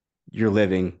you're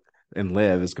living and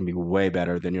Live is going to be way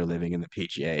better than you're living in the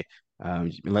PGA.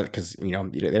 Because they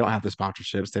don't have the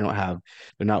sponsorships,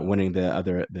 they're not winning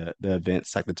the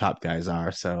events like the top guys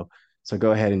are. So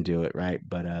go ahead and do it, right?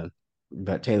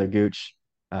 But Taylor Gooch,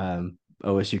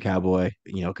 OSU Cowboy,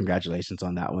 congratulations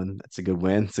on that one. That's a good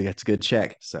win. So that's a good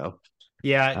check. So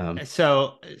yeah.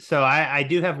 So I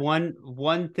do have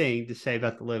one thing to say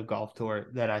about the Live Golf Tour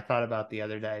that I thought about the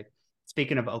other day.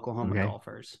 Speaking of Oklahoma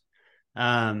golfers,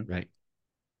 right.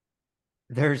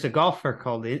 There's a golfer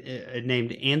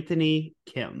named Anthony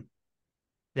Kim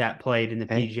that played in the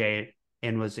PGA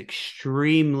and was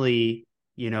extremely,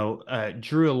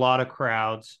 drew a lot of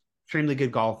crowds, extremely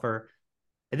good golfer.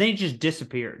 And then he just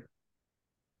disappeared,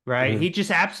 right? He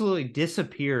just absolutely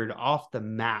disappeared off the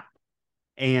map.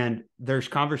 And there's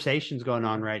conversations going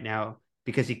on right now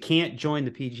because he can't join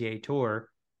the PGA Tour.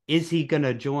 Is he going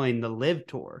to join the Live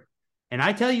Tour? And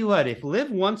I tell you what, if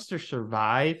Live wants to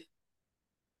survive,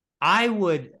 I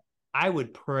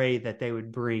would pray that they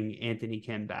would bring Anthony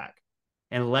Kim back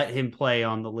and let him play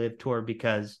on the Live Tour,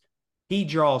 because he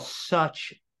draws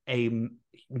such a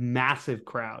massive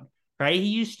crowd, right? He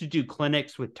used to do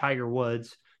clinics with Tiger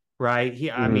Woods,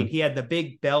 right? I mean, he had the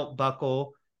big belt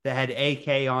buckle that had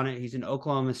AK on it. He's an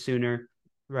Oklahoma Sooner,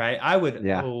 right? I would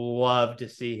love to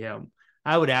see him.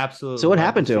 I would absolutely. So what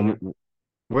happened to him?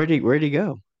 Where'd he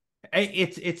go?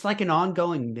 It's like an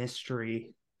ongoing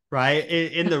mystery. right?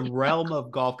 In the realm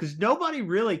of golf, because nobody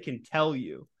really can tell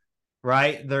you,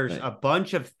 right? There's a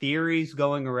bunch of theories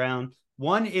going around.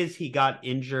 One is he got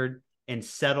injured and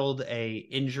settled a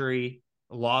injury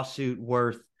lawsuit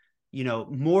worth,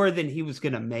 more than he was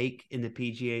going to make in the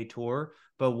PGA Tour.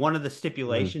 But one of the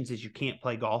stipulations is you can't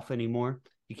play golf anymore.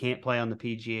 You can't play on the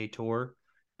PGA Tour.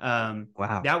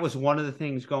 Wow. That was one of the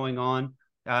things going on.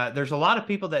 There's a lot of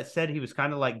people that said he was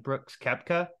kind of like Brooks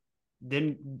Koepka.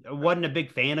 Wasn't a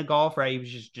big fan of golf, right? He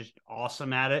was just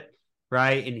awesome at it,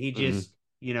 right? And he just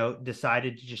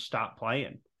decided to just stop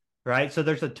playing, right? So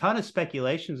there's a ton of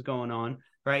speculations going on,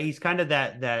 right? He's kind of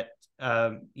that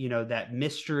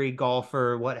mystery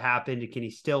golfer. What happened? Can he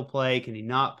still play? Can he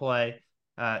not play?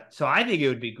 So I think it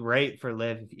would be great for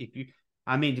Liv if you.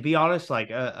 I mean, to be honest,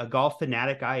 like a golf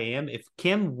fanatic I am, if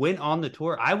Kim went on the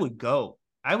tour, I would go.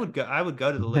 I would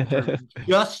go to the Liv Tour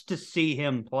just to see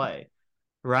him play,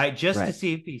 right? Just to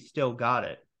see if he still got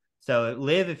it. So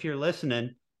Liv, if you're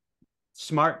listening,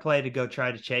 smart play to go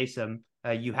try to chase him.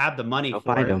 You have the money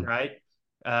for it, right?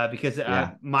 Because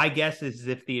my guess is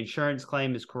if the insurance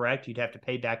claim is correct, you'd have to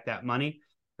pay back that money,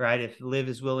 right? If Liv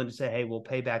is willing to say, hey, we'll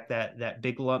pay back that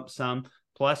big lump sum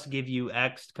plus give you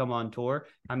X to come on tour.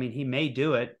 I mean, he may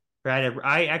do it, right?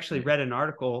 I actually read an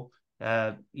article,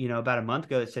 about a month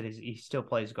ago that said he still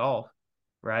plays golf,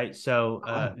 right? So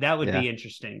that would be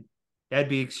interesting. That'd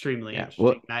be extremely interesting.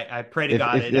 Well, I pray to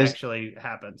God it actually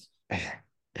happens.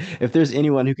 If there's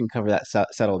anyone who can cover that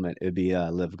settlement, it would be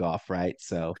Liv Golf, right?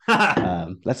 So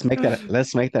let's make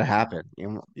that happen.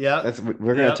 Yeah,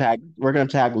 we're gonna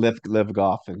tag Liv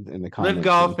Golf in the comments. Liv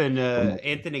Golf and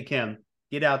Anthony Kim,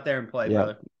 get out there and play,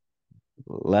 brother.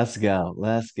 Let's go.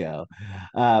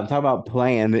 Talk about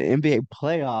playing the NBA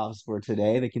playoffs for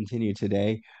today. They continue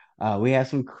today. We have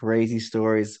some crazy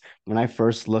stories. When I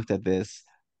first looked at this,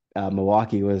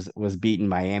 Milwaukee was beating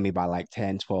Miami by like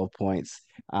 10, 12 points.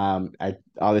 I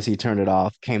obviously turned it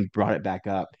off, brought it back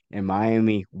up, and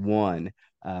Miami won.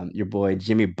 Your boy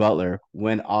Jimmy Butler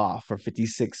went off for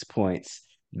 56 points.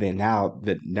 Then now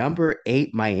the number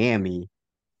 8 Miami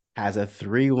has a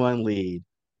 3-1 lead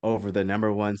over the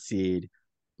number 1 seed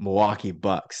Milwaukee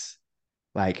Bucks.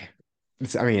 Like,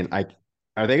 I mean, like,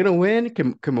 are they gonna win?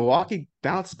 Can Milwaukee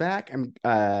bounce back? And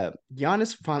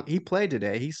Giannis, he played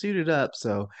today. He suited up,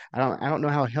 so I don't know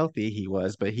how healthy he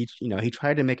was, but he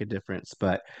tried to make a difference.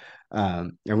 But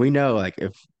and we know, like,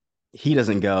 if he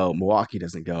doesn't go, Milwaukee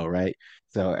doesn't go, right?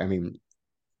 So I mean,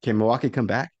 can Milwaukee come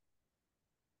back?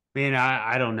 Man,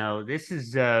 I don't know. This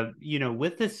is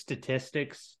with the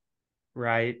statistics,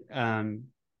 right?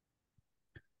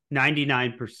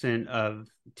 99% of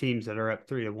teams that are up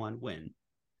 3-1 win.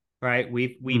 Right.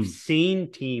 We've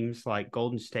seen teams like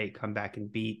Golden State come back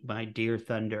and beat my dear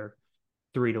Thunder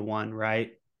 3-1,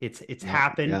 right? It's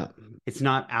happened. Yeah. It's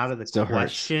not out of the still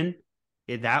question.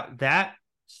 That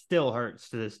still hurts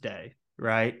to this day,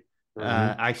 right?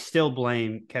 I still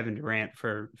blame Kevin Durant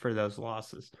for those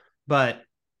losses. But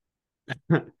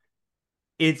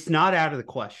it's not out of the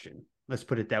question. Let's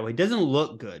put it that way. It doesn't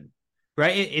look good,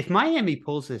 right? If Miami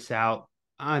pulls this out,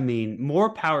 I mean,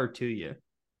 more power to you.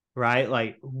 Right?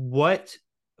 Like what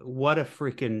a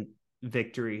freaking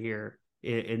victory here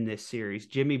in this series.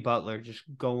 Jimmy Butler just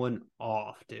going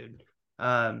off, dude.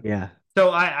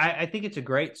 So I think it's a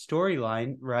great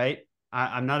storyline, right?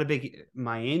 I'm not a big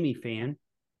Miami fan,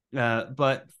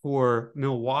 but for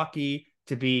Milwaukee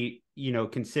to be,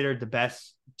 considered the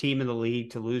best team in the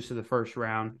league to lose to the first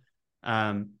round,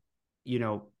 I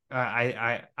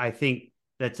think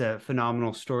that's a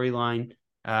phenomenal storyline.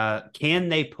 Can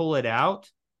they pull it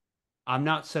out? I'm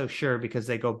not so sure because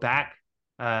they go back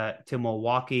to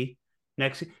Milwaukee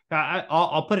next.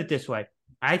 I'll put it this way.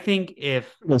 I think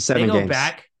if they go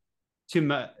back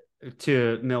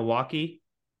to Milwaukee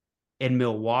and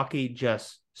Milwaukee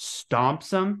just stomps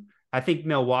them, I think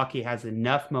Milwaukee has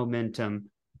enough momentum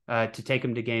to take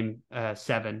them to game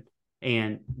 7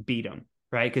 and beat them,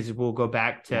 right? Because we'll go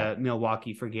back to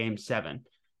Milwaukee for game 7.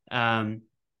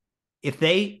 If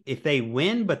they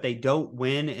win, but they don't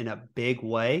win in a big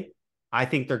way, I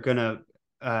think they're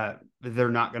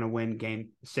not gonna win game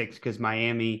 6 because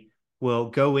Miami will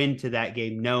go into that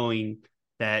game knowing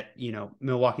that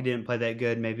Milwaukee didn't play that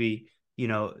good. Maybe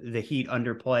the Heat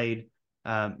underplayed,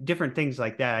 different things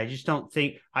like that. I just don't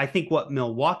think. I think what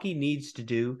Milwaukee needs to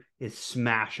do is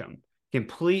smash them,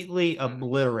 completely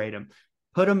obliterate them,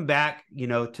 put them back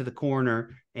to the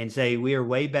corner and say we are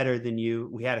way better than you.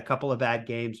 We had a couple of bad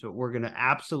games, but we're gonna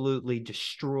absolutely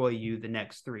destroy you the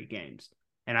next 3 games.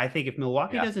 And I think if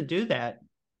Milwaukee doesn't do that,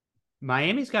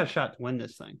 Miami's got a shot to win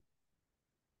this thing.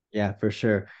 Yeah, for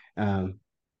sure.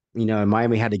 and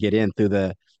Miami had to get in through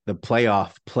the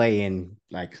playoff play-in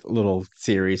like little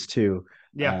series too.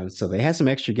 Yeah. So they had some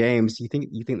extra games. You think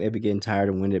they'd be getting tired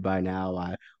and winded by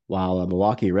now, while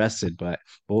Milwaukee rested, but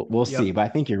we'll see. Yep. But I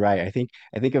think you're right. I think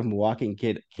if Milwaukee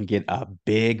can get a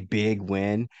big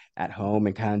win at home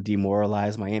and kind of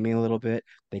demoralize Miami a little bit,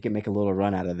 they can make a little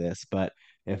run out of this. But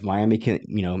if Miami can,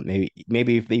 maybe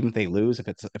even if they lose,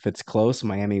 if it's close,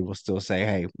 Miami will still say,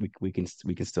 "Hey, we can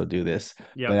still do this."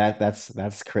 But Yep. that's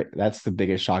the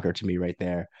biggest shocker to me right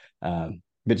there.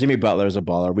 But Jimmy Butler is a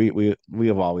baller. We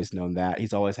have always known that.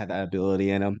 He's always had that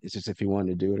ability in him. It's just if he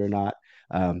wanted to do it or not.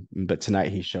 But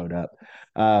tonight he showed up.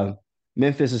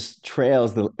 Memphis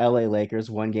trails the LA Lakers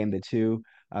 1-2.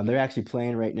 They're actually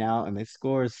playing right now, and the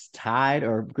score is tied,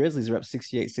 or Grizzlies are up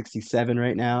 68-67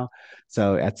 right now.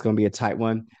 So that's going to be a tight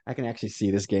one. I can actually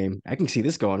see this game. I can see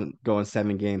this going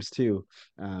 7 games too.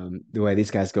 The way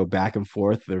these guys go back and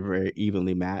forth, they're very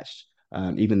evenly matched.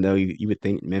 Even though you would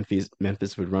think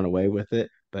Memphis would run away with it,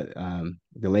 but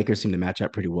the Lakers seem to match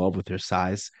up pretty well with their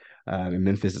size. And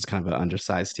Memphis is kind of an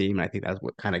undersized team. And I think that's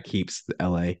what kind of keeps the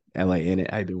LA in it.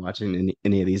 I've been watching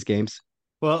any of these games.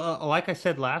 Well, like I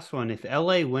said last one, if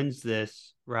LA wins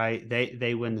this, right,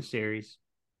 they win the series,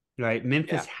 right?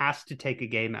 Memphis Yeah. has to take a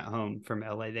game at home from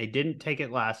LA. They didn't take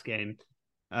it last game.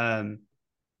 They're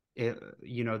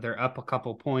up a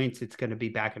couple points. It's going to be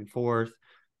back and forth.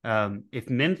 If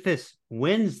Memphis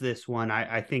wins this one,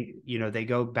 I think, they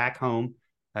go back home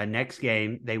next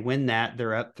game. They win that.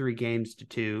 They're up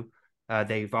 3-2.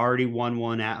 They've already won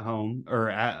one at home or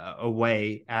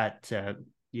away at, the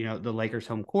Lakers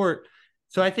home court.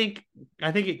 So I think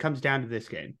it comes down to this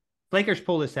game. Lakers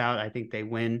pull this out. I think they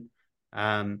win.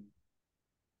 They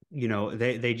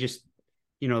just,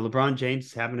 LeBron James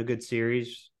is having a good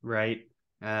series, right?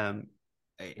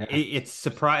 It's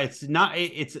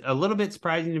a little bit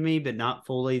surprising to me, but not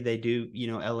fully. They do,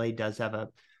 LA does have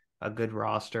a good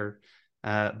roster.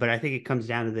 But I think it comes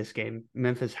down to this game.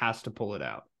 Memphis has to pull it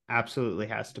out. Absolutely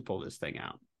has to pull this thing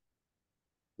out.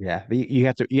 Yeah, but you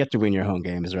have to win your home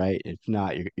games, right? If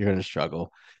not, you're going to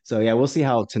struggle. So yeah, we'll see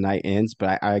how tonight ends.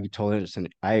 But I totally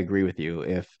understand. I agree with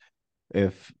you.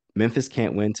 If Memphis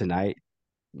can't win tonight,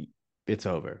 it's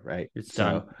over, right? It's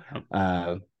done. So,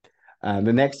 uh,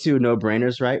 the next two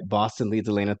no-brainers, right? Boston leads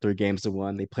Atlanta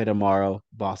 3-1. They play tomorrow.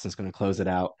 Boston's going to close it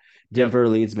out. Yep. Denver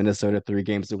leads Minnesota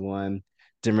 3-1.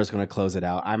 Denver's going to close it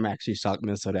out. I'm actually shocked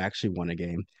Minnesota actually won a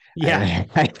game. Yeah.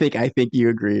 I think you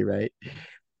agree, right?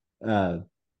 Uh,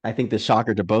 I think the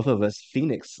shocker to both of us,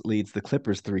 Phoenix leads the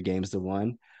Clippers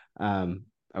 3-1. I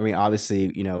mean, obviously,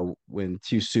 when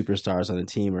two superstars on the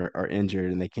team are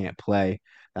injured and they can't play,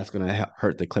 that's going to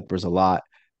hurt the Clippers a lot.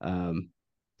 In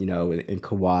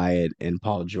Kawhi and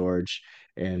Paul George,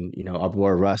 and our boy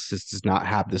Russ just does not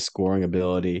have the scoring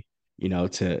ability,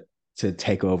 to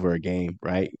take over a game,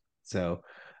 right? So,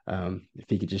 if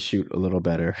he could just shoot a little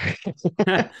better.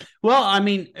 Well, I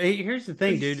mean, here's the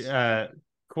thing, dude.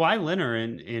 Kawhi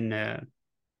Leonard and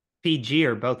PG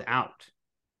are both out,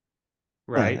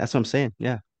 right? Yeah, that's what I'm saying.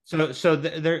 Yeah. So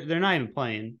they're not even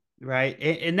playing, right?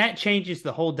 And that changes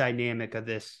the whole dynamic of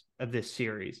this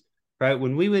series, right?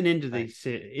 When we went into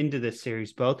this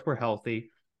series, both were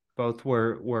healthy, both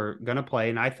were gonna play,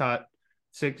 and I thought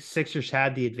Sixers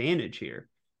had the advantage here.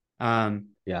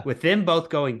 Yeah. With them both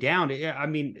going down,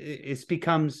 it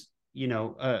becomes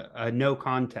a no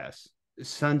contest.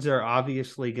 Suns are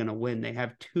obviously going to win. They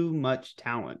have too much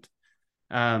talent.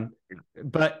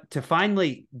 But to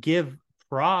finally give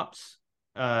props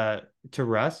to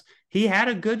Russ, he had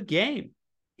a good game.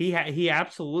 He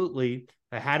absolutely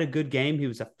had a good game. He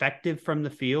was effective from the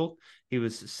field. He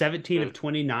was 17 of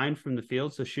 29 from the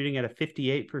field, so shooting at a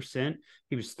 58%.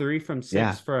 He was 3 from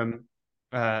 6 from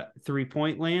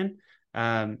 3-point land.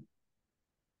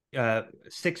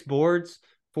 6 boards,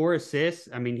 4 assists.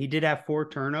 I mean, he did have 4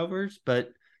 turnovers, but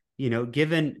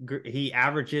given he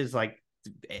averages like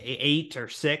 8 or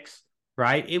 6,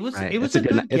 right? It was a good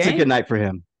game. It's a good night for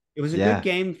him. It was a good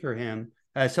game for him.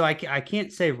 So I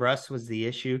can't say Russ was the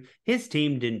issue. His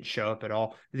team didn't show up at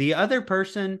all. The other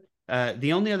person,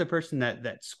 the only other person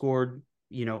that scored,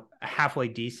 halfway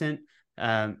decent,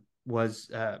 was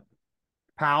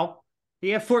Powell. He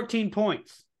had 14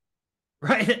 points.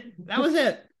 Right. That was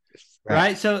it.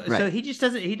 Right. So he just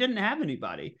didn't have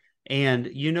anybody.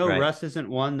 And, Russ isn't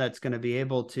one that's going to be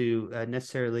able to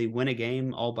necessarily win a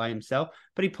game all by himself,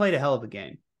 but he played a hell of a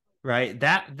game. Right.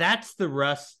 That's the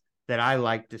Russ that I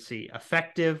like to see.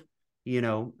 Effective,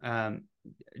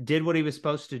 did what he was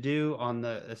supposed to do on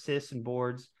the assists and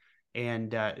boards.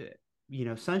 And,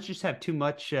 Suns just have too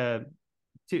much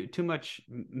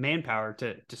manpower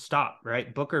to stop,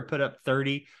 right? Booker put up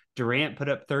 30, Durant put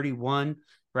up 31.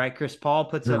 right? Chris Paul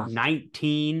puts up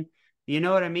 19. You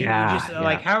know what I mean? You just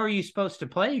like, how are you supposed to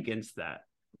play against that?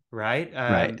 Right.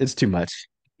 Right. It's too much.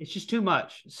 It's just too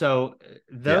much. So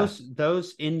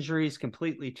those injuries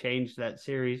completely changed that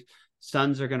series.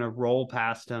 Suns are going to roll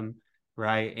past them,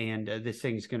 right? And this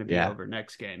thing's going to be over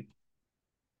next game.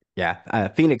 Yeah,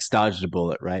 Phoenix dodged a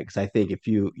bullet, right? Because I think if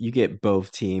you get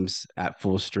both teams at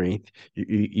full strength,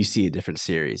 you see a different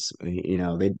series. You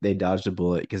know, they dodged a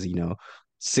bullet because, you know,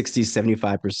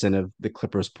 60-75% of the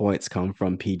Clippers' points come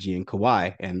from PG and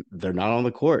Kawhi, and they're not on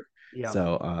the court. Yeah.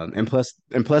 So, and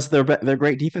plus they're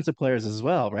great defensive players as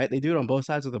well, right? They do it on both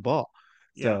sides of the ball.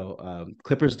 So,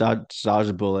 Clippers dodged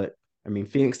a bullet. I mean,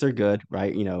 Phoenix, they're good,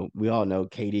 right? You know, we all know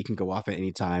KD can go off at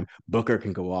any time. Booker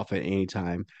can go off at any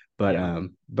time. But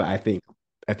I think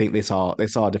they saw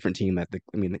a different team the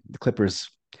Clippers.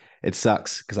 It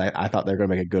sucks because I thought they were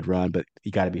gonna make a good run, but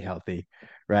you got to be healthy,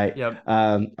 right? Yep.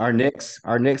 Our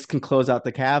Knicks can close out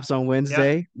the Cavs on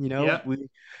Wednesday. Yep.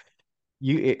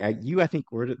 You know, I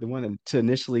think were the one to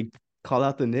initially call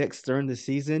out the Knicks during the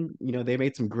season. You know, they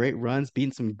made some great runs,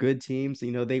 beating some good teams.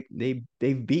 You know,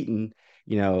 they've beaten,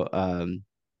 you know,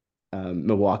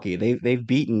 Milwaukee. They've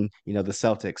beaten, you know, the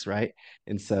Celtics, right?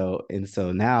 And so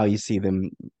now you see them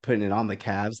putting it on the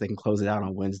Cavs. They can close it out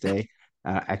on Wednesday.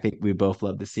 I think we both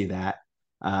love to see that.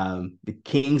 The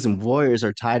Kings and Warriors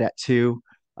are tied at 2.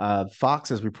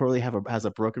 Fox, as reportedly has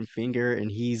a broken finger,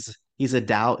 and he's a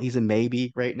doubt. He's a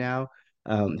maybe right now.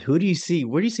 Who do you see?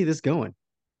 Where do you see this going?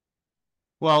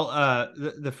 Well,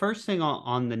 the first thing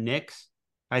on the Knicks,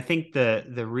 I think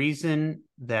the reason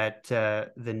that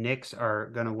the Knicks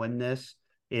are going to win this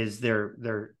is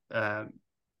they're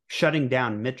shutting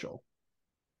down Mitchell.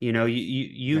 You know,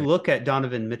 you Right. look at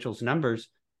Donovan Mitchell's numbers.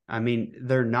 I mean,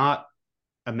 they're not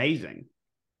amazing,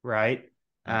 right?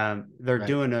 They're Right.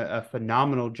 doing a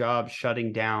phenomenal job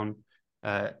shutting down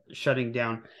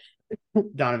Donovan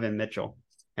Mitchell.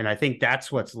 And I think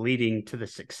that's what's leading to the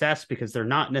success because they're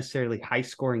not necessarily high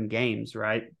scoring games,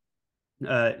 right?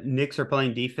 Knicks are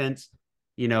playing defense.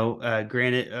 You know,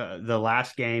 granted, the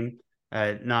last game,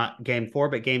 not game 4,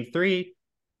 but game 3,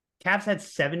 Cavs had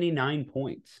 79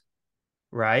 points,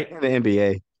 right? In the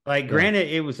NBA. Like, granted,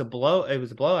 it was a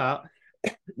blowout.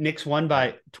 Knicks won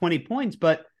by 20 points,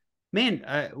 but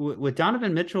man, with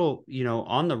Donovan Mitchell, you know,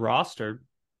 on the roster,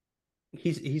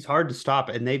 he's hard to stop,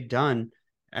 and they've done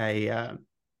a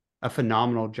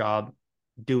phenomenal job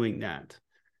doing that.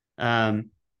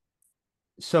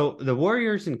 So the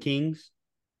Warriors and Kings,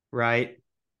 right?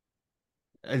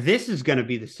 This is going to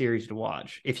be the series to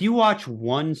watch. If you watch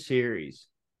one series,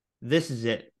 this is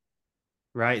it,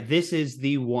 right? This is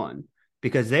the one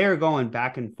because they are going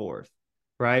back and forth,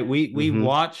 right? We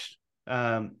watched,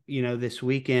 you know, this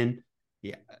weekend,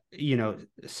 you know,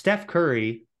 Steph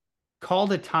Curry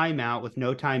called a timeout with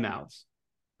no timeouts,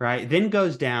 right? Then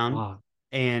goes down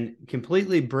and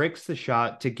completely bricks the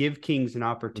shot to give Kings an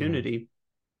opportunity.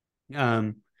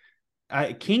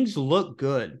 Kings look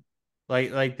good.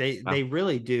 Like they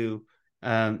really do.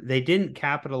 They didn't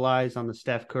capitalize on the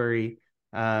Steph Curry,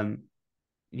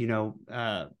 you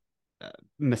know,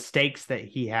 mistakes that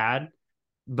he had.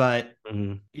 But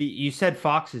you said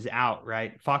Fox is out,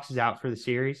 right? Fox is out for the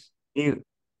series. He's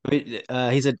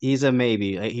a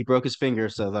maybe. He broke his finger,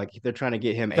 so like they're trying to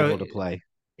get him able to play.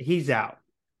 He's out,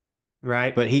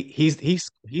 right? But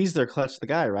he's their clutch the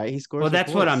guy, right? He scores. Well, the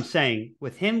that's points. what I'm saying.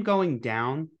 With him going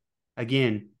down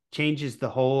again, changes the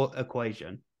whole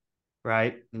equation,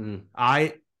 right?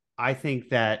 I think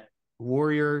that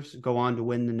Warriors go on to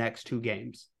win the next 2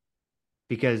 games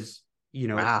because, you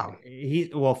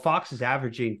know, Fox is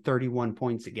averaging 31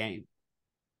 points a game,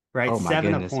 right? Oh, my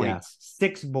 7 goodness, points,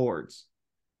 6 boards,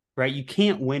 right? You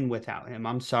can't win without him.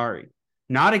 I'm sorry.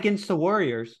 Not against the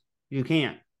Warriors. You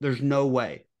can't. There's no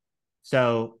way.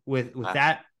 So with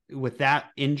that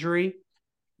injury,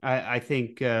 I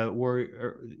think the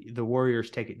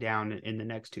Warriors take it down in the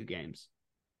next 2 games.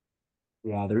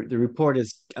 Yeah, the report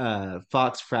is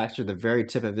Fox fractured the very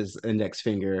tip of his index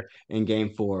finger in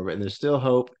game 4, but there's still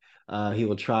hope. He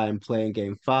will try and play in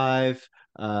game 5,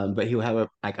 but he will have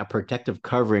a protective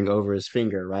covering over his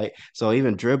finger, right? So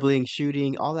even dribbling,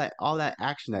 shooting, all that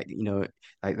action that you know,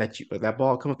 like that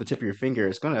ball come up the tip of your finger,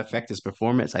 is going to affect his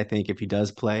performance. I think if he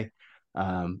does play,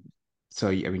 so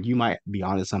I mean, you might be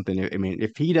onto something. I mean,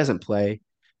 if he doesn't play,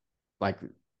 like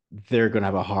they're going to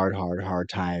have a hard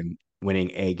time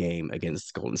winning a game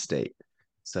against Golden State.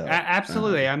 So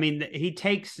absolutely. I mean,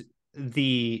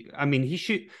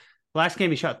 last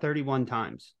game he shot 31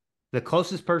 times. The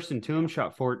closest person to him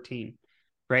shot 14.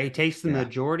 Right? He takes the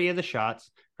majority of the shots,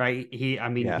 right?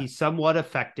 He's somewhat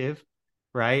effective,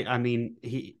 right? I mean,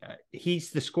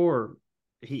 he's the scorer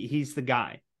he's the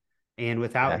guy. And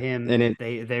without him,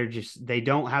 they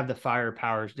don't have the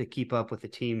firepower to keep up with a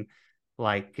team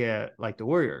like the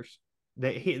Warriors.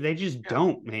 They just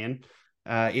don't, man.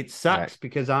 It sucks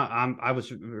because I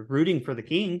was rooting for the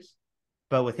Kings,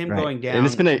 but with him going down,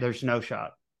 there's no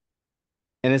shot.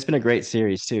 And it's been a great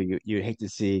series too. You hate to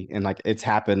see, and like it's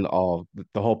happened the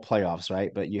whole playoffs, right?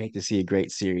 But you hate to see a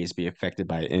great series be affected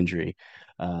by an injury.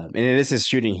 And it is his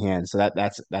shooting hand, so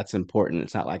that's important.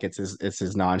 It's not like it's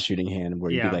his non-shooting hand where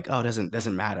you'd be like, oh, it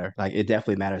doesn't matter. Like it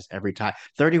definitely matters every time.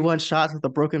 31 shots with a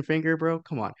broken finger, bro.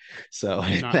 Come on. So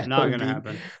not gonna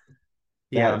happen.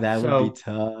 Yeah, that would be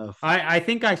tough. I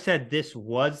think I said this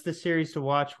was the series to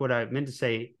watch. What I meant to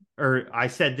say, or I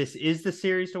said this is the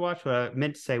series to watch. What I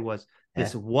meant to say was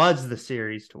this was the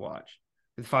series to watch.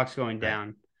 With Fox going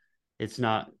down, it's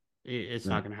not going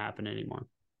to happen anymore.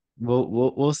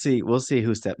 We'll see. We'll see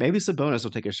who steps. Maybe Sabonis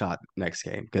will take a shot next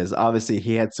game because obviously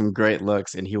he had some great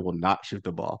looks and he will not shoot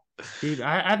the ball. Dude,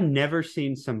 I've never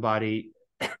seen somebody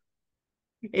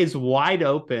is wide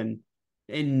open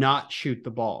and not shoot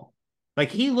the ball.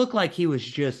 Like he looked like he was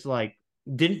just like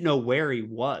didn't know where he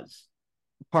was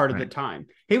part of the time.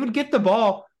 He would get the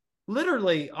ball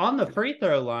literally on the free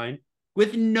throw line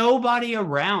with nobody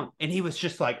around, and he was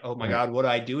just like, "Oh my God, what do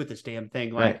I do with this damn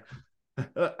thing?" Like,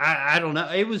 I don't know.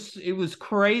 It was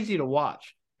crazy to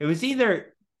watch. It was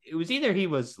either he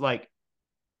was like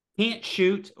can't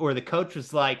shoot, or the coach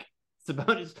was like,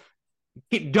 "Sabonis,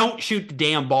 don't shoot the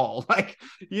damn ball." Like,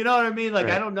 you know what I mean? Like,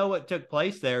 I don't know what took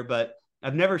place there, but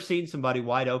I've never seen somebody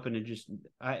wide open and just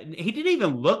he didn't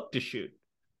even look to shoot.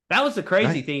 That was the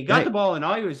crazy thing. He got the ball, and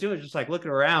all he was doing was just like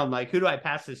looking around, like, who do I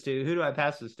pass this to? Who do I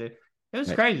pass this to? It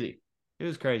was crazy. It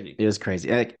was crazy. It was crazy.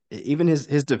 Like, even his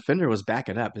defender was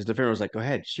backing up. His defender was like, "Go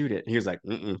ahead, shoot it." He was like,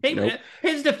 "Nope."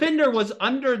 His defender was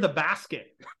under the basket.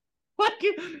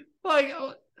 like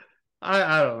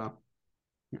I don't know.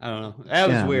 I don't know. That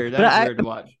was weird. That was weird to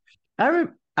watch.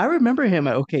 I remember him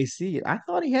at OKC. I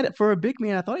thought he had it for a big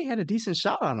man. I thought he had a decent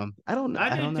shot on him. I don't know.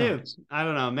 I don't know. Too. I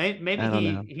don't know.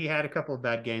 Maybe he had a couple of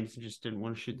bad games and just didn't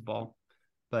want to shoot the ball.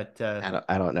 But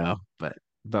I don't know. But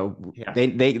they're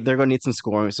going to need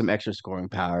some extra scoring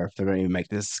power if they're going to even make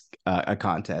this a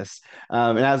contest.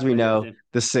 And as we know,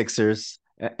 the Sixers,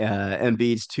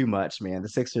 Embiid's too much, man. The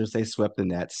Sixers, they swept the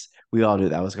Nets. We all knew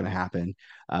that was going to happen.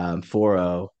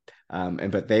 4-0.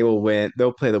 But they will win.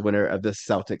 They'll play the winner of the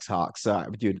Celtics Hawks. So,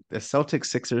 dude, the Celtics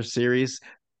Sixers series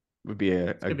would be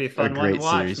a fun one to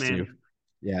watch, man. Too.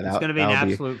 Yeah, it's going to be an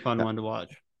absolute fun one to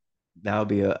watch. That'll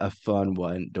be a fun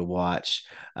one to watch.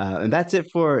 And that's it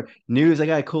for news. I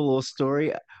got a cool little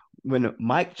story. When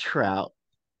Mike Trout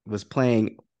was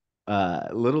playing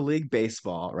Little League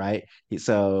Baseball, right? He's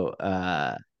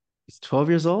 12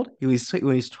 years old. When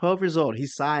he's 12 years old, he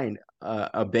signed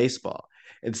a baseball,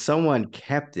 and someone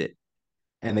kept it,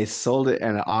 and they sold it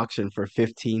at an auction for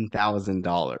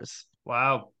 $15,000.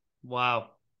 Wow.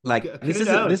 Like this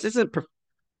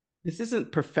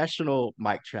isn't professional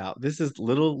Mike Trout. This is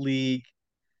Little League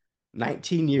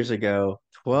 19 years ago,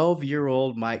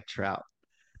 12-year-old Mike Trout.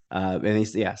 And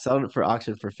he's selling it for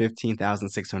auction for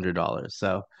 $15,600.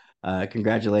 So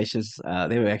congratulations.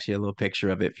 They have actually a little picture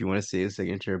of it if you want to see his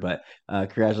signature, but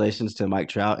congratulations to Mike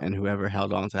Trout and whoever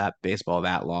held on to that baseball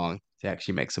that long to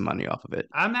actually make some money off of it.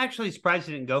 I'm actually surprised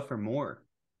he didn't go for more.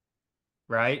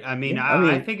 Right? I mean,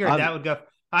 I figured that would go.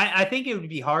 I think it would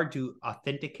be hard to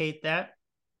authenticate that.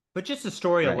 But just the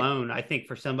story alone, I think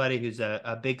for somebody who's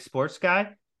a big sports guy,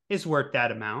 is worth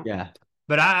that amount. Yeah.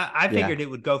 But I figured it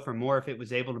would go for more if it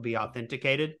was able to be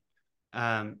authenticated.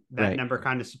 That number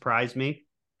kind of surprised me.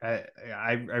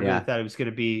 I really thought it was going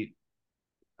to be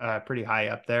pretty high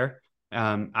up there.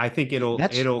 I think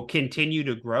it'll continue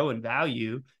to grow in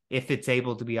value if it's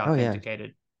able to be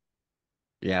authenticated.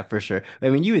 Yeah, for sure. I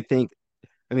mean, you would think.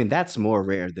 I mean, that's more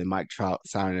rare than Mike Trout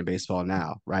signing in baseball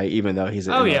now, right? Even though he's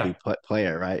an MLB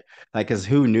player, right? Like, because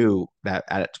who knew that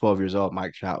at 12 years old,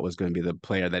 Mike Trout was going to be the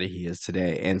player that he is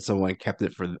today, and someone kept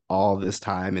it for all this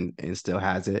time and still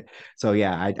has it. So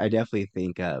yeah, I definitely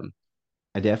think the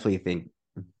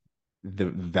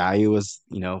value was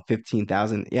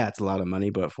 15,000. Yeah, it's a lot of money,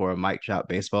 but for a Mike Trout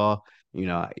baseball,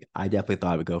 I definitely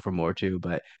thought it would go for more too.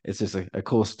 But it's just a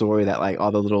cool story that like all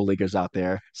the little leaguers out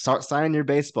there start signing your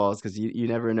baseballs because you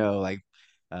never know like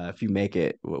if you make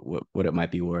it what it might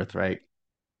be worth, right?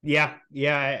 Yeah,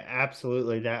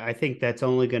 absolutely. I think that's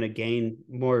only going to gain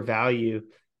more value.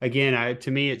 Again,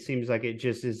 to me, it seems like it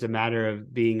just is a matter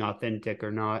of being authentic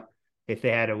or not. If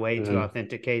they had a way to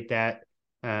authenticate that,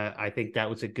 I think that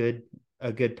was a good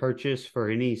purchase for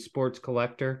any sports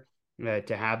collector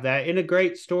to have that in a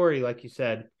great story, like you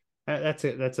said. That's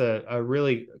a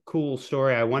really cool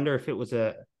story. I wonder if it was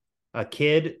a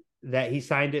kid that he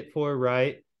signed it for,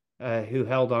 right? Who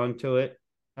held on to it.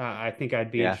 I think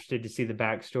I'd be interested to see the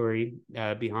backstory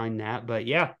behind that. But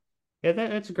yeah,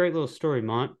 that's a great little story,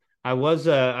 Mont. I was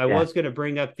going to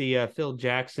bring up the Phil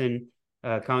Jackson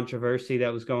controversy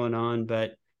that was going on,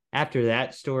 but after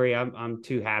that story, I'm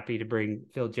too happy to bring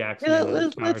Phil Jackson into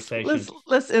this conversation.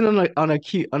 Let's end on a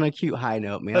cute high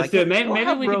note, man. Let's do it. Maybe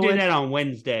we can do that on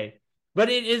Wednesday. But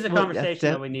it is a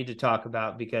conversation that we need to talk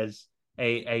about, because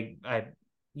a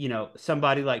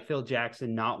somebody like Phil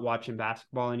Jackson not watching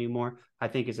basketball anymore, I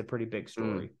think, is a pretty big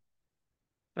story.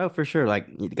 Oh, for sure. Like,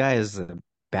 the guy is a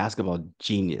basketball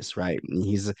genius, right?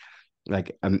 He's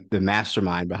like the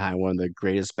mastermind behind one of the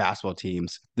greatest basketball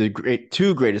teams,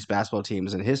 two greatest basketball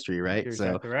teams in history, right? You're so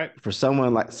exactly right. For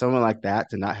someone like that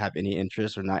to not have any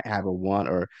interest or not have a want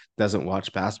or doesn't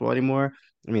watch basketball anymore,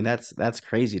 I mean, that's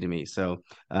crazy to me. So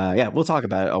yeah, we'll talk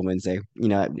about it on Wednesday.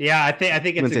 Yeah, I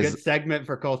think it's a good segment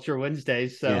for Culture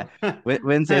Wednesdays. So yeah,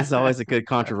 Wednesday is always a good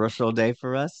controversial day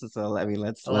for us. So I mean,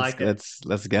 let's go.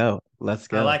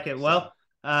 I like it. Well,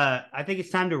 I think it's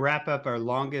time to wrap up our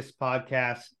longest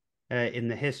podcast in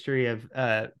the history of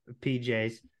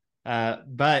PJs.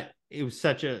 But it was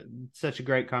such a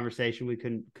great conversation. We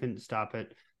couldn't stop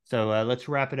it. So let's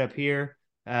wrap it up here.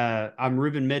 I'm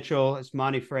Ruben Mitchell. It's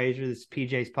Monty Frazier. This is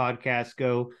PJ's podcast.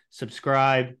 Go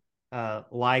subscribe,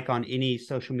 like on any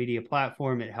social media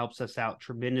platform. It helps us out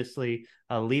tremendously.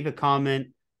 Leave a comment.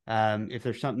 If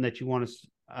there's something that you want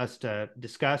us to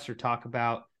discuss or talk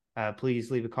about,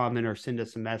 please leave a comment or send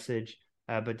us a message.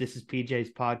 But this is PJ's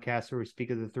podcast, where we speak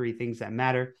of the three things that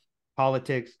matter: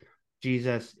 politics,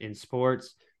 Jesus, and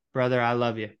sports. Brother, I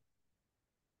love you.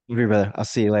 Brother, I'll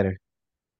see you later.